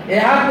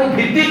ଏହାକୁ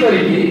ଭିତ୍ତି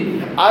କରିକି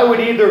I would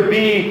either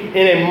be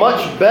in a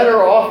much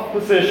better off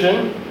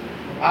position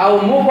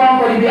ଆଉ ମୁଁ କ'ଣ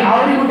କରିବି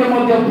ଆହୁରି ଗୋଟେ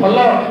ମଧ୍ୟ ଭଲ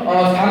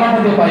ସ୍ଥାନ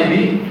ମଧ୍ୟ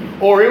ପାଇବି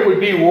or it would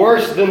be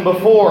worse than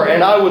before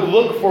and I would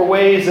look for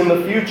ways in the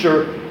future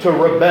to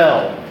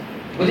rebel.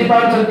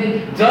 ବୁଝିପାରୁଛନ୍ତି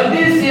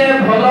ଯଦି ସିଏ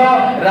ଭଲ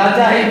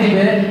ରାଜା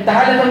ହେଇଥିବେ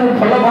ତାହେଲେ ତ ମୁଁ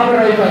ଭଲ ଭାବରେ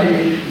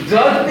ରହିପାରିବି।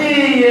 ଯଦି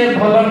ଇଏ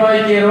ଭଲ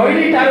ନହେଇକି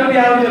ରୋହିଣୀ ଠାରୁ ବି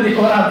ଆଉ ଯଦି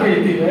ଖରାପ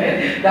ହେଇଥିବେ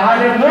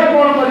ତାହେଲେ ମୁଁ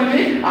କ'ଣ କରିବି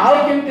ଆଉ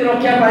କେମିତି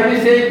ରକ୍ଷା ପାଇବି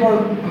ସେଇ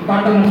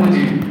ବାଟ ମୁଁ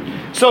ବୁଝିବି।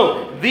 So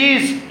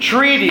these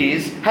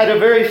treaties had a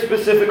very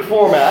specific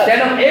format.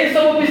 ତେଣୁ ଏଇ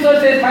ସବୁ ବିଷୟ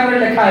ସେ ସ୍ଥାନରେ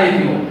ଲେଖା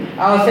ହେଇଥିବ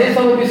ଆଉ ସେଇ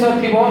ସବୁ ବିଷୟ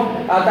ଥିବ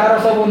ଆଉ ତାର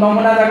ସବୁ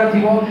ନମୁନା ଯାକ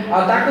ଥିବ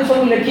ଆଉ ତାକୁ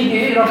ସବୁ ଲେଖିକି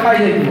ରଖା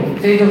ହେଇଯାଇଥିବ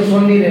ସେଇ ଯୋଉ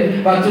ସନ୍ଧିରେ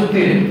ବା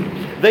ଚୁକ୍ତିରେ।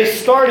 They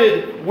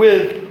started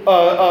with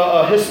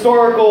a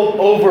historical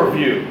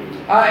overview.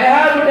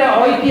 ଏହା ଗୋଟେ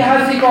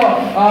ଐତିହାସିକ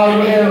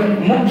ଗୋଟେ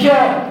ମୁଖ୍ୟ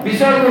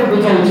ବିଷୟକୁ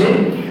ବୁଝାଉଛି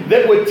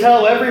that would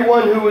tell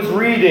everyone who was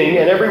reading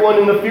and everyone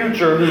in the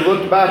future who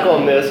looked back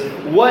on this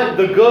what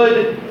the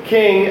good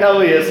King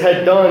Elias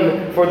had done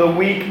for the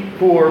weak,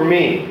 poor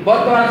me.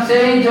 ବର୍ତ୍ତମାନ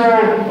ସେଇ ଯୋଉ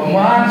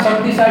ମହାନ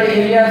ଶକ୍ତିଶାଳୀ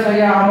ଏଲିଆସ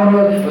ଆଜ୍ଞା ଆମର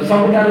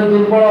ସବୁଠାରୁ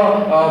ଦୁର୍ବଳ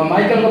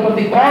ମାଇକେଲଙ୍କ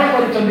ପ୍ରତି କ'ଣ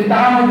କରିଛନ୍ତି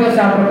ତାହା ମଧ୍ୟ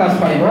ସେ ପ୍ରକାଶ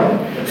ପାଇବ।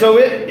 So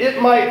it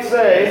might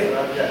say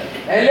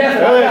Elias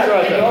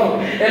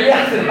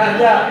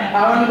ରାଜା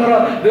ଆମଙ୍କର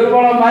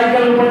ଦୁର୍ବଳ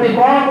ମାଇକେଲଙ୍କ ପ୍ରତି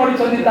କ'ଣ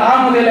କରିଛନ୍ତି ତାହା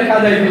ମଧ୍ୟ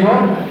ଲେଖାଯାଇଥିବ।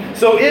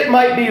 So it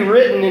might be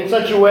written in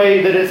such a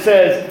way that it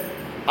says,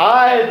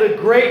 I, the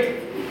great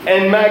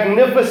and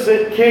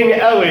magnificent King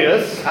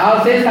Elias, ଆଉ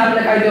ସେଇ ସ୍ଥାନ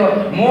ଲେଖାଯାଇଥିବ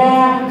ମୁଁ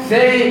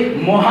ସେଇ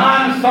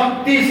ମହାନ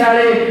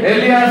ଶକ୍ତିଶାଳୀ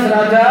ଏଲିଆସ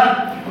ରାଜା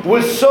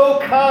was so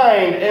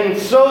kind and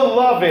so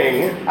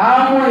loving ଆଉ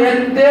ମୁଁ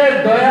ଏତେ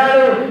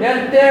ଦୟାଳୁ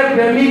ଏତେ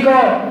ପ୍ରେମିକ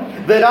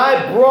that I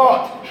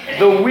brought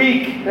the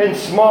weak and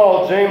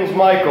small James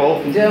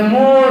Michael ଯେ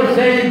ମୁଁ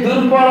ସେଇ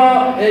ଦୁର୍ବଳ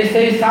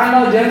ସେଇ ସାନ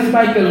ଜେମ୍ସ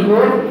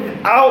ମାଇକେଲକୁ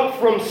out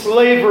from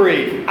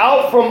slavery,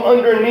 out from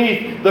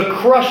underneath the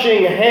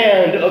crushing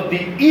hand of the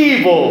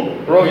evil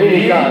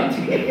Rohini God.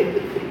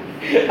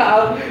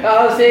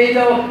 ଆଉ ସେଇ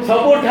ଯୋଉ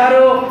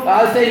ସବୁଠାରୁ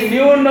ଆଉ ସେଇ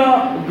ନ୍ୟୁନ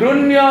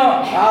ଘୃଣ୍ୟ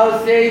ଆଉ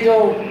ସେଇ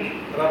ଯୋଉ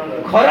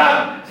ଖରାପ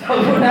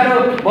ସବୁଠାରୁ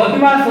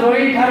ବଦମାସ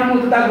ରୋହି ଠାରୁ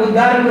ମୁଁ ତାକୁ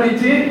ଉଦ୍ଧାର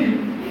କରିଛି।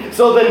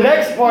 So the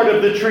next part of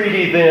the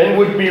treaty then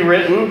would be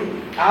written,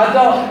 ଆଉ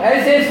ଯୋଉ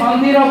ସେ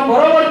ସନ୍ଧିର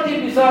ପରବର୍ତ୍ତୀ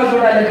ବିଷୟ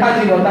ଯୋଉଟା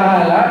ଲେଖାଯିବ ତାହା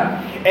ହେଲା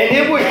and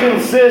it would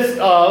consist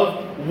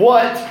of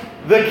what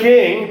the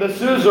king, the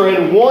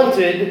suzerain,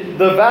 wanted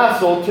the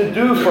vassal to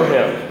do for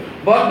him.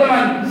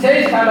 ବର୍ତ୍ତମାନ ସେଇ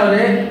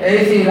ସ୍ଥାନରେ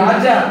ଏଇ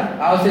ରାଜା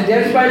ଆଉ ସେ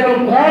ଜେମ୍ସ ମାଇକେଲ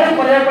କ'ଣ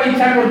କରିବା ପାଇଁ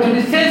ଇଚ୍ଛା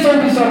କରୁଛନ୍ତି ସେ ସବୁ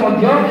ବିଷୟ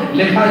ମଧ୍ୟ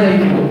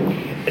ଲେଖାଯାଇଥିବ।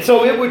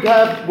 So it would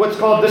have what's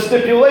called the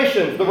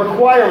stipulations, the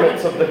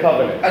requirements of the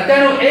covenant.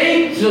 ତେଣୁ ଏଇ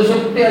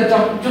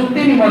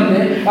ଚୁକ୍ତି ନିମନ୍ତେ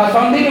ବା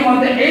ସନ୍ଧି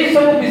ନିମନ୍ତେ ଏଇ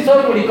ସବୁ ବିଷୟ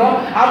ଗୁଡ଼ିକ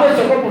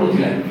ଆବଶ୍ୟକ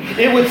ପଡୁଥିଲା।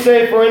 It would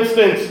say, for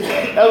instance,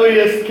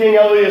 King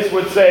Elias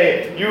would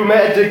say, you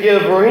had to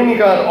give Rohini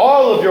God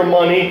all of your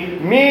money,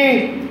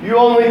 me, you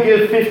only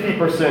give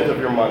 50% of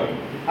your money.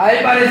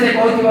 ଆଇପାରେ ସେ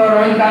କହୁଥିବ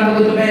ରୋହିଣୀ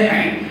କାନ୍ତକୁ ତୁମେ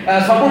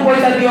ସବୁ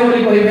ପଇସା ଦିଅ ବୋଲି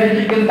କହିବେ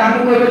କିନ୍ତୁ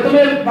ତାଙ୍କୁ କହିବେ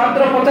ତୁମେ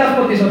ମାତ୍ର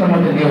 50%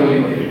 ମୋତେ ଦିଅ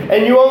ବୋଲି କହିବେ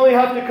And you only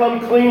have to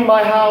come clean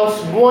my house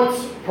once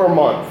per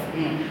month.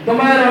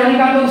 ତୁମେ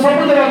ରଜନୀକାନ୍ତକୁ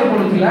ସବୁ ଦେବାକୁ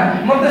ପଡୁଥିଲା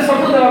ମୋତେ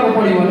ସବୁ ଦେବାକୁ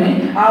ପଡିବନି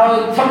ଆଉ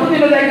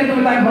ସବୁଦିନ ଯାଇକି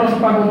ତୁମେ ତାଙ୍କ ଘର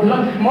ସଫା କରୁଥିଲ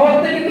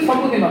ମୋତେ କିନ୍ତୁ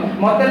ସବୁଦିନ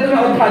ମୋତେ ତୁମେ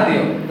ଅଧା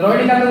ଦିଅ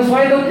ରଜନୀକାନ୍ତକୁ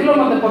 100 ଦେଉଥିଲ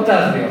ମୋତେ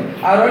 50 ଦିଅ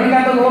ଆଉ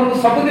ରଜନୀକାନ୍ତ ଘରକୁ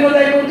ସବୁଦିନ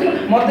ଯାଇ କରୁଥିଲ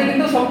ମୋତେ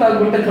କିନ୍ତୁ ସପ୍ତାହକୁ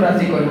ଗୋଟେ ଥର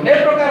ଆସି କରିବ ଏ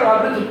ପ୍ରକାର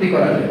ଭାବରେ ଚୁକ୍ତି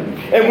କରାଯାଏ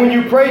And when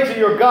you pray to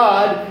your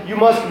God, you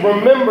must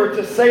remember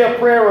to say a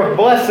prayer of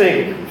blessing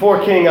for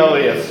King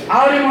Elias.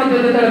 ଆହୁରି ମଧ୍ୟ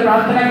ଯେତେବେଳେ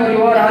ପ୍ରାର୍ଥନା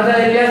କରିବ ରାଜା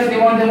ଏଲିଆସ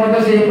ନିମନ୍ତେ ମଧ୍ୟ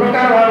ସେହି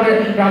ପ୍ରକାର ଭାବରେ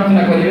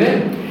ପ୍ରାର୍ଥନା କରିବେ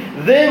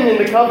Then in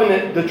the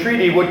covenant, the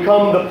treaty would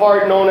come the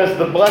part known as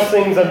the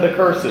blessings and the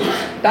curses.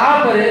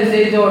 ତାପରେ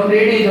ସେଇ ଯୋଉ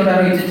ଟ୍ରେଡି ଯୋଉଟା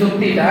ରହିଛି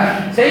ଚୁକ୍ତିଟା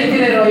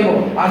ସେଇଥିରେ ରହିବ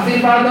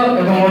ଆଶୀର୍ବାଦ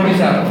ଏବଂ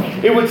ଅଭିଶାପ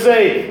It would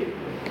say,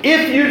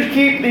 if you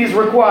keep these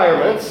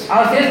requirements,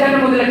 ଆଉ ସେ ସ୍ଥାନରେ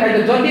ମଧ୍ୟ ଲେଖା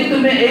ହେଇଛି ଯଦି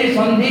ତୁମେ ଏଇ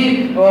ସନ୍ଧି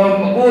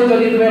କୁ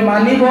ଯଦି ତୁମେ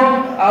ମାନିବ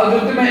ଆଉ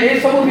ଯଦି ତୁମେ ଏଇ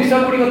ସବୁ ବିଷୟ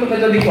ଗୁଡ଼ିକ ତୁମେ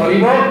ଯଦି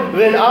କରିବ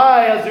then I,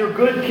 as your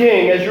good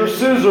king, as your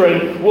suzerain,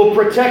 will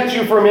protect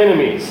you from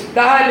enemies.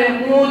 ତାହେଲେ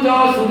ମୁଁ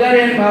ଯୋଉ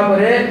ସୁଜାରିଆନ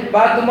ଭାବରେ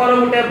ବା ତୁମର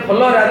ଗୋଟେ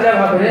ଭଲ ରାଜା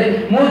ଭାବରେ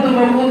ମୁଁ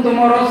ତୁମକୁ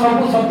ତୁମର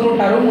ସବୁ ଶତ୍ରୁ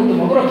ଠାରୁ ମୁଁ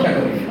ତୁମକୁ ରକ୍ଷା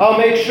କରିବି I'll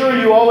make sure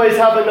you always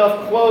have enough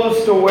clothes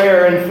to wear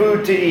and food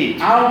to eat.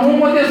 ଆଉ ମୁଁ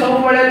ମଧ୍ୟ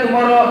ସବୁବେଳେ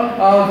ତୁମର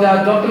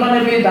ଯତ୍ନ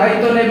ନେବି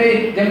ଦାୟିତ୍ୱ ନେବି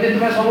ଯେମିତି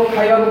ତୁମେ ସବୁ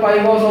ଖାଇବାକୁ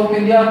ପାଇବ ସବୁ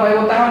ପିନ୍ଧିବାକୁ ପାଇବ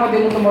ତାହା ମଧ୍ୟ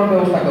ମୁଁ ତୁମର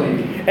ବ୍ୟବସ୍ଥା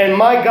କରିବି And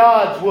my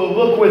gods will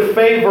look with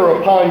favor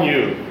upon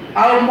you.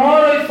 ଆଉ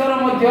ମୋର ଈଶ୍ୱର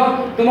ମଧ୍ୟ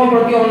ତୁମ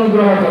ପ୍ରତି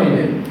ଅନୁଗ୍ରହ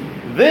କରିବେ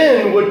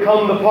Then would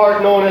come the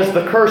part known as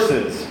the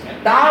curses.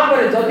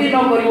 ତାପରେ ଯଦି ନ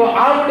କରିବ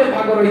ଆଉ ଗୋଟେ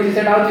ଭାଗ ରହିଛି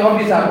ସେଟା ହେଉଛି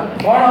ଅଭିଶାପ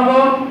କଣ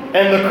ହବ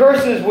And the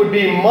curses would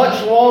be much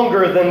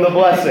longer than the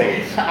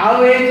blessings. ଆଉ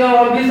ଏଇ ଯୋଉ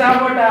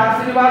ଅଭିଶାପଟା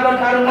ଆଶୀର୍ବାଦ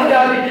ଠାରୁ ମଧ୍ୟ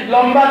ଆହୁରି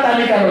ଲମ୍ବା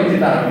ତାଲିକା ରହିଛି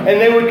ତାର And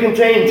they would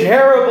contain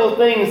terrible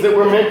things that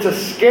were meant to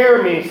scare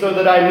me so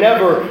that I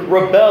never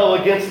rebel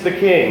against the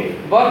king.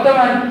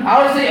 ବର୍ତ୍ତମାନ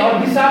ଆଉ ସେଇ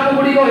ଅଭିଶାପ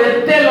ଗୁଡ଼ିକ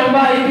ଏତେ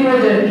ଲମ୍ବା ହେଇଥିବ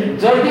ଯେ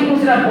ଯଦି ମୁଁ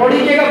ସେଟା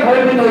ପଢିକି ଏକା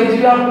ଭୟଭୀତ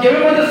ହୋଇଯିବି ଆଉ କେବେ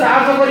ମଧ୍ୟ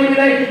ସାହସ କରିବି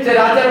ନାହିଁ ସେ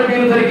ରାଜାର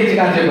ବିରୁଦ୍ଧରେ କିଛି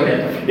କାର୍ଯ୍ୟ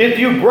କରିବା If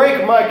you break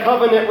my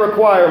covenant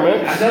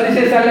requirements, ଯଦି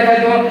ସେ ଲେଖା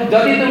ହେଇଥିବ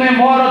ଯଦି ତୁମେ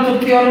ମୋର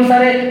ଚୁକ୍ତି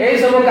ଅନୁସାରେ ଏଇ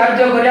ସବୁ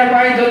କାର୍ଯ୍ୟ କରିବା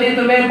ପାଇଁ ଯଦି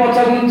ତୁମେ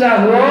ପଛଘୁଞ୍ଚା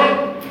ହୁଅ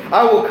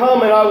I will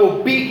come and I will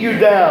beat you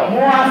down.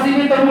 ମୁଁ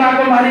ଆସିବି ତମକୁ ଆଗ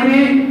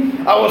ମାରିବି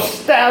I will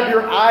stab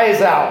your eyes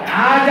out.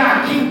 ଆଜ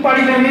ଆଖି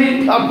ଉପାଡ଼ି ଦେବି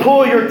I'll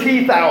pull your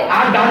teeth out.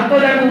 ଦାନ୍ତ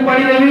ଯାକ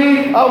ଉପାଡ଼ି ଦେବି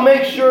I'll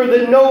make sure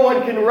that no one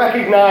can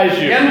recognize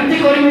you. ଏମିତି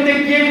କରିବି ଯେ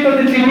କିଏ ବି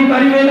ତତେ ଚିହ୍ନି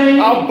ପାରିବେ ନାହିଁ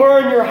I'll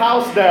burn your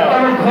house ତମ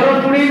down. ଘର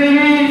ପୋଡ଼ି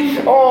ଦେବି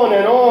On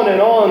and on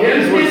and on this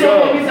ଏମିତି would ସବୁ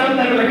go. ଅଭିଶାପ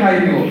ତାକୁ ଲେଖା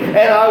ହେଇଥିବ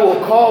And I will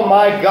call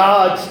my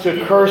gods to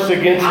curse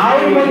against ଆଉ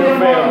you and ମଧ୍ୟ your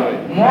family.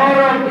 ମୋର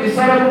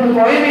ଈଶ୍ୱରକୁ ମୁଁ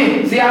କହିବି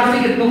ସେ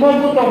ଆସିକି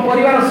ତୁମକୁ ତମ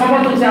ପରିବାର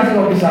ସମସ୍ତଙ୍କୁ ସେ ଆସିକି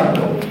ଅଭିଶାପ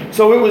ଦେବ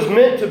So it was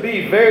meant to be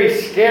very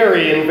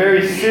scary and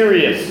very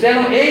serious.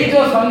 ତେଣୁ ଏଇ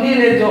ଯୋଉ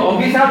ସନ୍ଧିରେ ଯୋଉ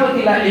ଅଭିଶାପ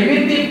ଥିଲା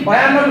ଏମିତି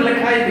ଭୟାନକ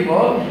ଲେଖା ହେଇଥିବ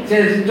ସେ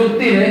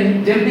ଚୁକ୍ତିରେ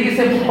ଯେମିତିକି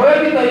ସେ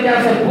ଭୟଭୀତ ହେଇକି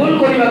ସେ ଭୁଲ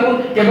କରିବାକୁ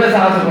କେବେ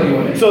ସାହସ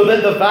କରିବନି So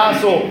that the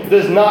vassal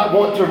does not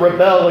want to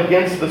rebel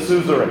against the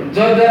suzerain.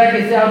 ଯଦ୍ୱାରା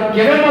କି ସେ ଆଉ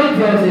କେବେ ମଧ୍ୟ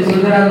ସେ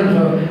ସୁଜରାର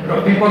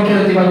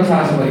ବିପକ୍ଷରେ ଯିବାକୁ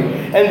ସାହସ କରିବ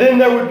And then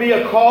there would be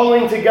a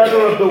calling together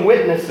of the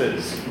witnesses.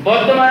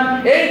 ବର୍ତ୍ତମାନ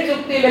ଏଇ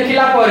ଚୁକ୍ତି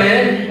ଲେଖିଲା ପରେ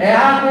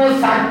ଏହାକୁ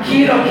ସାକ୍ଷୀ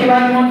ରଖିବା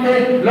ନିମନ୍ତେ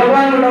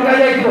ଲୋକମାନଙ୍କୁ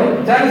ଡକାଯାଇଥିବ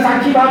ଯାହା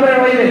ସାକ୍ଷୀ ଭାବରେ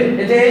ରହିବେ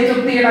ଯେ ଏଇ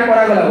ଚୁକ୍ତି ଏଟା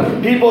କରାଗଲା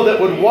ବୋଲି People that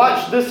would watch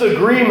this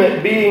agreement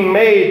being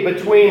made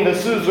between the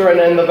suzerain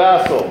and the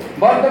vassal.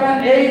 ବର୍ତ୍ତମାନ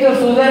ଏଇ ଯୋଉ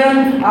ସୁଜରାନ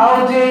ଆଉ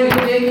ଯେ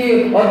କି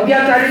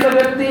ଅତ୍ୟାଚାରିତ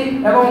ବ୍ୟକ୍ତି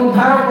ଏବଂ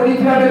ଉଦ୍ଧାର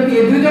କରିଥିବା ବ୍ୟକ୍ତି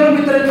ଏ ଦୁଇ ଜଣ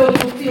ଭିତରେ ଯୋଉ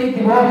ଚୁକ୍ତି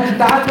ହେଇଥିବ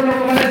ତାହାକୁ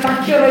ଲୋକମାନେ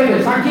ସାକ୍ଷୀ ରହିବେ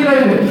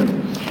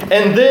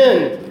And then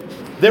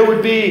there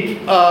would be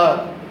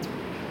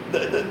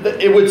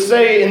it would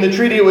say in the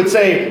treaty, it would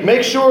say,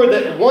 make sure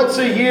that once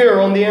a year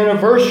on the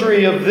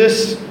anniversary of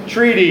this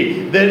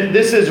treaty, that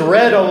this is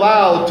read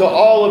aloud to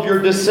all of your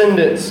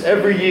descendants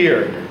every year.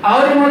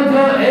 ଆହୁରି ମଧ୍ୟ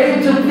ଏଇ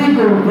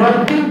ଚୁକ୍ତିକୁ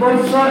ପ୍ରତି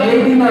ବର୍ଷ ଏଇ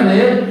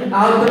ଦିନରେ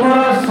ଆଉ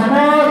ତୁମର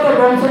ସମସ୍ତ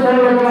ବଂଶଧର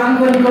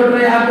ଲୋକମାନଙ୍କ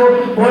ନିକଟରେ ଏହାକୁ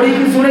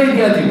ପଢ଼ିକି ଶୁଣେଇ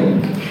ଦିଆଯିବ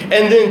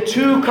And then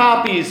 2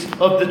 copies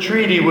of the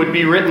treaty would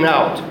be written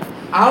out.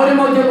 ଆହୁରି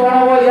ମଧ୍ୟ କ'ଣ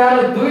ହବ ୟାର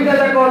ଦୁଇଟା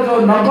ଯାକ ଯୋଉ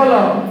ନକଲ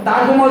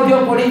ତାକୁ ମଧ୍ୟ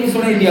ପଢ଼ିକି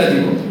ଶୁଣେଇ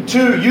ଦିଆଯିବ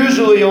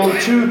Usually on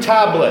 2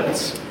 tablets.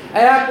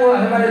 ଏହାକୁ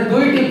ସେମାନେ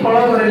ଦୁଇଟି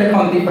ଫଳକରେ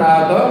ଲେଖନ୍ତି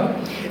ପ୍ରାୟତଃ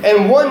And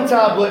 1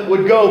 tablet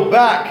would go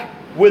back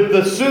with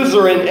the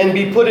suzerain and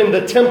be put in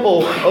the temple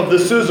of the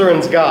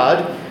suzerain's god.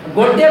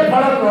 ଗୋଟିଏ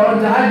ଫଳକ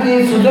ଯାହାକି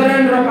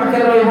ସୁଜରାନର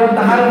ପାଖରେ ରହିବ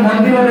ତାହାର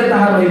ମନ୍ଦିରରେ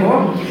ତାହା ରହିବ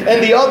And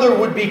the other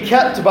would be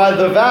kept by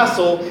the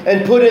vassal and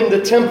put in the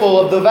temple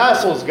of the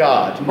vassal's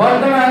god.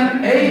 ବର୍ତ୍ତମାନ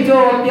ଏଇ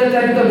ଯୋଉ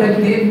ଅତ୍ୟାଚାରିତ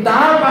ବ୍ୟକ୍ତି ତା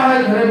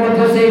ପାଖରେ ମଧ୍ୟ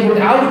ସେଇ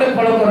ଗୋଟେ ଆଉ ଗୋଟେ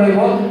ଫଳକ ରହିବ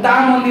ତା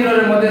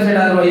ମନ୍ଦିରରେ ମଧ୍ୟ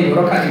ସେଟା ରହିବ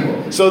ରଖାଯିବ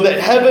So that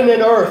heaven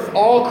and earth,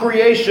 all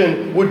creation,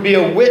 would be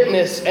a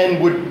witness and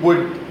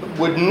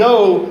would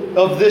know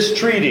of this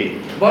treaty.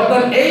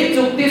 ବର୍ତ୍ତମାନ ଏଇ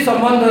ଚୁକ୍ତି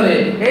ସମ୍ବନ୍ଧରେ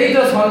ଏଇ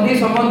ଯୋଉ ସନ୍ଧି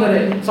ସମ୍ବନ୍ଧରେ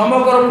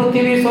ସମଗ୍ର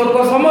ପୃଥିବୀ ସ୍ୱର୍ଗ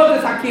ସମସ୍ତେ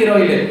ସାକ୍ଷୀ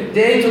ରହିଲେ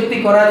ଯେ ଏଇ ଚୁକ୍ତି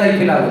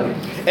କରାଯାଇଥିଲା ବୋଲି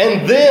And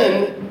then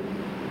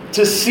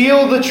to seal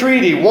the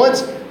treaty, once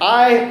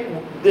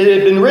it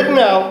had been written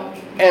out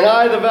and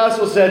I, the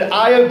vassal, said,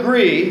 I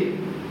agree,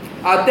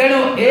 ତେଣୁ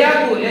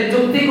ଏହାକୁ ଏ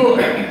ଚୁକ୍ତିକୁ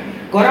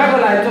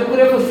କରାଗଲା ଏ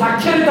ଚୁକ୍ତିକୁ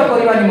ସ୍ୱାକ୍ଷରିତ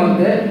କରିବା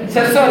ନିମନ୍ତେ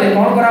ଶେଷରେ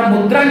କ'ଣ କରା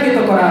ମୁଦ୍ରାଙ୍କିତ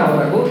କରାହବ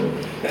ତାକୁ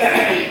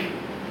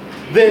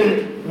then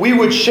we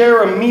would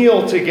share a meal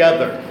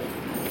together.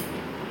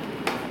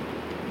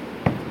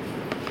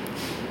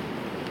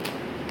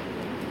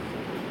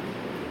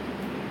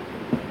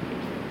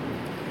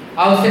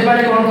 ଆଉ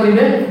ସେମାନେ କ'ଣ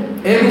କରିବେ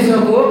ଏ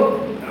ବିଷୟକୁ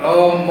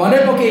ମନେ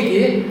ପକେଇକି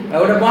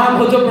ଗୋଟେ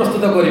ମହାଭୋଜ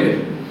ପ୍ରସ୍ତୁତ କରିବେ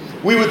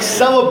We would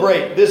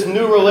celebrate this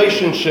new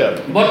relationship.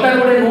 ବର୍ତ୍ତମାନ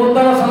ଗୋଟେ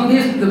ନୂତନ ସନ୍ଧି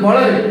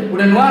ବଳରେ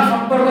ଗୋଟେ ନୂଆ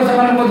ସମ୍ପର୍କ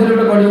ସେମାନଙ୍କ ମଧ୍ୟରେ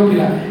ଗୋଟେ ଗଢ଼ି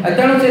ଉଠିଲା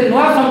ତେଣୁ ସେ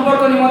ନୂଆ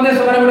ସମ୍ପର୍କ ନିମନ୍ତେ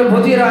ସେମାନେ ଗୋଟେ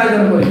ଭୋଜିର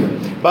ଆୟୋଜନ କରିବେ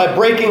By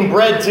breaking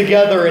bread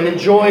together and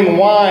enjoying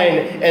wine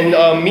and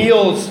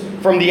meals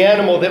from the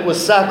animal that was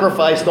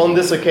sacrificed on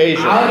this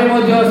occasion. ଆହୁରି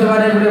ମଧ୍ୟ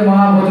ସେମାନେ ଗୋଟେ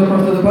ମହାଭୋଜ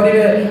ପ୍ରସ୍ତୁତ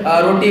କରିବେ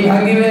ରୋଟି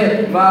ଭାଙ୍ଗିବେ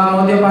ବା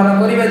ମଦ୍ୟପାନ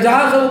କରିବେ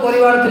ଯାହା ସବୁ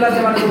କରିବାର ଥିଲା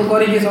ସେମାନେ ସବୁ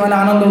କରିକି ସେମାନେ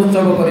ଆନନ୍ଦ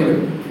ଉତ୍ସବ କରିବେ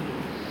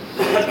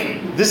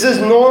This is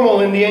normal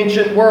in the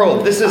ancient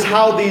world. This is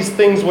how these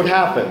things would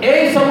happen.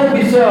 এই ସବୁ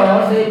ବିଷୟ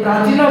ସେଇ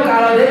ପ୍ରାଚୀନ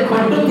କାଳରେ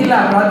ଘଟୁଥିଲା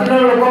ପ୍ରାଚୀନ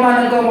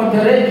ଲୋକମାନଙ୍କ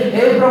ମଧ୍ୟରେ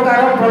ଏହି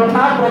ପ୍ରକାର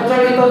ପ୍ରଥା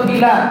ପ୍ରଚଳିତ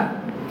ଥିଲା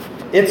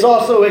It's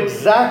also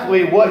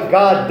exactly what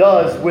God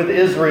does with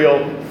Israel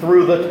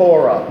through the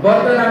Torah.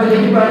 ବର୍ତ୍ତମାନ ଆମେ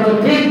ଦେଖିପାରୁଛୁ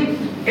ଠିକ୍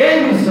এই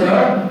ବିଷୟ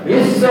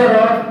ଈଶ୍ୱର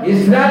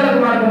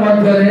ଇସ୍ରାଏଲମାନଙ୍କ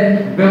ମଧ୍ୟରେ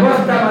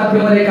ବ୍ୟବସ୍ଥା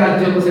ମାଧ୍ୟମରେ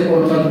କାର୍ଯ୍ୟକୁ ସେ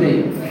କରୁଛନ୍ତି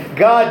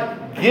God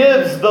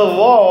gives the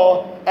law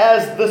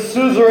as the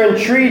suzerain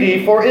treaty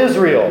for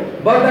Israel.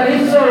 ବର୍ତ୍ତମାନ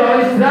ଈଶ୍ୱର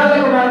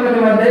ଇସ୍ରାଏଲମାନଙ୍କ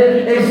ନିମନ୍ତେ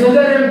ଏହି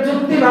ସୁଜେରେନ୍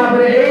ଚୁକ୍ତି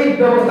ଭାବରେ ଏହି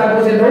ବ୍ୟବସ୍ଥାକୁ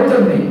ସେ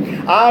ଦେଉଛନ୍ତି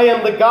I am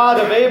the God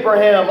of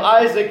Abraham,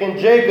 Isaac, and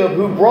Jacob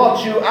who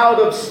brought you out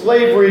of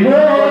slavery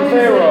from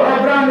Pharaoh.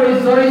 ଅବ୍ରାହମର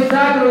ଈଶ୍ୱର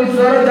ଇସାକର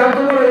ଈଶ୍ୱର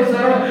ଯାକୋବର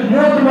ଈଶ୍ୱର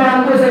ମୁଁ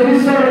ତୁମମାନଙ୍କୁ ସେ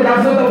ମିଶ୍ରର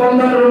ଦାସତ୍ୱ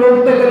ବନ୍ଧନରୁ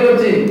ମୁକ୍ତ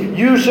କରିଅଛି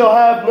You shall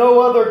have no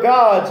other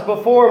gods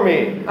before me.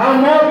 ଆଉ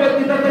ମୋ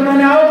ବ୍ୟତୀତ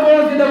ତୁମମାନେ ଆଉ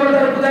କୌଣସି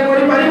ଦେବତାର ପୂଜା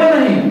କରିପାରିବ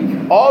ନାହିଁ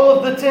All of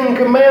the 10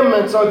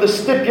 commandments are the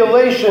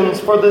stipulations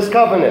for this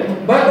covenant.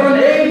 ବର୍ତ୍ତମାନ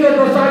ଏହି ଯୋଉ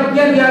ଦଶ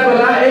ଆଜ୍ଞା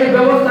ଦିଆଗଲା ଏହି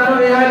ବ୍ୟବସ୍ଥାର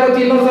ଏହା ଏକ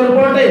ଚିହ୍ନ ସ୍ୱରୂପ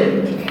ଅଟେ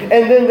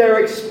And then they're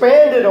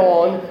expanded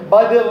on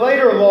by the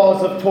later laws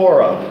of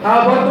Torah. ଆଉ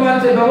ବର୍ତ୍ତମାନ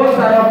ସେ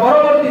ବ୍ୟବସ୍ଥାର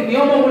ପରବର୍ତ୍ତୀ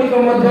ନିୟମଗୁଡ଼ିକ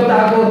ମଧ୍ୟ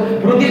ତାହାକୁ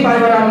ବୃଦ୍ଧି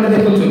ପାଇବାର ଆମେ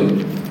ଦେଖୁଛୁ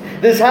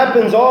This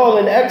happens all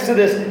in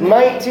Exodus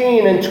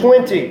 19 and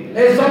 20.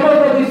 ଏହି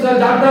ସମସ୍ତ ବିଷୟ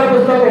ଯାତ୍ରା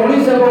ପୁସ୍ତକ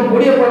 19 ଏବଂ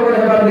 20 ପର୍ବରେ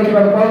ହେବାର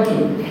ଦେଖିବାକୁ ପାଉଛୁ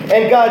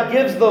And God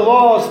gives the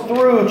laws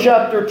through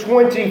chapter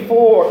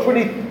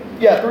 23.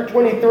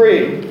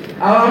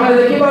 ଆଉ ଆମେ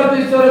ଦେଖିପାରୁଛୁ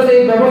ଈଶ୍ୱର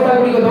ସେହି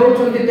ବ୍ୟବସ୍ଥାଗୁଡ଼ିକ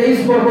ଦେଉଛନ୍ତି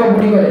 23 ପର୍ବ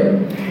ଗୁଡ଼ିକରେ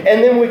And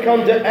then we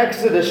come to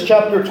Exodus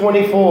chapter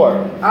 24.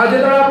 ଆଉ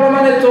ଯେତେବେଳେ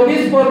ଆପଣମାନେ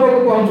 24 ପର୍ବକୁ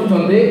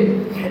ପହଞ୍ଚୁଛନ୍ତି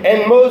And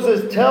Moses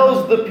tells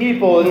the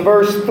people in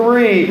verse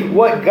 3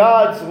 what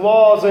God's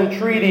laws and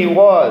treaty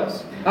was.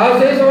 ଆଉ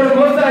ସେହି ସମୟରେ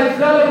ମୋଶେ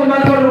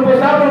ଇସ୍ରାଏଲମାନଙ୍କର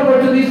ଉପସ୍ଥାପନ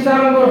କରୁଛନ୍ତି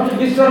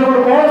ଈଶ୍ୱରଙ୍କର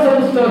କ'ଣ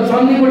ସବୁ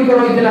ସନ୍ଧି ଗୁଡ଼ିକ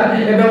ରହିଥିଲା ଏ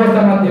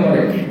ବ୍ୟବସ୍ଥା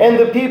ମାଧ୍ୟମରେ And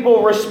the people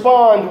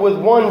respond with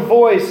one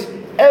voice,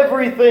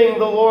 everything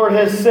the Lord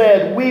has said,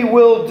 we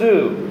will do.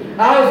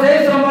 ଆଉ ସେହି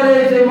ସମୟରେ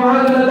ସେ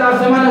ମହାଜନତା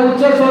ସେମାନେ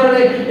ଉଚ୍ଚ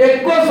ସ୍ୱରରେ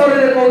ଏକ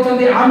ସ୍ୱରରେ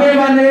କହୁଛନ୍ତି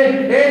ଆମେମାନେ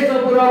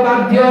ଏସବୁର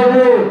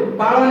ବାଧ୍ୟକୁ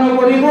ପାଳନ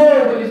କରିବୁ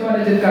ବୋଲି ସେମାନେ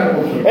ଚିତ୍କାର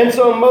କରୁଛନ୍ତି And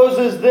so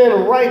Moses then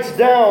writes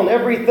down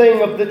everything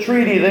of the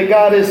treaty that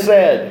God has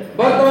said.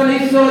 ବର୍ତ୍ତମାନ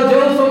ଈଶ୍ୱର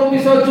ଯେଉଁ ସବୁ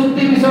ବିଷୟ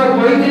ଚୁକ୍ତି ବିଷୟ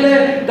କହିଥିଲେ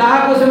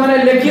ତାହାକୁ ସେମାନେ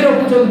ଲେଖି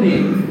ରଖୁଛନ୍ତି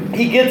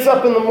He gets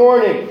up in the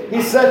morning.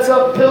 He sets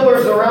up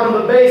pillars around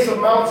the base of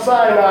Mount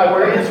Sinai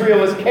where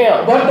Israel is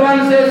camped. ବର୍ତ୍ତମାନ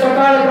ସେ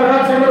ସକାଳ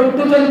ପ୍ରଭାତ ସମୟରେ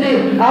ଉଠୁଛନ୍ତି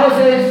ଆଉ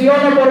ସେ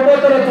ସିଓନ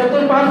ପର୍ବତର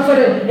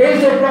ଚତୁଃପାର୍ଶ୍ୱରେ ଏହି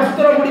ସବୁ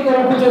ପ୍ରସ୍ତର ଗୁଡ଼ିକ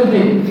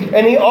ରଖୁଛନ୍ତି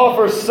And he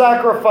offers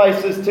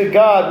sacrifices to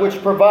God which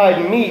provide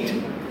meat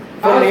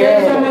ଆଉ from the ସେହି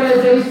animals. ସମୟରେ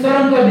ସେ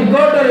ଈଶ୍ୱରଙ୍କ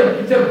ନିକଟରେ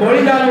ସେ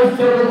ବଳିଦାନ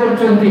ଉତ୍ସର୍ଗ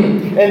କରୁଛନ୍ତି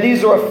And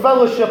these are a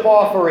fellowship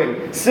offering,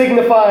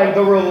 signifying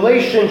the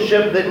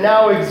relationship that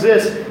now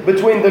exists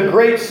between the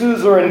great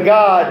suzerain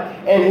God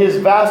and his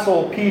vassal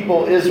people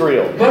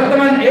Israel.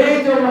 ବର୍ତ୍ତମାନ ଏହି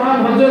ଯୋଉ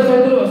ମହାଭୋଜ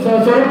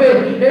ସ୍ୱରୂପେ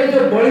ଏହି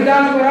ଯୋଉ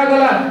ବଳିଦାନ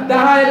କରାଗଲା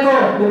ତାହା ଏକ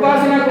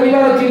ଉପାସନା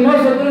କରିବାର ଚିହ୍ନ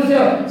ସଦୃଶ୍ୟ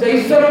ସେ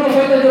ଈଶ୍ୱରଙ୍କ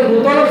ସହିତ ଯୋଉ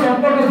ନୂତନ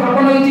ସମ୍ପର୍କ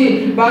ସ୍ଥାପନ ହୋଇଛି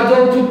ବା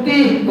ଯୋଉ ଚୁକ୍ତି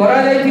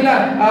କରାଯାଇଥିଲା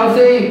ଆଉ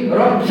ସେଇ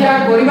ରକ୍ଷା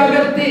କରିବା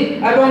ବ୍ୟକ୍ତି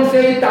ଏବଂ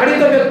ସେଇ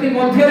ତାଡ଼ିତ ବ୍ୟକ୍ତି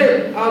ମଧ୍ୟରେ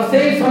ଆଉ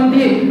ସେଇ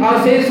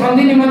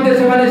ସନ୍ଧି ନିମନ୍ତେ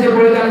ସେମାନେ ସେ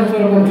ବଳିଦାନ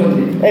ଉତ୍ସର୍ଗ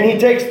କରୁଛନ୍ତି And he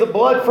takes the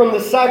blood from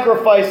the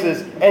sacrifices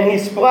and he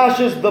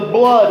splashes the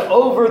blood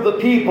over the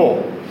people.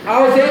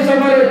 ଆଉ ସେହି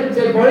ସମୟରେ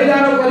ସେ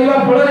ବଳିଦାନ କରିବା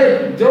ଫଳରେ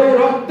ଯୋଉ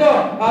ରକ୍ତ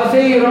ଆଉ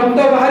ସେଇ ରକ୍ତ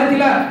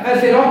ବାହାରିଥିଲା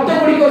ସେ ରକ୍ତ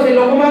ଗୁଡ଼ିକ ସେ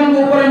ଲୋକମାନଙ୍କ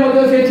ଉପରେ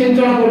ମଧ୍ୟ ସେ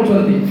ଛିଞ୍ଚନ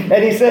କରୁଛନ୍ତି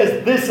And he says,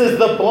 this is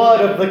the blood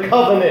of the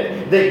covenant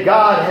that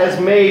God has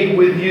made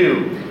with you.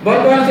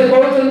 ବର୍ତ୍ତମାନ ସେ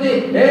କହୁଛନ୍ତି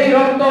ଏହି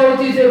ରକ୍ତ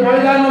ହେଉଛି ସେ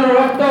ବଳିଦାନର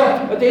ରକ୍ତ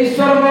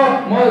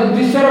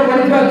ଈଶ୍ୱର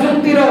କରିଥିବା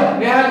ଚୁକ୍ତିର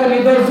ଏହା ଏକ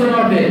ନିଦର୍ଶନ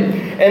ଅଟେ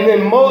And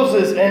then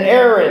Moses and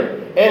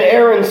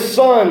Aaron's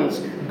sons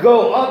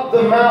go up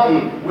the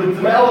mountain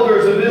with the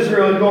elders of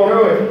Israel going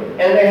over,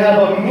 and they have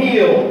a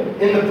meal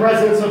in the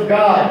presence of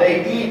God. They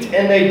eat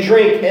and they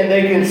drink and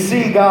they can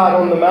see God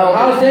on the ଆଉ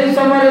mountain. ସେହି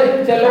ସମୟରେ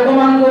ସେ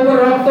ଲୋକମାନଙ୍କ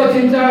ଉପରେ ରକ୍ତ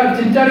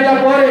ଛିଞ୍ଚାଡ଼ିଲା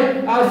ପରେ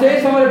ଆଉ ସେହି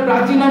ସମୟରେ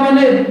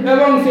ପ୍ରାଚୀନମାନେ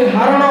ଏବଂ ସେ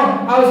ହାରଣ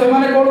ଆଉ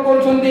ସେମାନେ କ'ଣ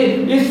କରୁଛନ୍ତି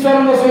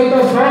ଈଶ୍ୱରଙ୍କ ସହିତ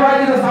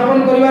ସହଭାଗିତା ସ୍ଥାପନ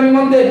କରିବା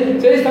ନିମନ୍ତେ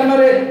ସେହି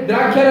ସ୍ଥାନରେ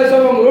ଦ୍ରାକ୍ଷାରସ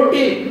ଏବଂ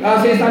ରୁଟି ଆଉ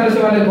ସେହି ସ୍ଥାନରେ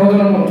ସେମାନେ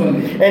ଭୋଜନ କରୁଛନ୍ତି।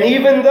 And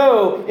even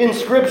though in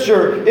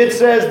Scripture it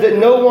says that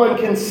no one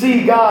can see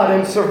God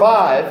and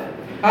survive,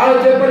 ଆଉ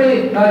ଯେପରି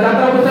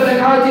ଯାତ୍ରା ପୁସ୍ତକରେ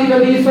ଲେଖା ଅଛି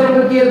ଯଦି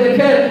ଈଶ୍ୱରଙ୍କୁ କିଏ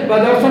ଦେଖେ ବା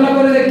ଦର୍ଶନ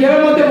କରେ ସେ କେବେ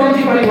ମଧ୍ୟ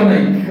ବଞ୍ଚି ପାରିବ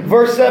ନାହିଁ।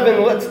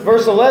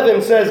 verse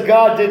 11 says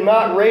God did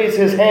not raise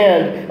his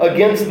hand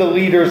against the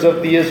leaders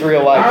of the ଆଉ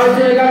Israelites.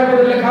 ସେ 11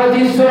 ପଦରେ ଲେଖା ଅଛି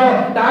ଈଶ୍ୱର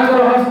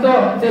ତାଙ୍କର ହସ୍ତ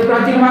ସେ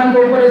ପ୍ରାଚୀନମାନଙ୍କ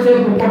ଉପରେ ସେ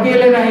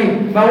ପକେଇଲେ ନାହିଁ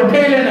ବା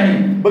ଉଠେଇଲେ ନାହିଁ।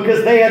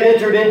 Because they had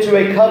entered into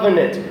a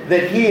covenant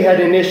that he had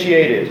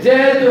initiated.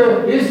 ଯେହେତୁ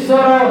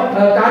ଈଶ୍ୱର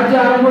କାର୍ଯ୍ୟ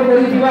ଆରମ୍ଭ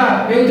କରିଥିବା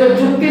ଏହି ଯୋଉ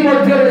ଚୁକ୍ତି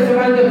ମଧ୍ୟରେ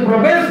ସେମାନେ ଯେ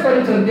ପ୍ରବେଶ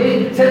କରିଛନ୍ତି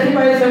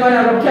ସେଥିପାଇଁ ସେମାନେ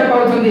ରକ୍ଷା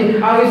ପାଉଛନ୍ତି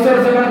ଆଉ ଈଶ୍ୱର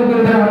ସେମାନଙ୍କ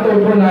ବିରୁଦ୍ଧରେ ହାତ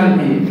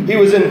ଉଠାଉନାହାନ୍ତି। He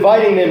was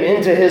inviting them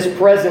into his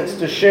presence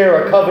to share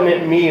a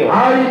covenant meal.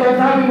 ଆହୁରି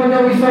ତଥାପି ମଧ୍ୟ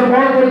ଈଶ୍ୱର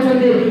କ'ଣ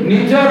କରୁଛନ୍ତି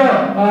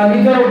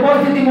ନିଜର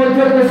ଉପସ୍ଥିତି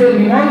ମଧ୍ୟକୁ ସେ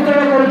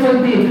ନିମନ୍ତ୍ରଣ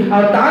କରୁଛନ୍ତି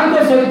ଆଉ ତାଙ୍କ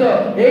ସହିତ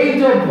ଏଇ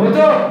ଯୋଉ ଭୋଜ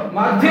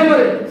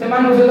ମାଧ୍ୟମରେ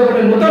ସେମାନଙ୍କ ସହିତ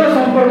ଗୋଟେ ନୂତନ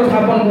ସମ୍ପର୍କ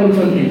ସ୍ଥାପନ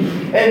କରୁଛନ୍ତି।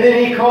 And then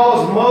he calls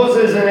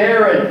Moses and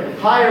Aaron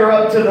higher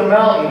up to the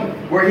mountain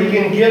where he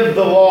can give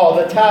the law,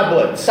 the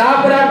tablets.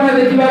 ତାପରେ ଆମେ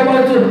ଦେଖିବାକୁ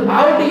ପାଉଛୁ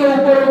ଆଉ ଟିକେ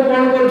ଉପରକୁ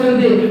କ'ଣ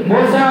କରୁଛନ୍ତି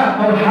ମୋଶା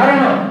ଆଉ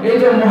ହାରଣ ଏଇ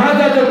ଯୋଉ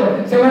ମହାଯାଜକ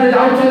ସେମାନେ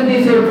ଯାଉଛନ୍ତି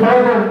ସେ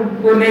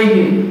ଫଳକୁ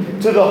ନେଇକି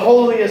To the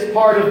holiest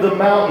part of the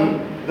mountain.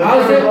 The ଆଉ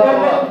ସେ third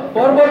level up.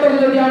 ପର୍ବତକୁ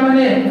ଯଦି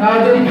ଆମେ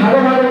ଯଦି ଭାଗ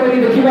କରି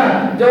ଦେଖିବା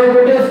ଯୋଉ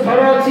ଗୋଟେ ସ୍ତର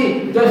ଅଛି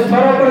ଯୋଉ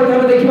ସ୍ତର ଉପରେ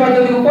ଥରେ ଦେଖିବା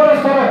ଯଦି ଉପର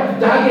ସ୍ତର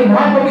ଯାହାକି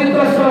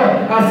ମହାପବିତ୍ର ସ୍ତର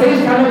ଆଉ ସେହି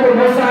ସ୍ଥାନକୁ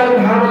ମୋଶା ଆଉ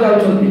ହାରଣ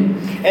ଯାଉଛନ୍ତି।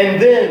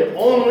 And then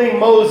only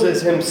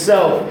Moses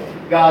himself,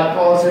 God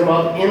calls him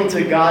up into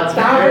God's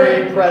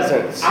very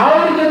presence.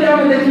 ଆହୁରି ଯଦି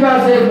ଆମେ ଦେଖିବା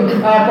ସେ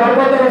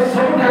ପର୍ବତର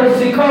ସବୁଠାରୁ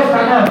ଶିଖ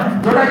ସ୍ଥାନ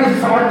ଯୋଉଟାକି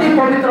ଅତି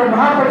ପବିତ୍ର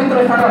ମହାପବିତ୍ର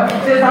ସ୍ଥାନ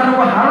ସେ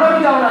ସ୍ଥାନକୁ ହାରଣ ବି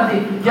ଯାଉନାହାନ୍ତି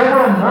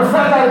କେବଳ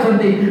ମୋଶା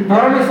ଯାଉଛନ୍ତି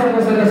ପରମେଶ୍ୱରଙ୍କ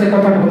ସହିତ ସେ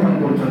କଥୋପକଥନ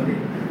କରୁଛନ୍ତି।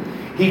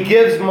 He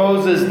gives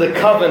Moses the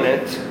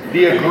covenant,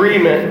 the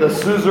agreement, the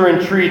suzerain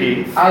treaty.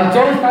 ଆଉ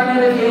ଯୋଉ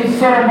ସ୍ଥାନରେ କି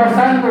ଈଶ୍ୱର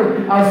ମୋଶାଙ୍କୁ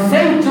ଆଉ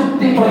ସେଇ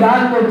ଚୁକ୍ତି ପ୍ରଦାନ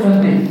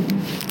କରୁଛନ୍ତି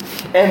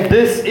And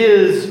this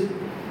is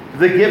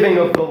the giving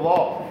of the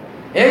law.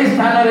 ଏହି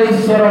ସ୍ଥାନରେ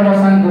ଈଶ୍ୱର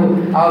ମୋଶାଙ୍କୁ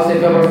ଆଉ ସେ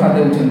ବ୍ୟବସ୍ଥା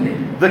ଦେଉଛନ୍ତି।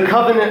 The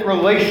covenant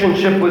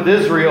relationship with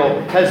Israel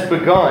has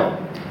begun.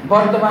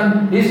 ବର୍ତ୍ତମାନ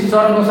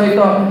ଈଶ୍ୱରଙ୍କ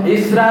ସହିତ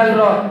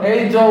ଇସ୍ରାଏଲର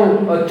ଏଇ ଯୋଉ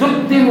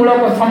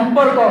ଚୁକ୍ତିମୂଳକ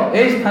ସମ୍ପର୍କ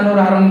ଏହି ସ୍ଥାନରୁ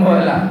ଆରମ୍ଭ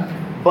ହେଲା।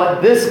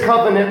 But this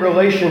covenant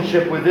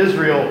relationship with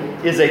Israel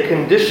is a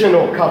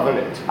conditional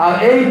covenant. ଆଉ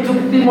ଏହି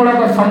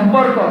ଚୁକ୍ତିମୂଳକ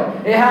ସମ୍ପର୍କ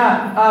ଏହା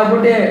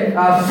ଗୋଟେ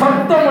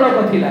ସର୍ତ୍ତମୂଳକ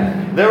ଥିଲା।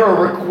 There are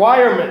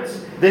requirements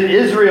that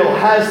Israel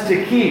has to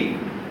keep.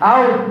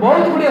 ଆଉ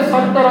ବହୁତ ଗୁଡ଼ିଏ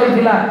ସର୍ତ୍ତ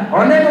ରହିଥିଲା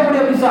ଅନେକ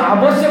ଗୁଡ଼ିଏ ବିଷୟ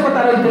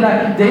ଆବଶ୍ୟକତା ରହିଥିଲା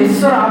ଯେ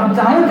ଈଶ୍ୱର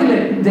ଚାହୁଁଥିଲେ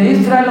ଯେ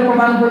ଇସ୍ରାଏଲ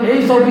ଲୋକମାନଙ୍କୁ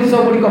ଏହି ସବୁ ବିଷୟ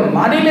ଗୁଡ଼ିକ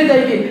ମାନିଲେ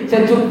ଯାଇକି ସେ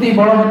ଚୁକ୍ତି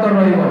ବଳବତ୍ତର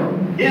ରହିବ।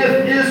 If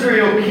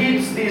Israel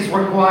keeps these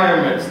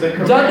requirements, the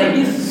ଯଦି covenant,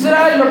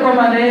 ଇସ୍ରାଏଲ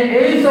ଲୋକମାନେ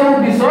ଏହି ସବୁ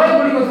ବିଷୟ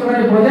ଗୁଡ଼ିକ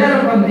ସେମାନେ ବଜାୟ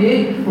ରଖନ୍ତି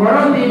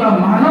କରନ୍ତି ବା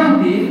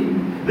ମାନନ୍ତି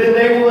then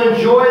they will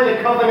enjoy the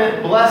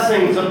covenant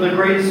blessings of the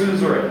great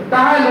suzerain.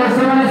 ତାହେଲେ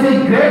ସେମାନେ ସେଇ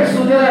ଗ୍ରେଟ୍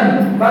ସୁଜେରାନ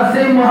ବା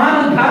ସେଇ ମହାନ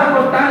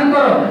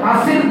ଧାରକର୍ତ୍ତାଙ୍କର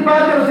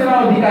ଆଶୀର୍ବାଦର ସେମାନେ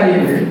ଅଧିକାରୀ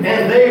ହେବେ।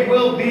 And they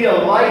will be a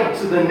light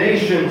to the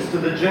nations, to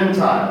the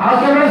Gentiles. ଆଉ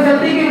କେବଳ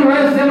ସେତିକି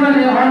ନୁହେଁ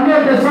ସେମାନେ ଅନ୍ୟ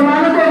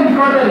ଦେଶମାନଙ୍କ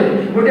ନିକଟରେ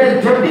ଗୋଟେ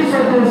ଜ୍ୟୋତି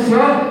ସଦୃଶ୍ୟ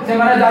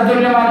ସେମାନେ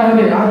ଜାଜଲ୍ୟମାନ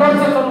ହେବେ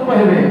ଆଦର୍ଶ ସ୍ୱରୂପ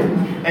ହେବେ।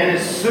 And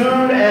as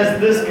soon as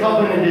this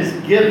covenant is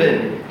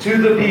given to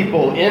the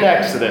people in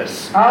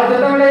Exodus, ଆଉ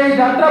ଯେତେବେଳେ ଏହି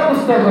ଯାତ୍ରା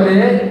ପୁସ୍ତକରେ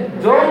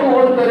ଯୋଉ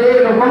ମୁହୂର୍ତ୍ତରେ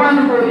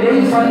ଲୋକମାନଙ୍କୁ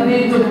ଏହି ସନ୍ଧି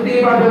ଚୁକ୍ତି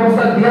ବା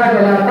ବ୍ୟବସ୍ଥା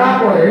ଦିଆଗଲା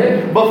ତାପରେ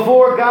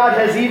before God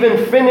has even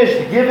finished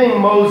giving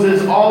Moses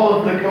all of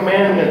the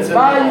commandments and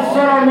ବା the law,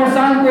 ଈଶ୍ୱର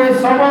ମୋଶାଙ୍କୁ ଏହି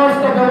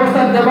ସମସ୍ତ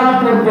ବ୍ୟବସ୍ଥା ଦେବା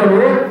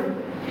ପୂର୍ବରୁ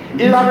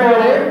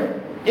Israel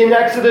in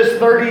Exodus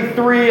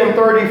 33 and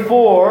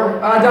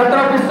 34,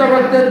 ଯାତ୍ରା ପୁସ୍ତକ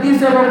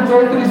 33 ଏବଂ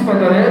 34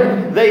 ପଦରେ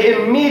they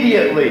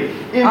immediately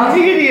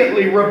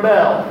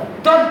rebel.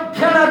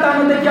 ତତ୍କ୍ଷଣାତ୍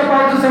ଆମେ ଦେଖିବାକୁ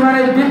ପାଉଛୁ ସେମାନେ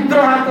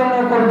ବିଦ୍ରୋହ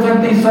ଆଚରଣ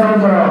କରୁଛନ୍ତି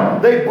ଈଶ୍ୱରଙ୍କର।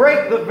 They break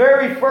the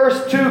very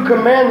first two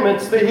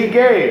commandments that he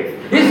gave.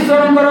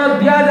 ଈଶ୍ୱରଙ୍କର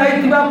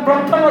ଦିଆଯାଇଥିବା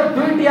ପ୍ରଥମ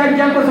ଦୁଇଟି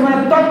ଆଜ୍ଞାକୁ ସେମାନେ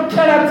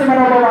ତତ୍କ୍ଷଣାତ୍ ସେମାନେ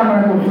ଅବମାନନା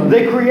କରୁଛନ୍ତି।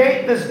 They create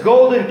this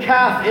golden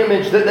calf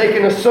image that they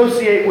can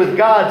associate with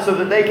God so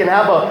that they can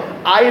have an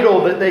idol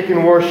that they can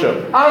worship.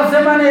 ଆଉ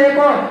ସେମାନେ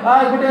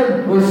ଗୋଟେ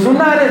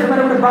ସୁନାରେ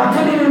ସେମାନେ ଗୋଟେ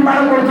ବାଛୁରୀ ନିର୍ମାଣ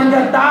କରୁଛନ୍ତି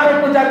ଆଉ ତାର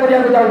ପୂଜା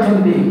କରିବାକୁ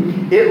ଯାଉଛନ୍ତି।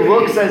 It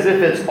looks as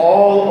if it's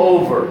all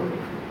over.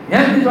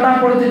 ଏମିତି ଜଣା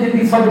ପଡୁଛି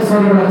ଯେମିତି ସବୁ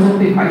ଶରୀରର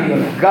ଚୁକ୍ତି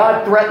ଭାଙ୍ଗିଗଲା। God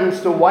threatens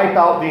to wipe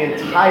out the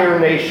entire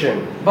nation.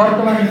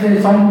 ବର୍ତ୍ତମାନ ସେ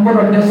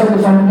ସମ୍ପୂର୍ଣ୍ଣ ଦେଶକୁ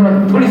ସମ୍ପୂର୍ଣ୍ଣ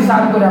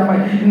ଧୂଳିସାତ କରିବା ପାଇଁ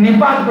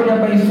ନିପାତ କରିବା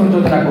ପାଇଁ ଈଶ୍ୱର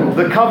ଯୋଜନା କରୁଛନ୍ତି।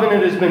 The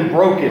covenant has been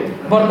broken,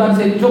 ବର୍ତ୍ତମାନ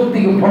ସେ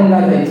ଚୁକ୍ତିକୁ ଭଙ୍ଗା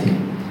ଯାଇଛି।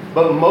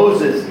 but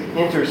Moses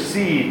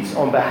intercedes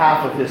on behalf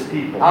of his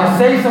people. ଆଉ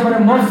ସେହି ସମୟରେ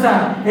ମୋଶା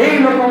ଏହି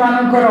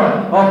ଲୋକମାନଙ୍କର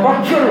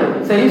ପକ୍ଷରୁ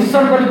ସେ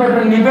ଈଶ୍ୱରଙ୍କ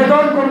ନିକଟରେ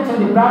ନିବେଦନ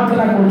କରୁଛନ୍ତି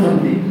ପ୍ରାର୍ଥନା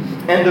କରୁଛନ୍ତି।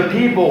 And the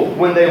people,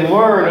 when they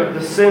learn of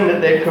the sin that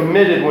they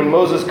committed when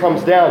Moses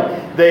comes down,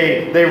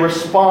 they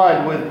respond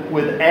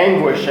with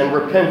anguish and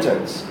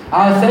repentance.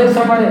 ଆଉ ସେ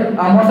ସମୟରେ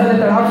ମଶା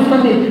ଯେତେବେଳେ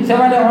ଆସୁଛନ୍ତି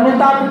ସେମାନେ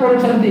ଅନୁତାପ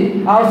କରୁଛନ୍ତି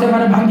ଆଉ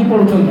ସେମାନେ ଭାଙ୍ଗି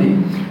ପଡୁଛନ୍ତି।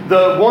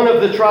 One of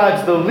the tribes,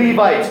 the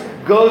Levites,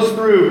 goes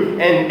through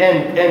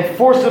and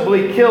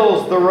forcibly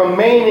kills the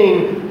remaining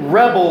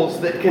rebels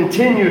that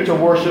continue to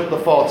worship the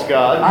false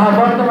god.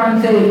 ବର୍ତ୍ତମାନ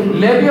ସେ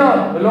ଲେବୀୟ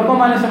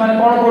ଲୋକମାନେ ସେମାନେ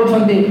କ'ଣ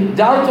କରୁଛନ୍ତି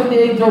ଯାଉଛନ୍ତି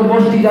ଏଇ ଯୋଉ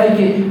ଗୋଷ୍ଠୀ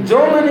ଯାଇକି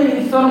ଯୋଉମାନେ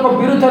ଈଶ୍ୱରଙ୍କ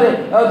ବିରୁଦ୍ଧରେ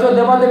ଯୋଉ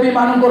ଦେବାଦେବୀ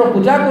ମାନଙ୍କର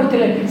ପୂଜା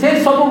କରୁଥିଲେ ସେ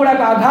ସବୁ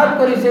ଗୁଡାକ ଆଘାତ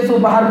କରି ସେ ସବୁ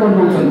ବାହାର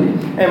କରିଦଉଛନ୍ତି।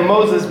 And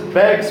Moses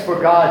begs for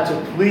God to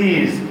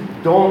please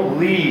don't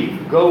leave,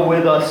 go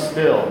with us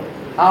still.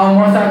 ଆଉ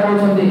ମଶା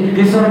କହୁଛନ୍ତି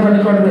ଈଶ୍ୱରଙ୍କ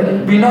ନିକଟରେ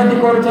ବିନତି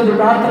କରୁଛନ୍ତି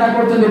ପ୍ରାର୍ଥନା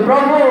କରୁଛନ୍ତି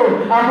ପ୍ରଭୁ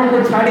ଆମକୁ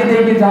ଛାଡ଼ି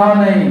ଦେଇକି ଯାଅ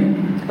ନାହିଁ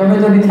ତମେ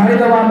ଯଦି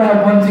ଛାଡ଼ିଦେବ ଆମେ ଆଉ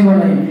ବଞ୍ଚିବ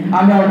ନାହିଁ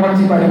ଆମେ ଆଉ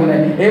ବଞ୍ଚି ପାରିବୁ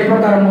ନାହିଁ ଏହି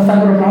ପ୍ରକାର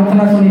ମଶାଙ୍କର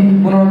ପ୍ରାର୍ଥନା ଶୁଣି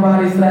ପୁନର୍ବାର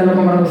ଇସ୍ରାଏଲ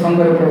ଲୋକମାନଙ୍କ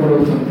ସଙ୍ଗରେ ପ୍ରଭୁ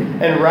ରହୁଛନ୍ତି।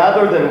 And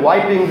rather than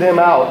wiping them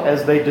out as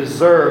they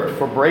deserved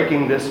for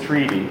breaking this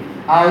treaty,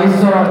 ଆଉ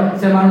ଈଶ୍ୱର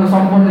ସେମାନଙ୍କୁ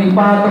ସମ୍ପୂର୍ଣ୍ଣ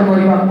ନିପାତ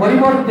କରିବା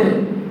ପରିବର୍ତ୍ତେ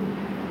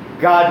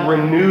God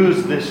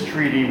renews this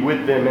treaty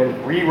with them and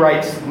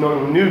rewrites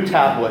new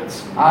tablets.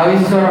 ଆଉ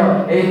ଈଶ୍ୱର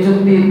ଏହି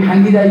ଚୁକ୍ତି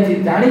ଭାଙ୍ଗି ଯାଇଛି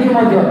ଜାଣିକି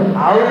ମଧ୍ୟ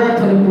ଆଉ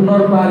ଥରେ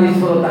ପୁନର୍ବାର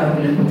ଈଶ୍ୱର ତାହାକୁ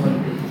ଲେଖୁଛନ୍ତି।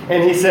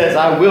 And he says,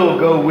 I will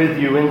go with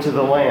you into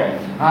the land.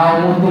 ଆଉ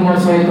ମୁଁ ତୁମ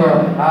ସହିତ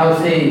ଆଉ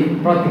ସେଇ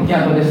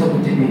ପ୍ରତିଜ୍ଞାତ ଦେଶକୁ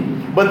ଯିବି।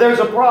 But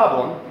there's a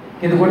problem.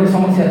 କିନ୍ତୁ ଗୋଟେ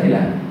ସମସ୍ୟା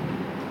ଥିଲା।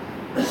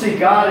 See,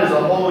 God is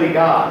a holy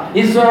God.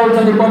 ଈଶ୍ୱର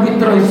ହେଉଛନ୍ତି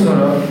ପବିତ୍ର ଈଶ୍ୱର।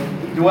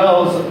 He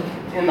dwells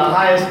in the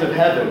highest of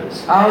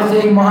heavens. ଆଉ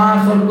ସେଇ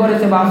ମହାସ୍ୱର୍ଗରେ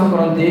ସେ ବାସ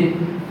କରନ୍ତି।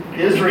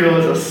 Israel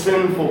is a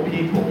sinful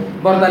people.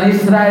 ବର୍ତ୍ତମାନ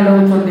ଇସ୍ରାଏଲ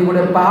ହେଉଛନ୍ତି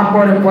ଗୋଟେ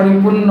ପାପରେ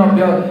ପରିପୂର୍ଣ୍ଣ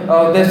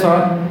ଦେଶ।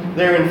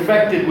 They're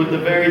infected with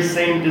the very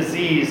same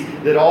disease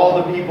that all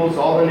the peoples,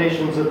 all the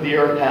nations of the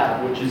earth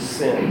have, which is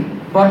sin.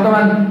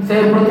 ବର୍ତ୍ତମାନ ସେ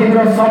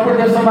ପୃଥିବୀର ସବୁ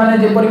ଦେଶମାନେ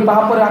ଯେପରି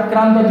ପାପରେ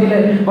ଆକ୍ରାନ୍ତ ଥିଲେ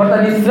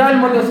ବର୍ତ୍ତମାନ ଇସ୍ରାଏଲ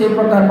ମଧ୍ୟ ସେଇ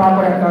ପ୍ରକାର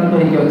ପାପରେ ଆକ୍ରାନ୍ତ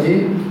ହେଇକି ଅଛି।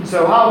 So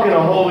how can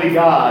a holy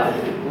God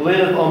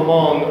live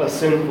among a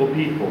sinful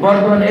people?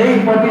 ବର୍ତ୍ତମାନ ଏହି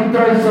ପବିତ୍ର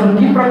ଈଶ୍ୱର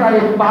କି ପ୍ରକାର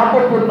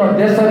ପାପପୂର୍ଣ୍ଣ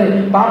ଦେଶରେ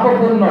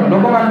ପାପପୂର୍ଣ୍ଣ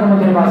ଲୋକମାନଙ୍କ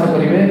ମଧ୍ୟରେ ବାସ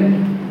କରିବେ?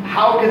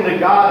 How can the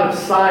God of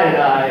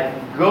Sinai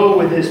go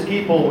with his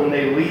people when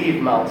they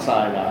leave Mount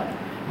Sinai?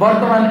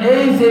 ବର୍ତ୍ତମାନ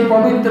ଏହି ସେ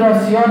ପବିତ୍ର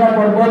ସିୟନ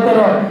ପର୍ବତର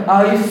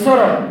ଈଶ୍ୱର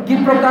କି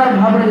ପ୍ରକାର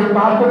ଭାବରେ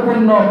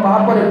ପାପପୂର୍ଣ୍ଣ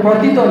ପାପରେ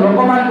ପତିତ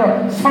ଲୋକମାନଙ୍କ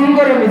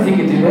ସଙ୍ଗରେ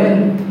ମିଶିକି ଯିବେ?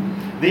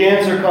 The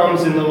answer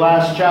comes in the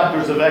last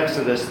chapters of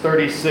Exodus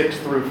 36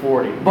 through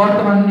 40.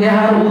 ବର୍ତ୍ତମାନ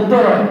ଏହାର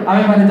ଉତ୍ତର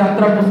ଆମେମାନେ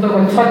ଯାତ୍ରା ପୁସ୍ତକ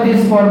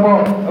 36 ପର୍ବ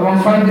ଏବଂ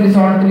 37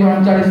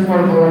 38 39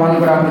 ପର୍ବ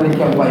ମାନଙ୍କରେ ଆମେ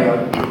ଦେଖିବାକୁ ପାଇବା।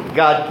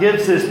 God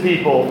gives his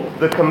people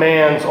the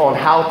commands on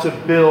how to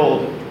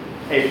build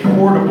a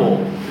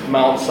portable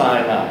Mount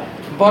Sinai.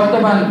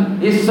 ବର୍ତ୍ତମାନ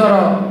ଈଶ୍ୱର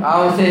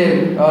ଆଉ ସେ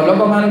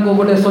ଲୋକମାନଙ୍କୁ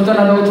ଗୋଟେ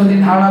ସୂଚନା ଦେଉଛନ୍ତି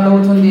ଧାରଣା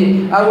ଦେଉଛନ୍ତି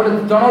ଆଉ ଗୋଟେ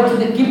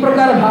ଜଣାଉଛନ୍ତି କି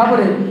ପ୍ରକାର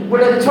ଭାବରେ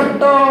ଗୋଟେ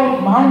ଛୋଟ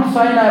ମାଉଣ୍ଟ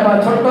ସାଇନାଇ ବା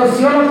ଛୋଟ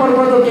ସିୟନ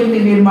ପର୍ବତ କେମିତି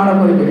ନିର୍ମାଣ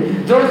କରିବେ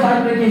ଯେଉଁ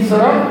ସ୍ଥାନରେ କି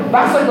ଈଶ୍ୱର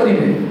ବାସ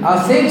କରିବେ ଆଉ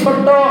ସେଇ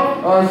ଛୋଟ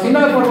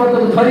ସିନାଇ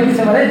ପର୍ବତକୁ ଧରିକି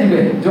ସେମାନେ ଯିବେ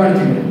ଯୁଆଡ଼େ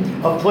ଯିବେ।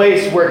 A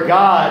place where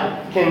God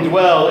can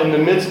dwell in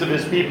the midst of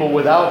his people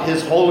without his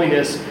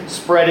holiness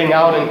spreading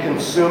out and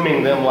consuming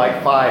them like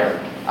fire.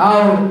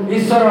 ଆଉ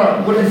ଈଶ୍ୱର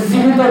ଗୋଟେ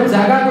ସୀମିତ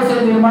ଜାଗାକୁ ସେ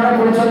ନିର୍ମାଣ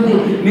କରୁଛନ୍ତି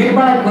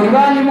ନିର୍ମାଣ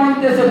କରିବା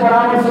ନିମନ୍ତେ ସେ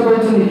ପରାମର୍ଶ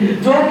କରୁଛନ୍ତି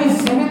ଯେଉଁକି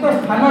ସୀମିତ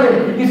ସ୍ଥାନରେ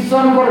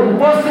ଈଶ୍ୱରଙ୍କର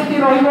ଉପସ୍ଥିତି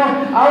ରହିବ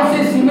ଆଉ ସେ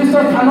ସୀମିତ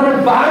ସ୍ଥାନର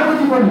ବାହାରକୁ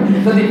ଯିବନି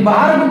ଯଦି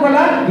ବାହାରକୁ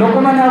ଗଲା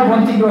ଲୋକମାନେ ଆଉ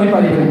ବଞ୍ଚିକି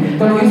ରହିପାରିବେନି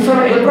ତେଣୁ ଈଶ୍ୱର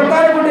ଏ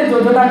ପ୍ରକାର ଗୋଟେ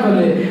ଯୋଜନା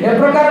କଲେ ଏ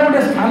ପ୍ରକାର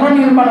ଗୋଟେ ସ୍ଥାନ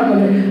ନିର୍ମାଣ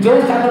କଲେ ଯେଉଁ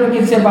ସ୍ଥାନରେ କି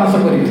ସେ ବାସ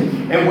କରିବେ।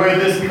 And where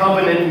this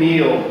covenant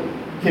meal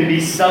can be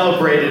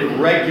celebrated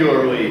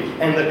regularly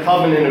and the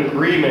covenant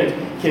agreement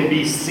can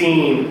be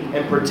seen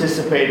and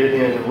participated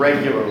in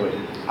regularly.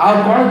 ଆଉ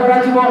କ'ଣ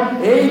କରାଯିବ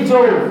ଏଇ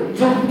ଯୋଉ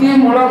ଚୁକ୍ତି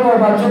ମୂଳକ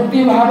ବା ଚୁକ୍ତି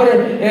ଭାବରେ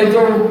ଏ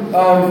ଯୋଉ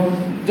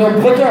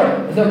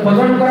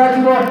ଭୋଜନ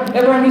କରାଯିବ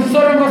ଏବଂ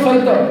ଈଶ୍ୱରଙ୍କ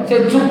ସହିତ ସେ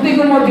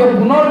ଚୁକ୍ତିକୁ ମଧ୍ୟ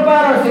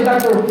ପୁନର୍ବାର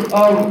ସେଟାକୁ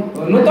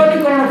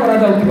ନୂତନୀକରଣ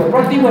କରାଯାଉଥିବ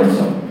ପ୍ରତିବର୍ଷ।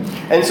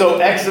 And so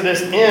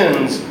Exodus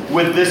ends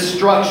with this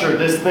structure,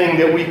 this thing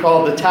that we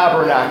call the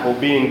tabernacle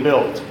being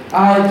built.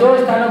 ଆଉ ଯେଉଁ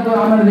ସ୍ଥାନକୁ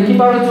ଆମେ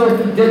ଦେଖିପାରୁଛୁ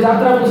ଯେ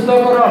ଯାତ୍ରା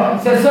ପୁସ୍ତକର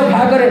ଶେଷ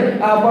ଭାଗରେ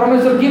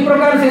ପରମେଶ୍ୱର କି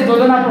ପ୍ରକାର ସେ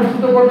ଯୋଜନା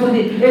ପ୍ରସ୍ତୁତ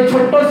କରୁଛନ୍ତି ଏ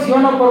ଛୋଟ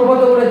ସିୟନ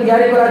ପର୍ବତ ଗୋଟେ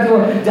ତିଆରି କରାଯିବ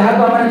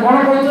ଯାହାକୁ ଆମେ କ'ଣ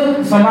କହୁଛୁ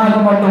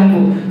ସମାଗମ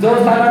ତମ୍ବୁ ଯେଉଁ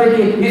ସ୍ଥାନରେ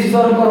କି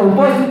ଈଶ୍ୱରଙ୍କର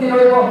ଉପସ୍ଥିତି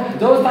ରହିବ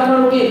ଯେଉଁ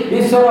ସ୍ଥାନରୁ କି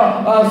ଈଶ୍ୱର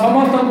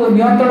ସମସ୍ତଙ୍କୁ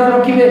ନିୟନ୍ତ୍ରଣ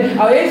ରଖିବେ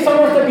ଆଉ ଏଇ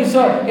ସମସ୍ତ ବିଷୟ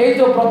ଏଇ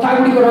ଯେଉଁ ପ୍ରଥା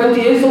ଗୁଡ଼ିକ ରହିଛି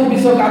ଏଇସବୁ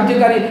ବିଷୟ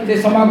କାର୍ଯ୍ୟକାରୀ ସେ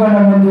ସମାଗମ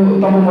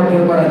ତମ୍ବୁ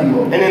ମଧ୍ୟରେ କରାଯିବ।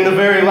 And in the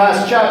very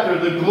last chapter,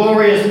 the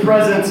glorious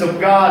presence of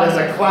God as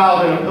a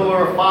cloud and a pillar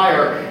of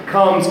fire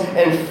comes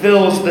and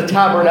fills the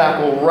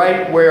tabernacle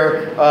right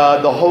where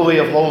the Holy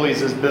of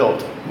Holies is built.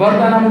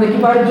 ବର୍ତ୍ତମାନ ଆମେ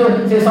ଦେଖିପାରୁଛୁ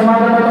ସେ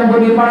ସମାଗମ ତମ୍ବୁ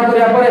ନିର୍ମାଣ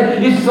କରିବା ପରେ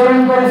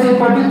ଈଶ୍ୱରଙ୍କର ସେ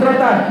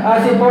ପବିତ୍ରତା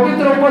ସେ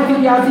ପବିତ୍ର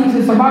ଉପସ୍ଥିତି ଆସି ସେ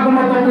ସମାଗମ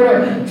ତମ୍ବୁର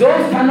ଯେଉଁ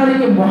ସ୍ଥାନରେ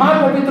କି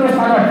ମହାପବିତ୍ର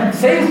ସ୍ଥାନ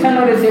ସେଇ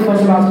ସ୍ଥାନରେ ସେ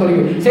ବସବାସ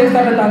କରିବେ ସେଇ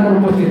ସ୍ଥାନରେ ତାଙ୍କର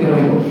ଉପସ୍ଥିତି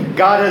ରହିବ।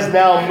 God has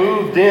now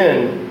moved in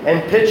and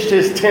pitched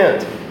his tent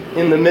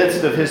in the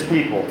midst of his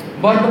people.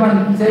 ବର୍ତ୍ତମାନ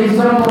ସେ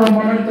ଈଶ୍ୱରଙ୍କର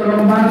ମନୋନୀତ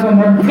ଲୋକମାନଙ୍କ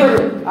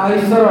ମଧ୍ୟରେ ଆଉ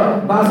ଈଶ୍ୱର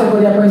ବାସ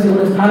କରିବା ପାଇଁ ସେ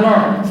ଗୋଟେ ସ୍ଥାନ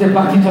ସେ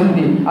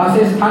ବାଛିଛନ୍ତି ଆଉ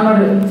ସେ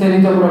ସ୍ଥାନରେ ସେ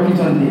ନିଜକୁ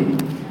ରଖିଛନ୍ତି।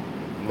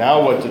 Now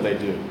what do they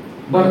do?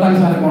 ବର୍ତ୍ତମାନ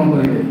ସେମାନେ କ'ଣ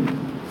କରିବେ?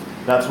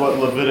 That's what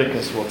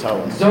Leviticus will tell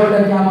us. ଯୋଉଟା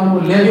କି ଆମକୁ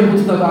ଲେଭ୍ୟ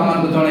ପୁସ୍ତକ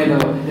ଆମକୁ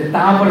ଜଣେଇଦେବ ଯେ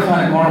ତାପରେ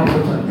ସେମାନେ କ'ଣ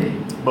କରୁଛନ୍ତି।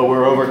 But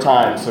we're over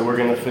time, so we're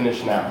going to finish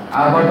now.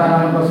 ଆଉ ବର୍ତ୍ତମାନ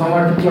ଆମର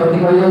ସମୟ ଟିକେ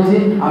ଅଧିକ ହେଇଯାଉଛି,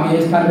 ଆମେ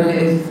এই ସ୍ଥାନରେ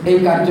এই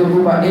କାର୍ଯ୍ୟକୁ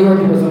ବା এই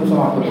ଅଧିବେଶନକୁ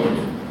ସମାପ୍ତ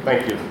କରୁଛୁ।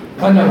 Thank you.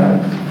 ଧନ୍ୟବାଦ।